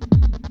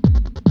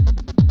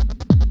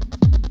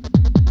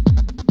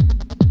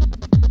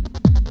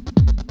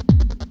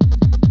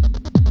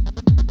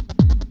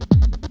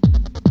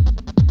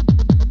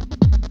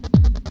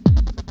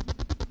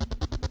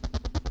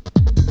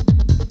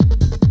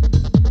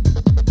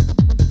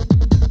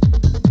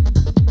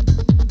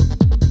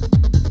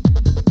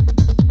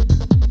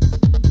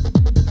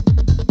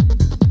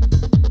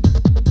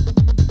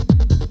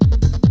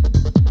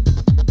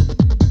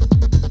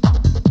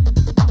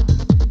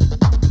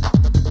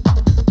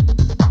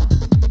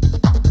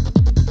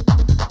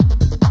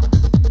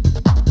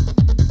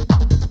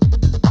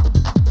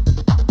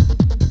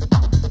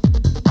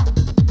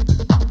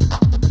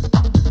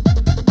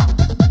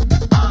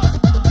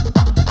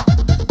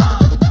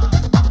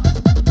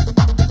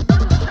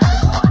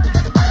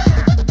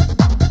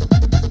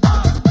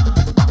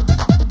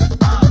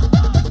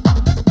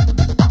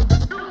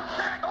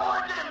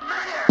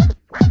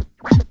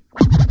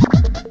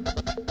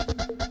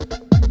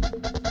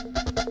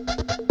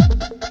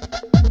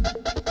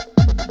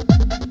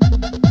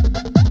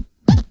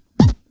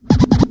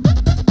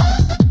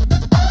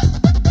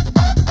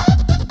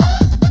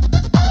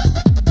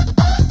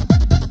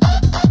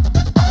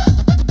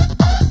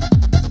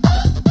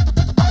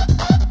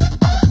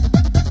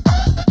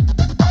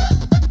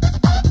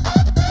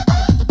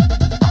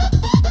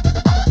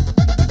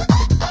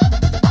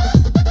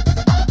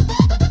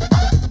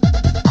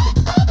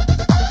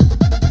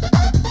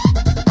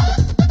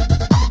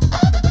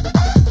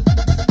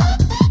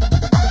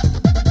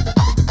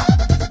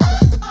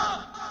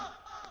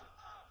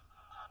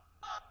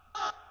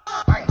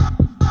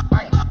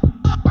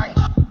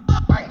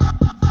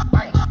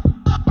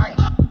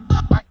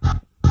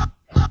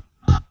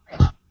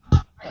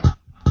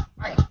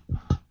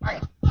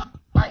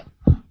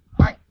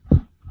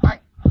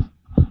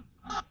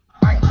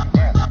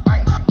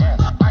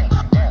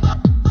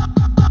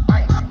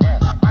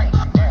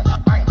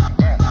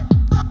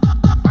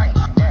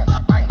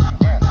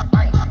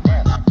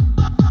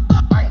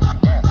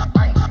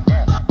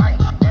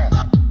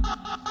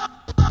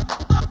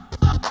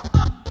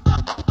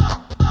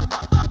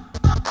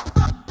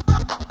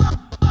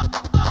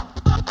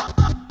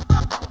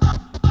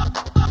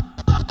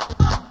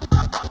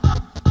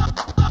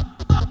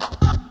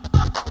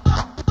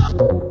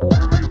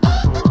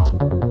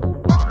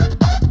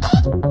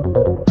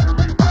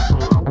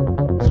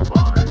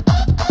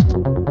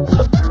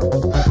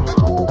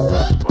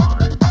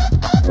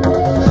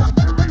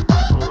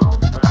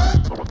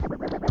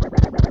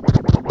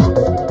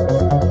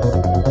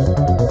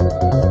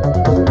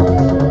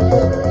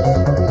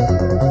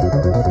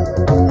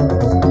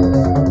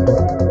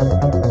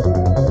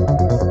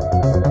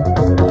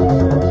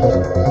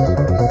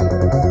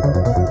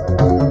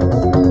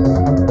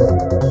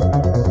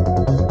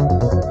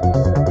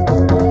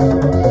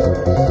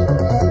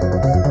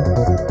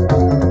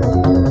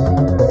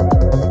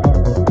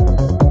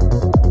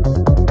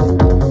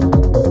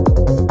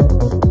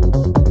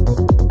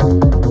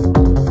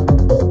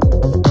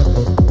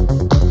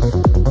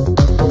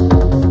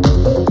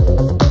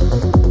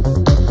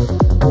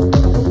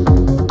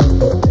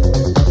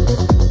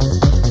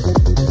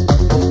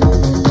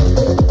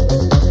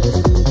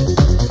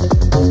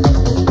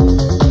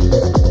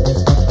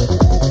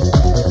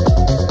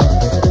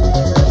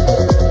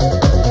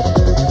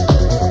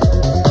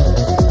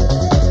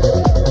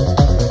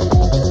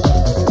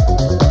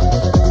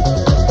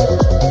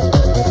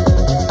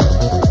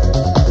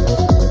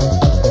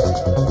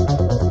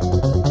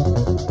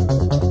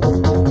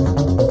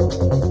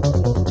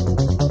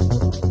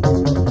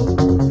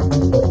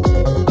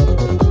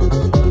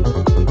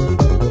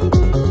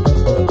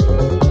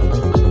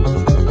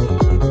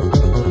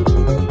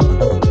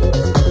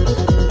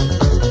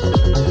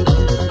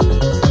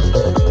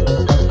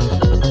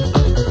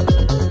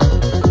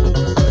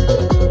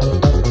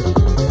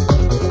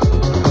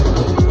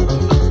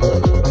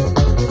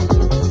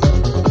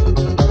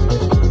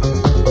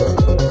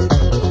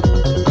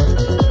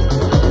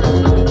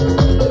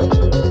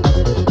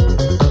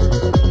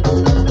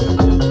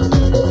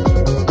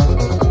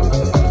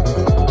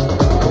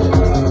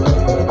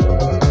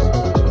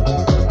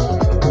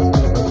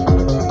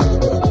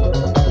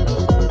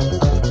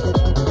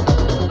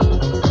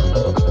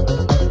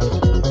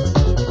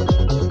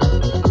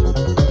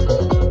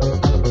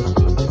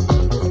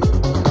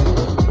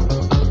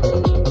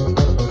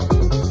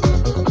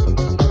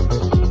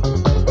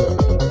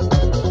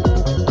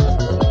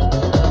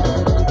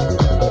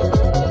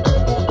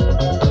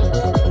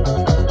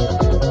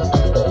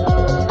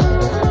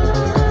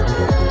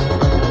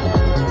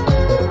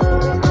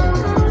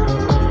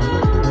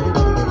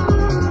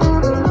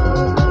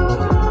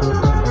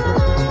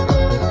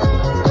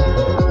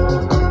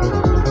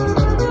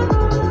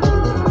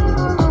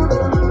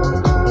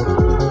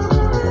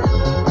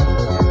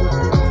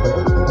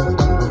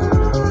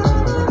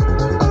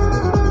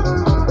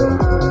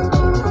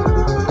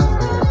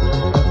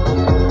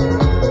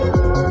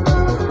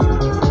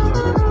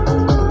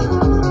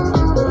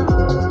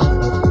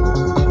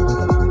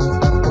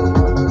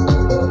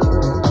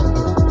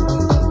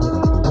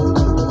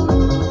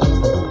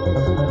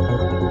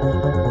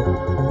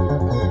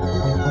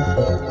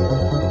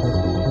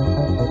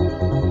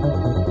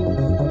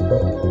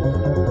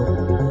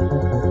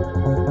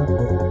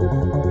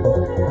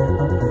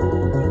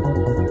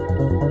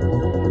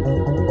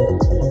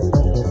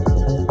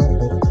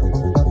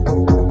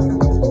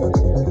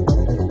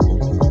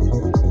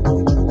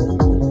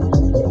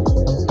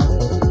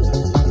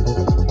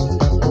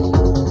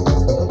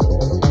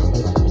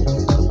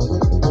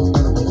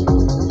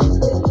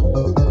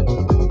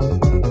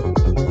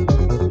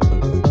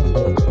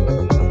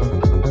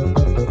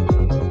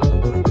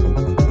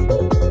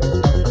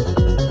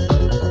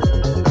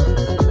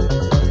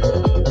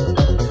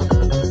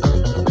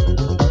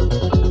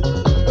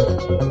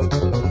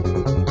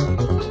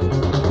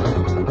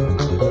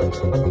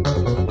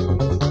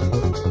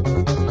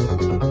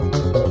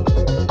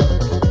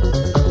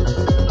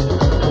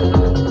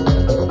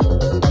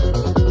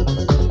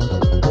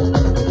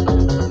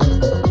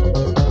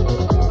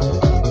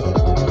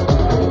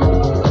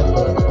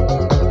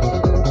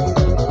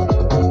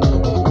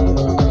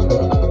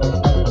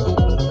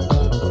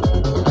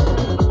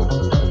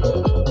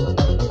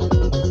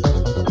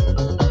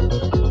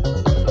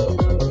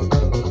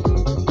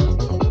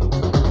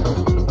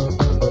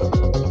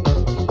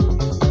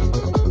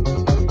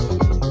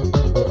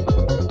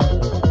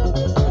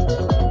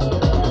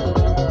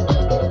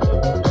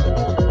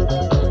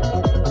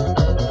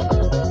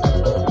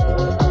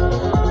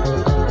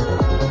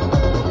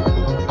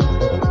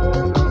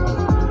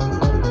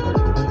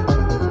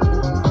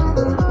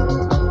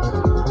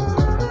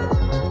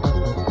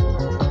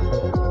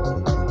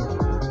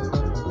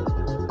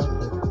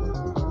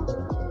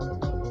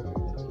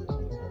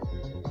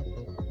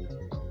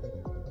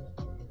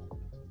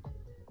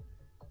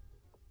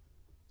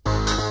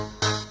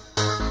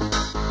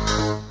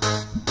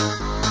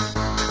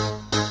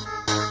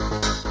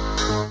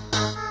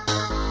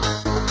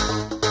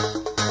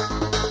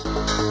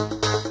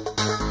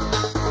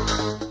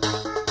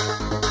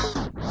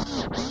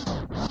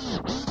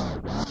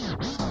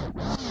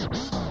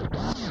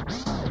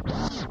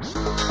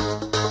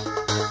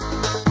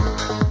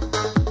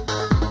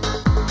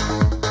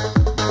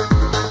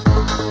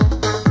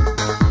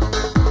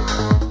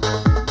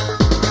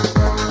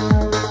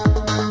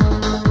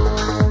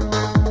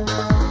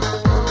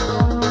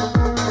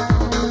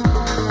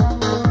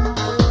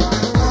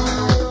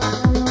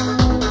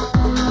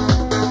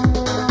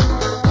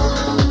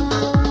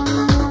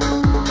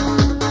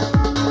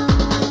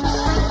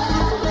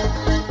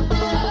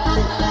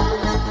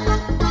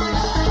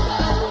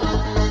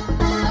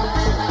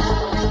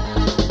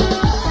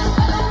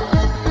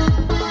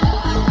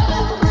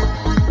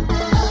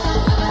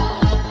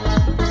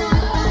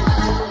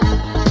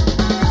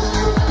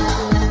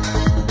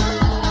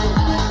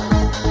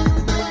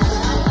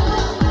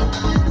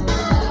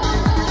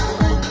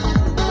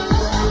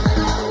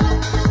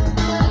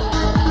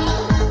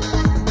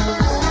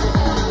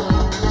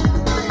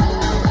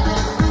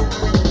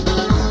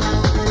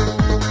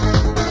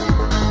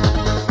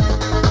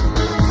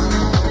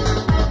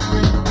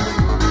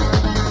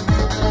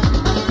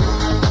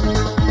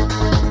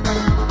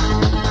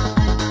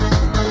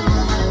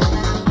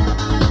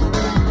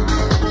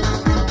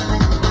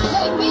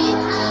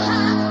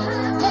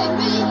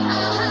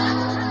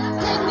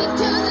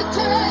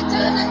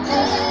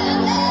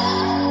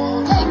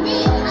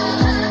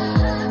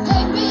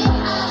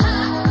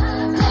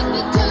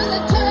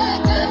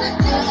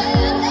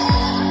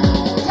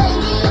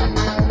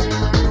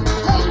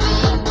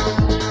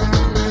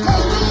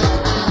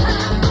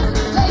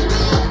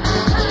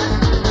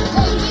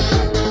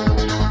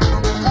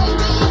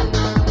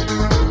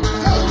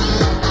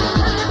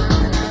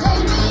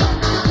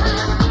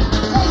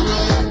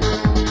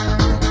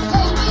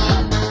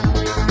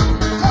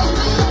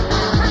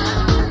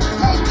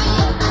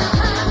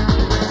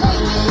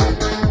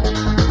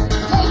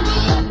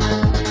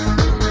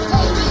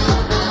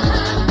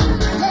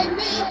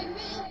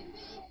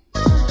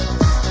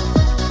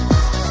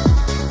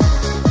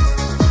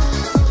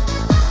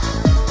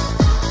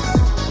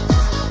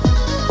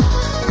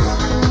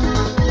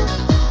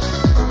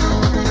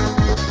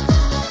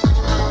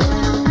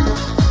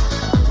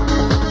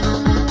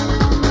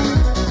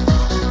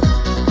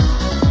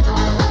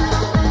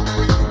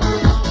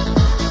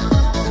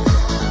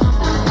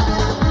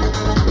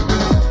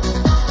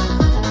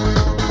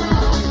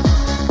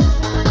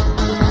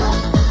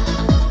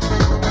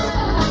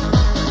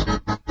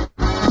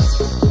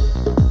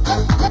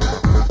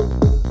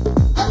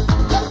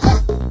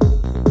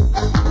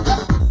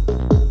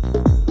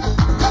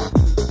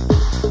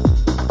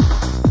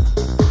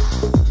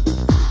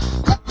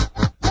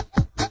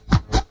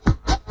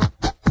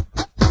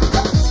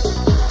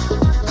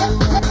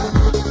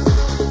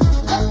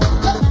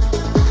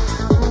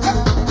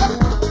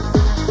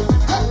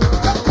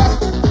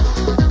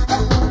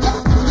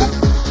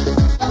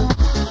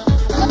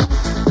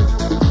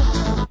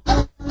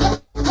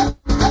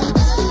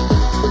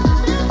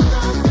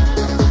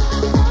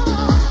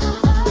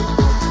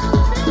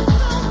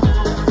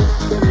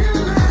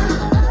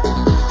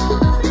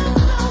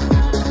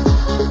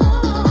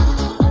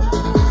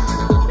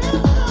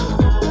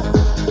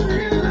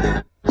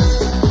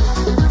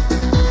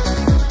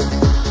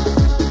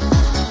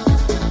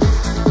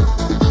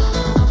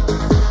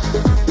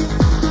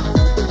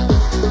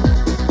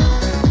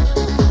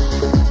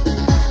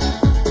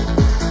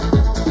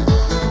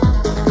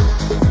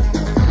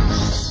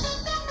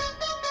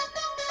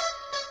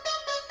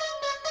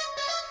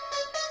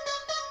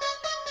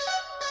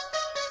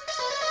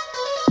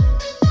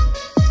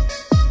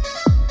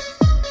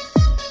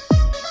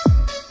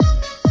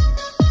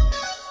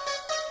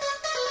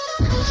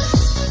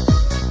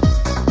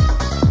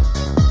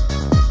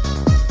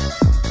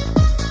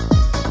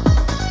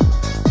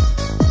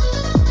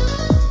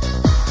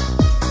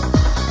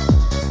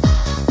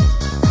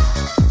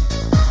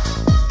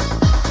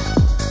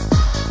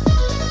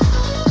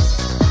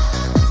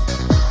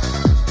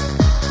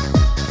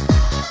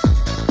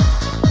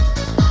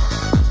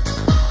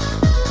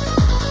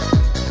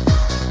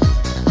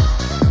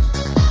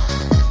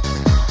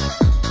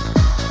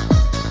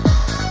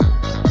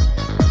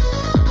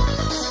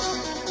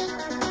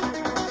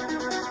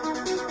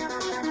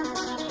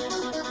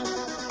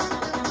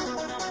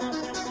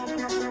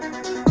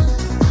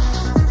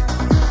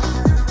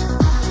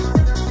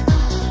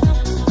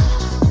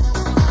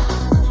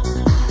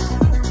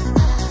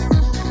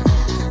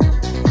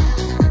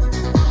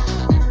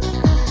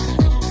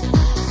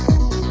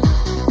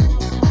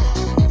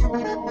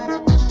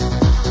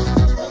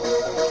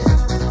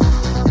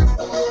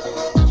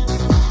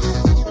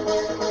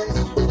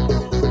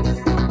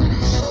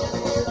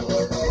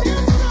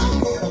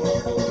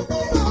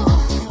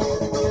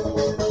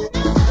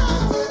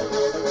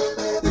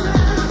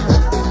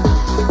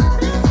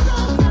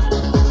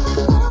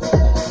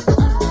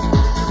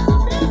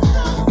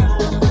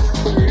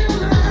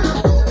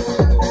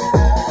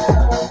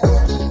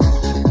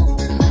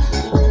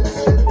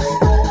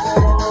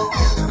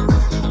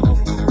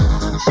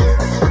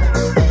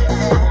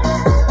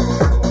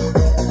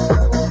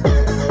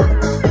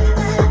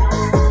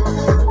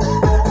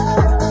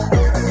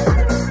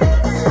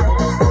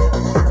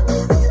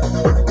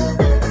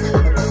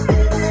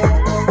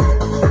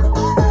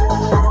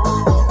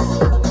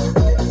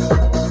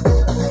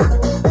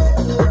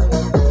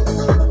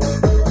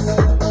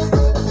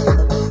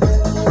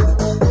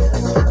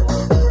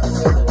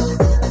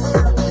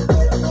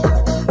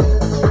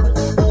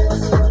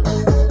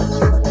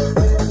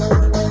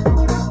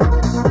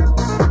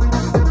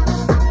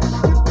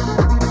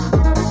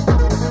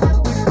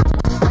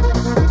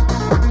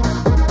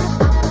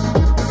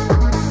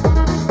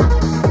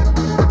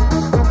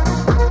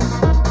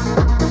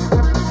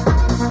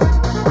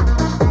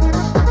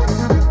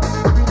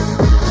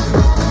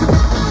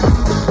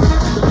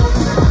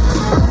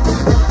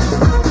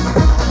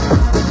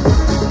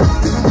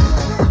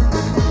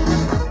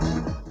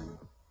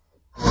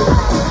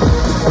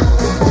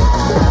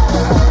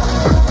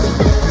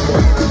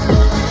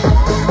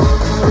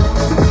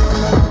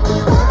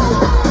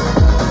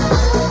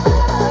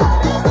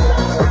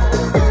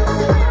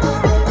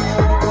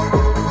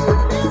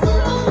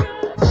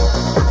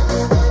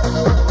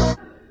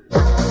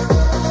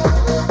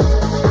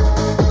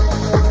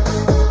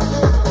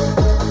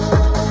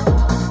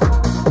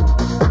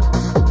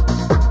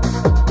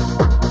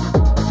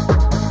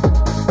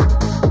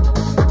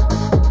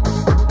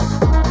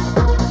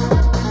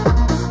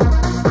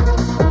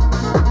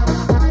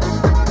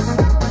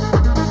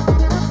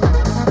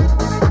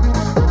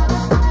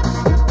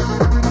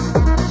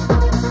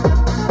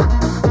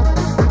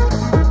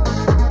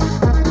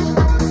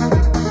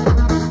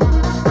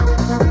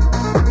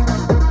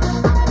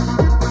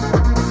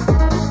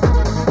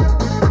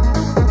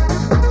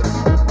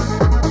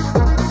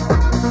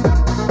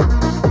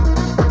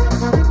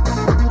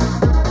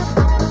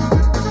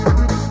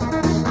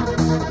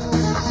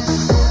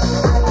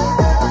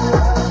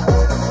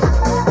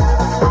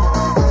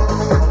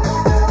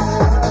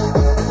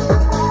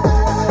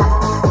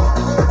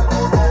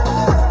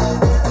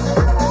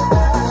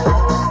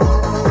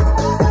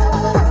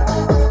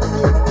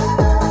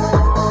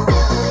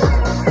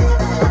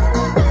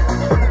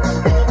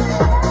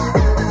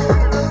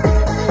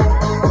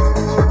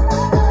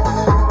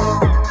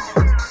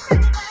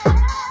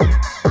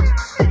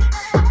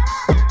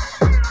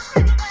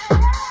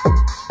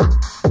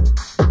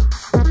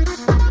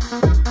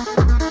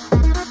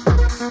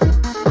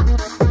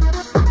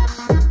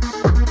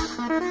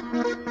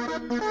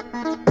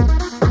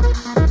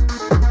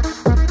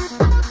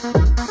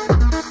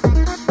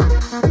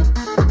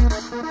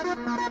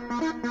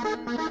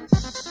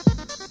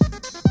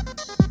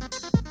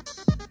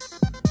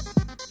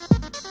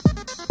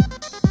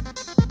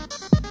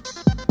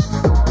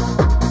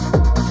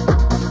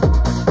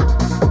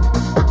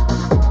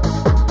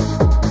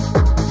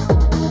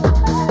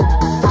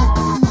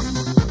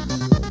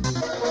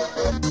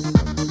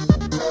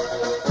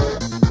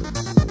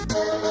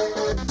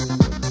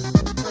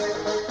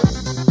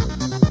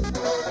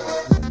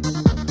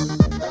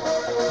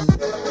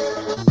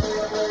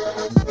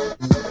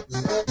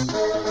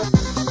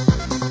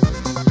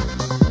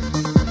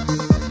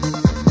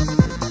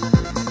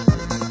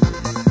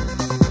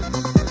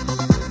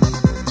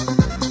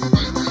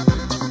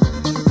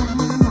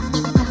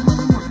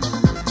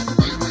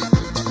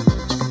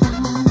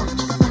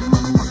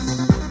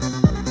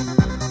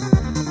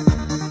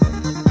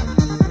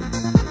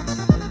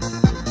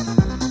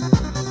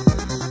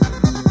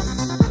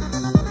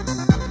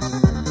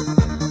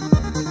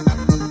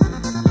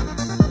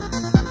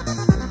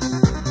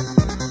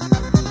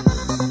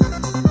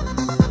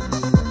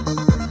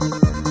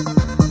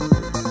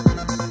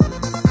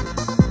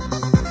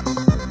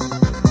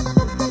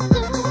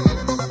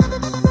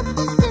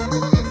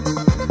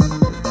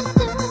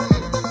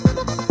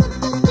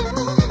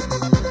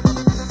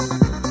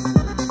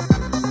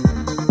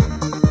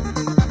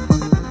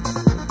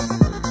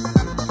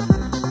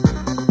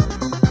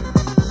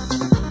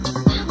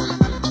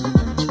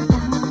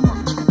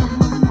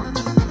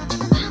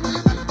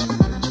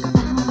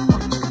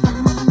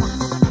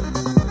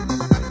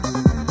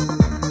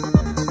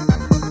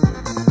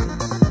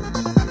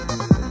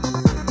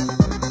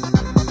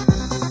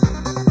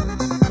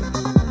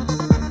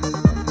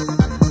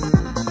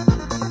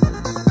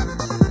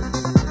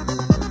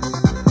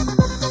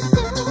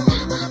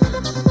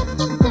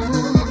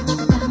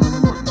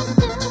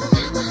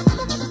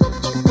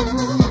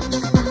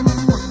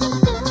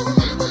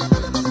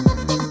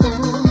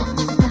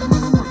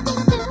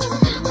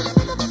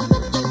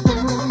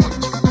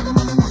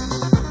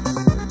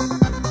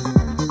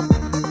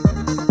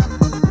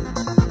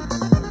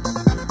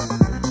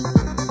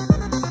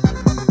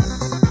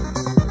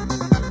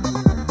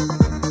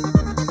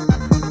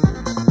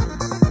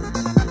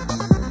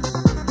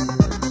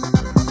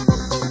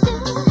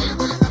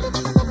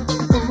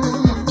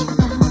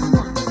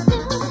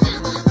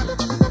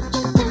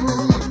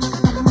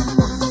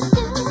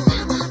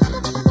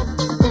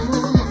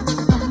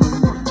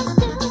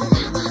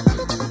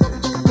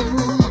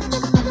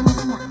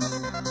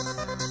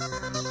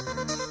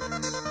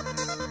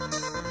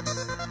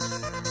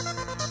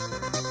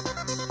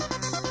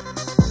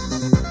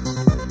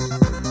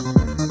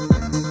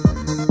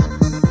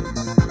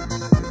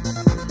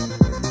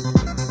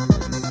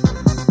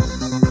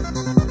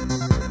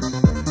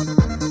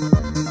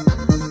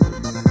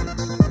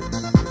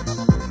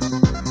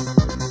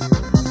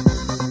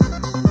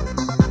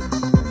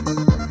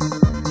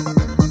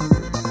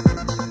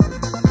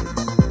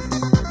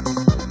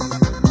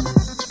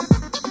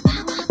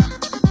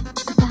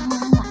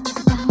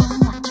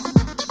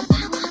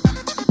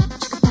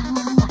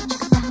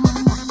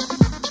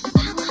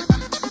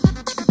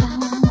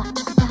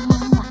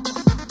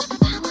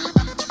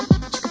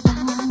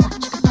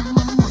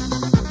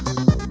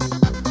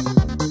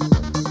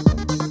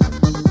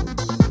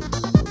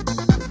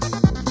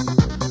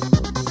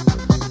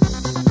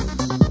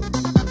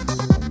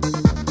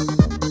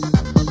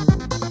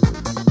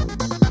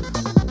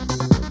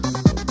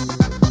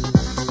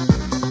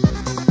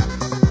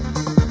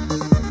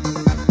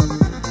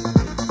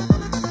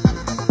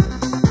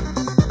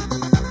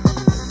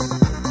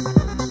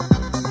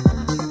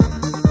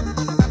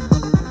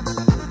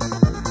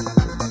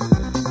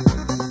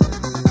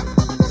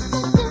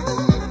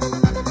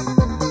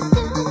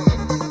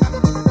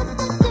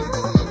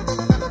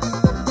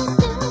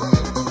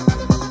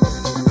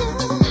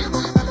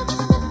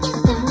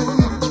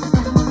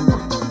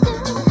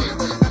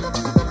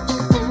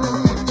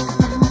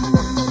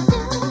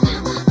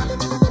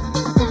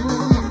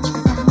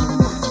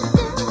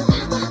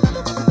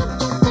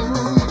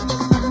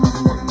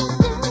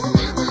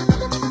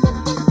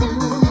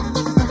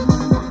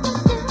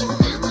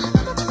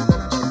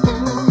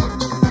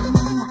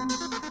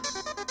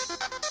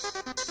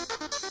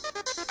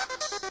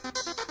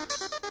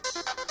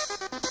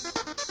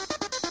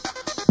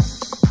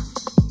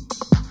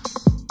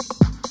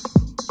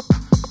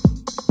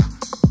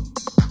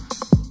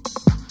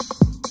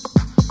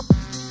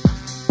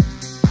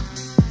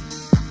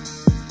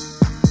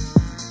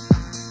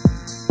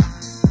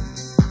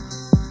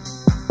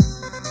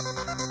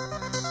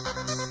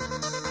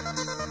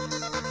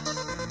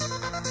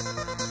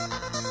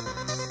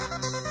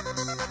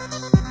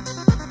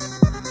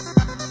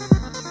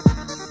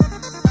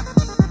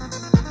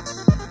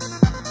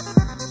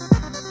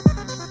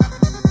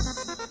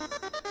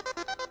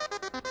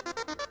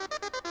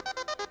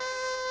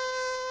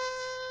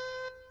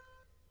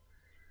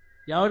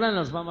 Y ahora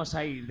nos vamos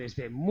a ir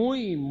desde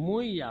muy,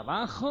 muy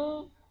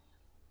abajo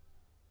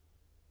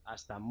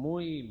hasta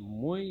muy,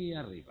 muy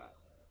arriba.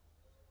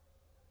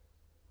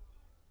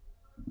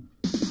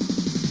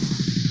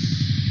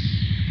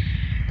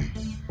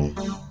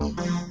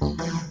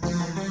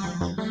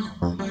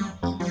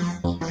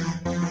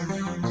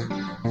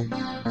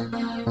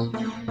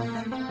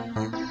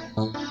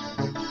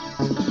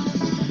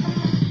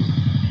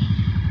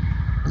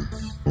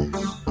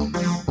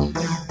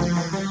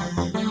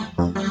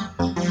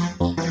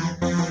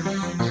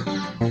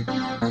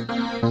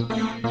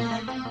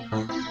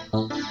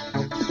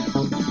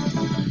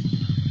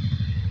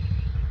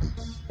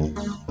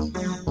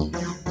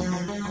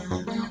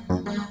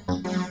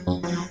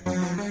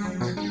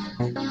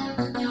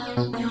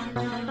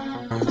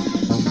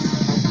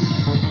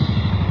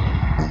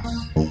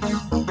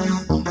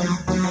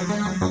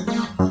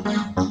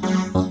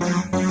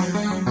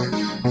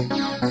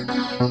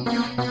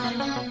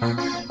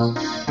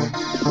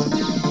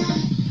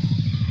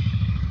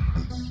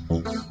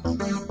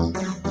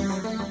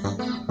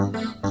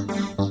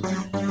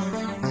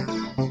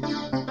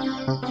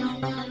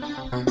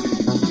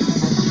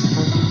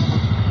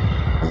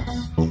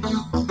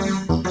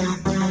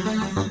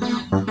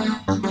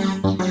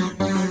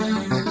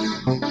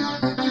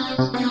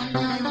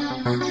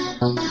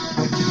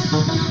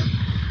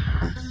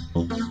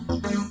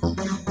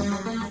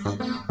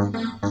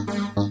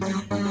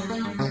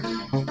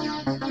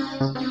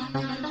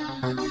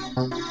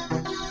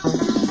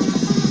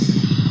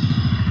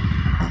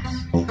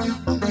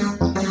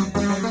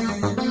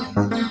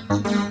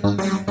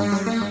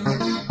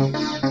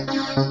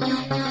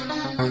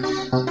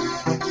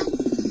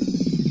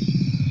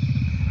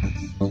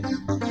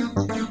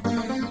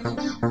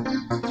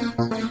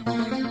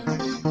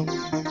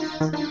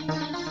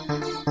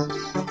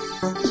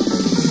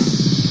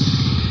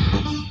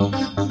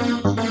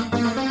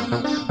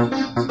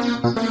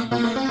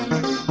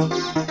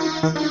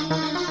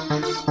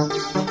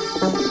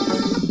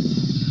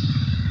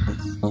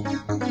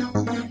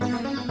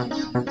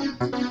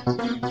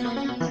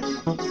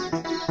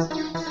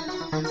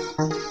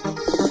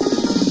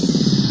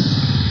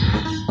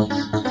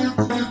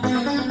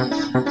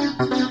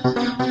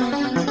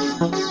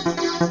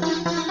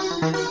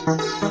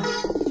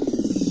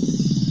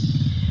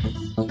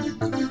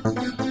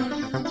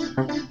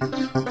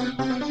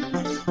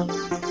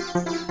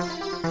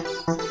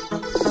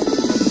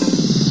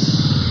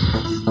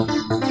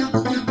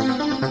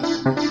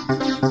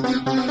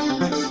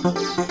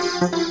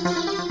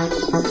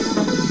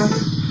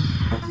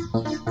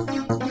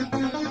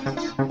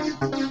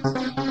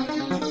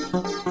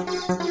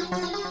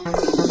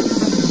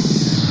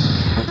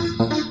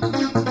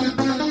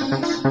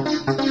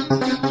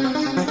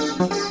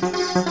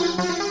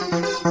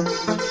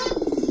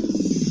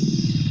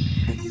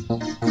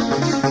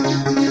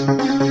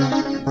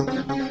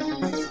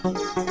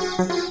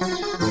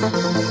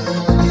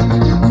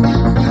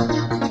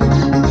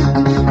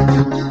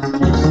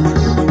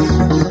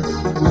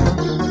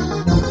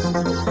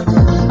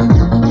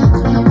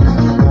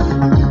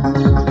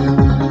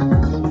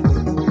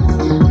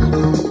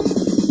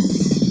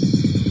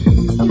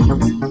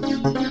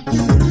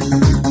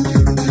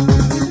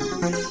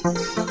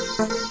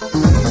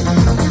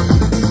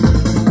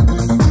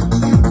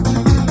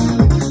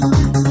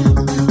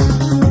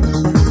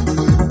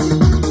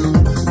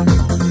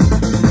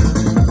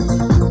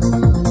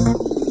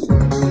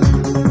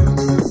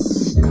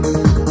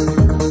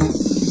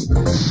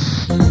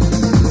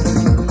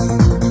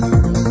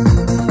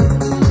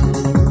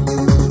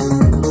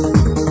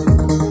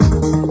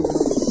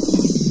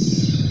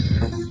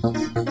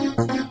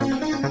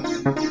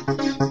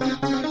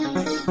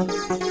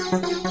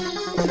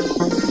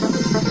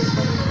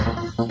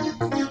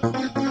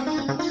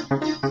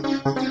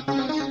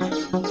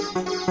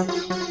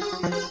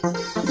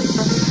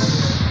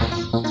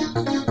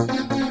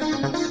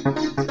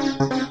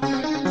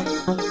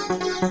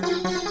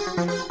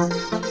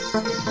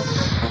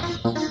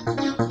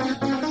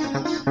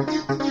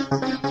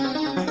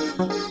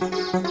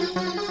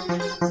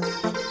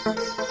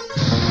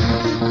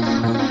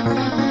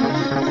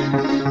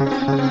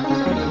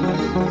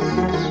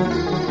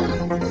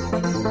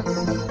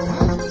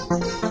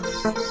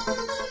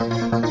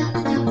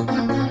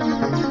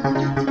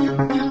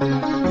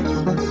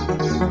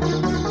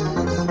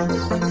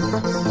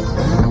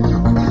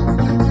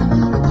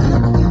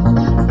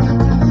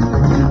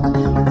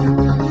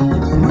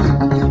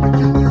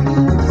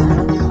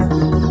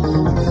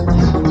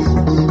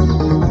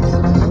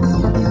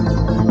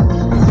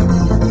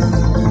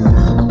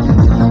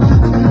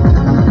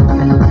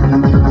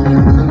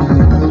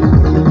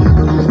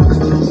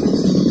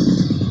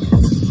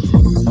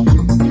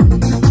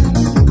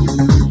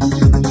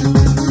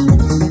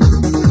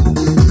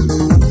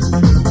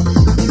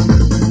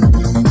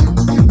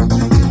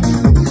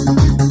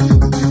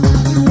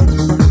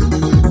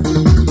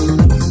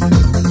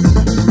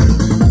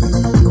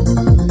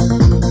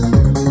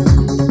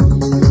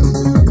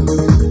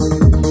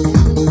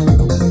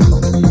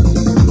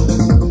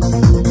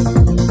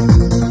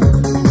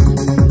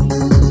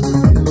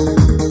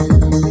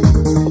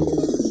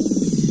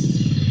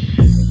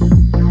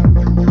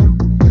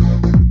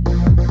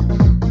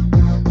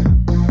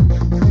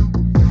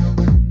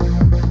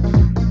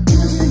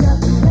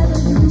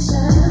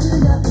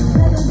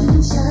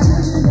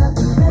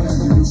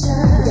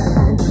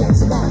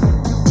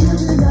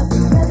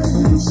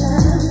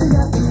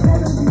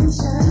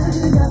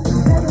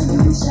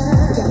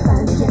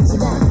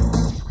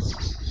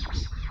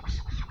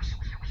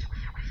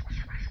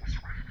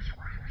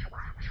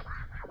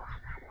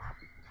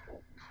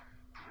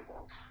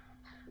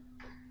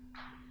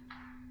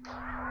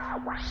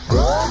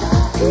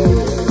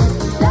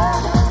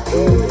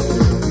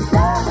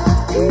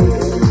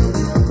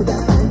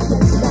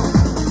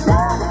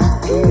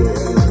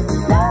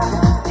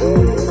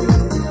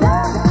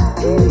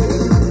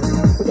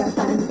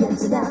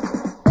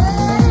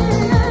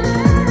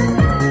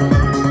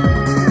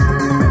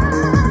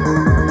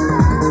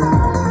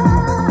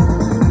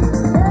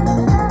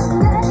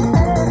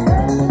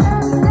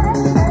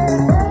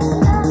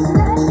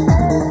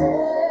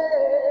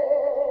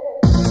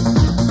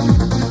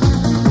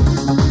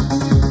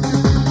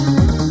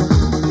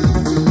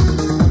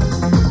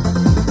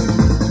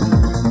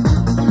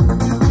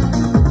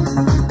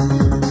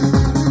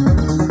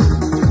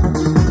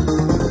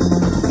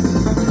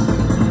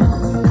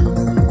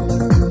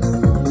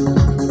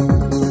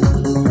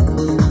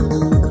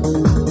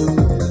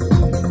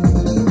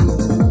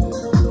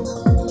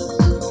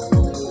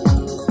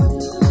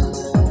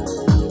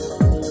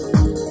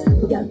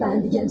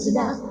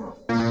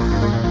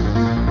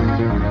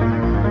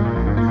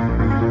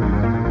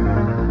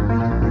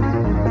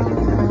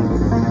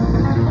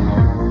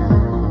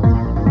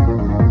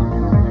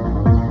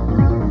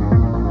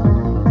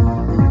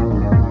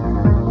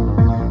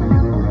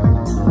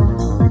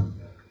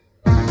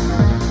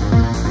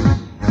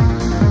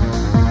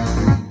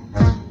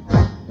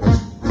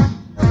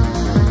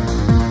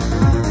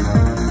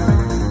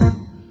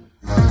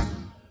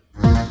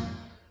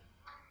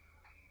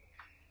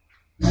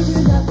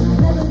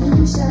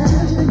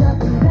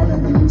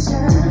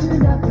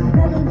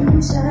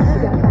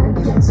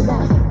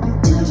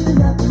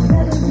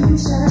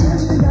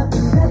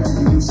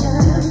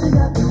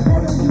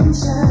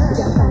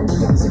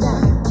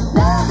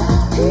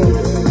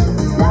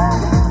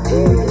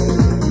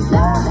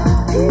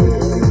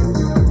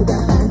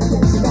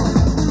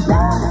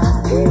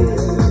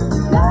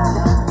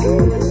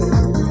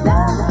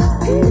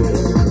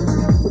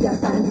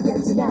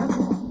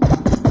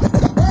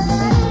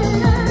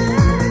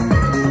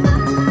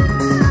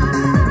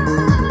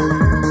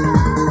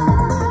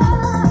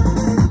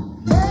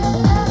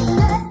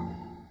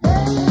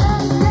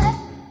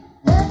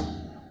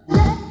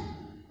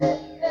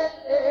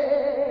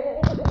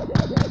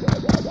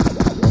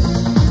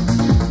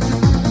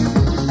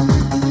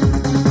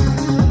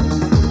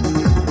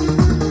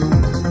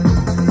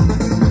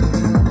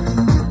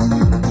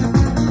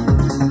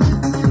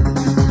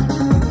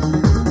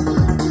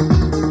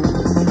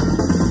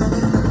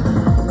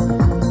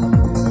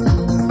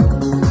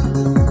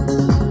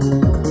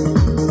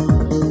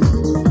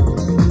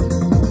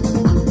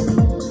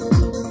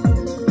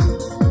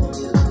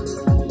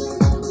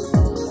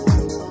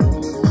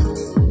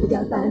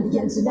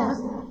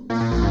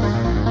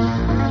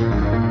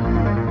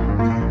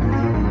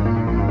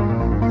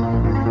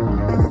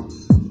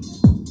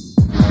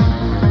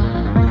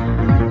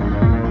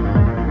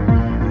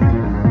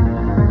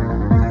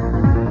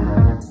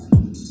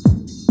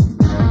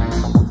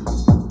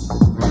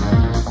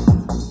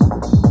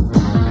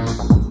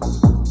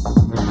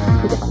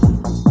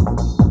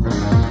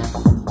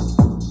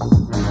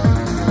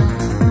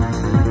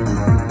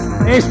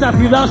 Esta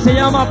ciudad se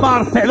llama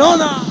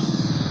Barcelona.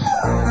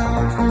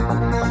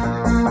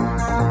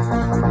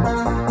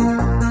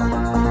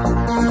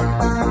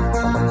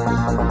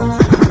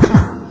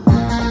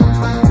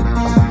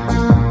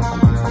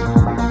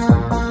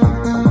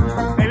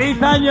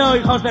 ¡Feliz año,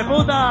 hijos de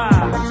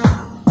puta!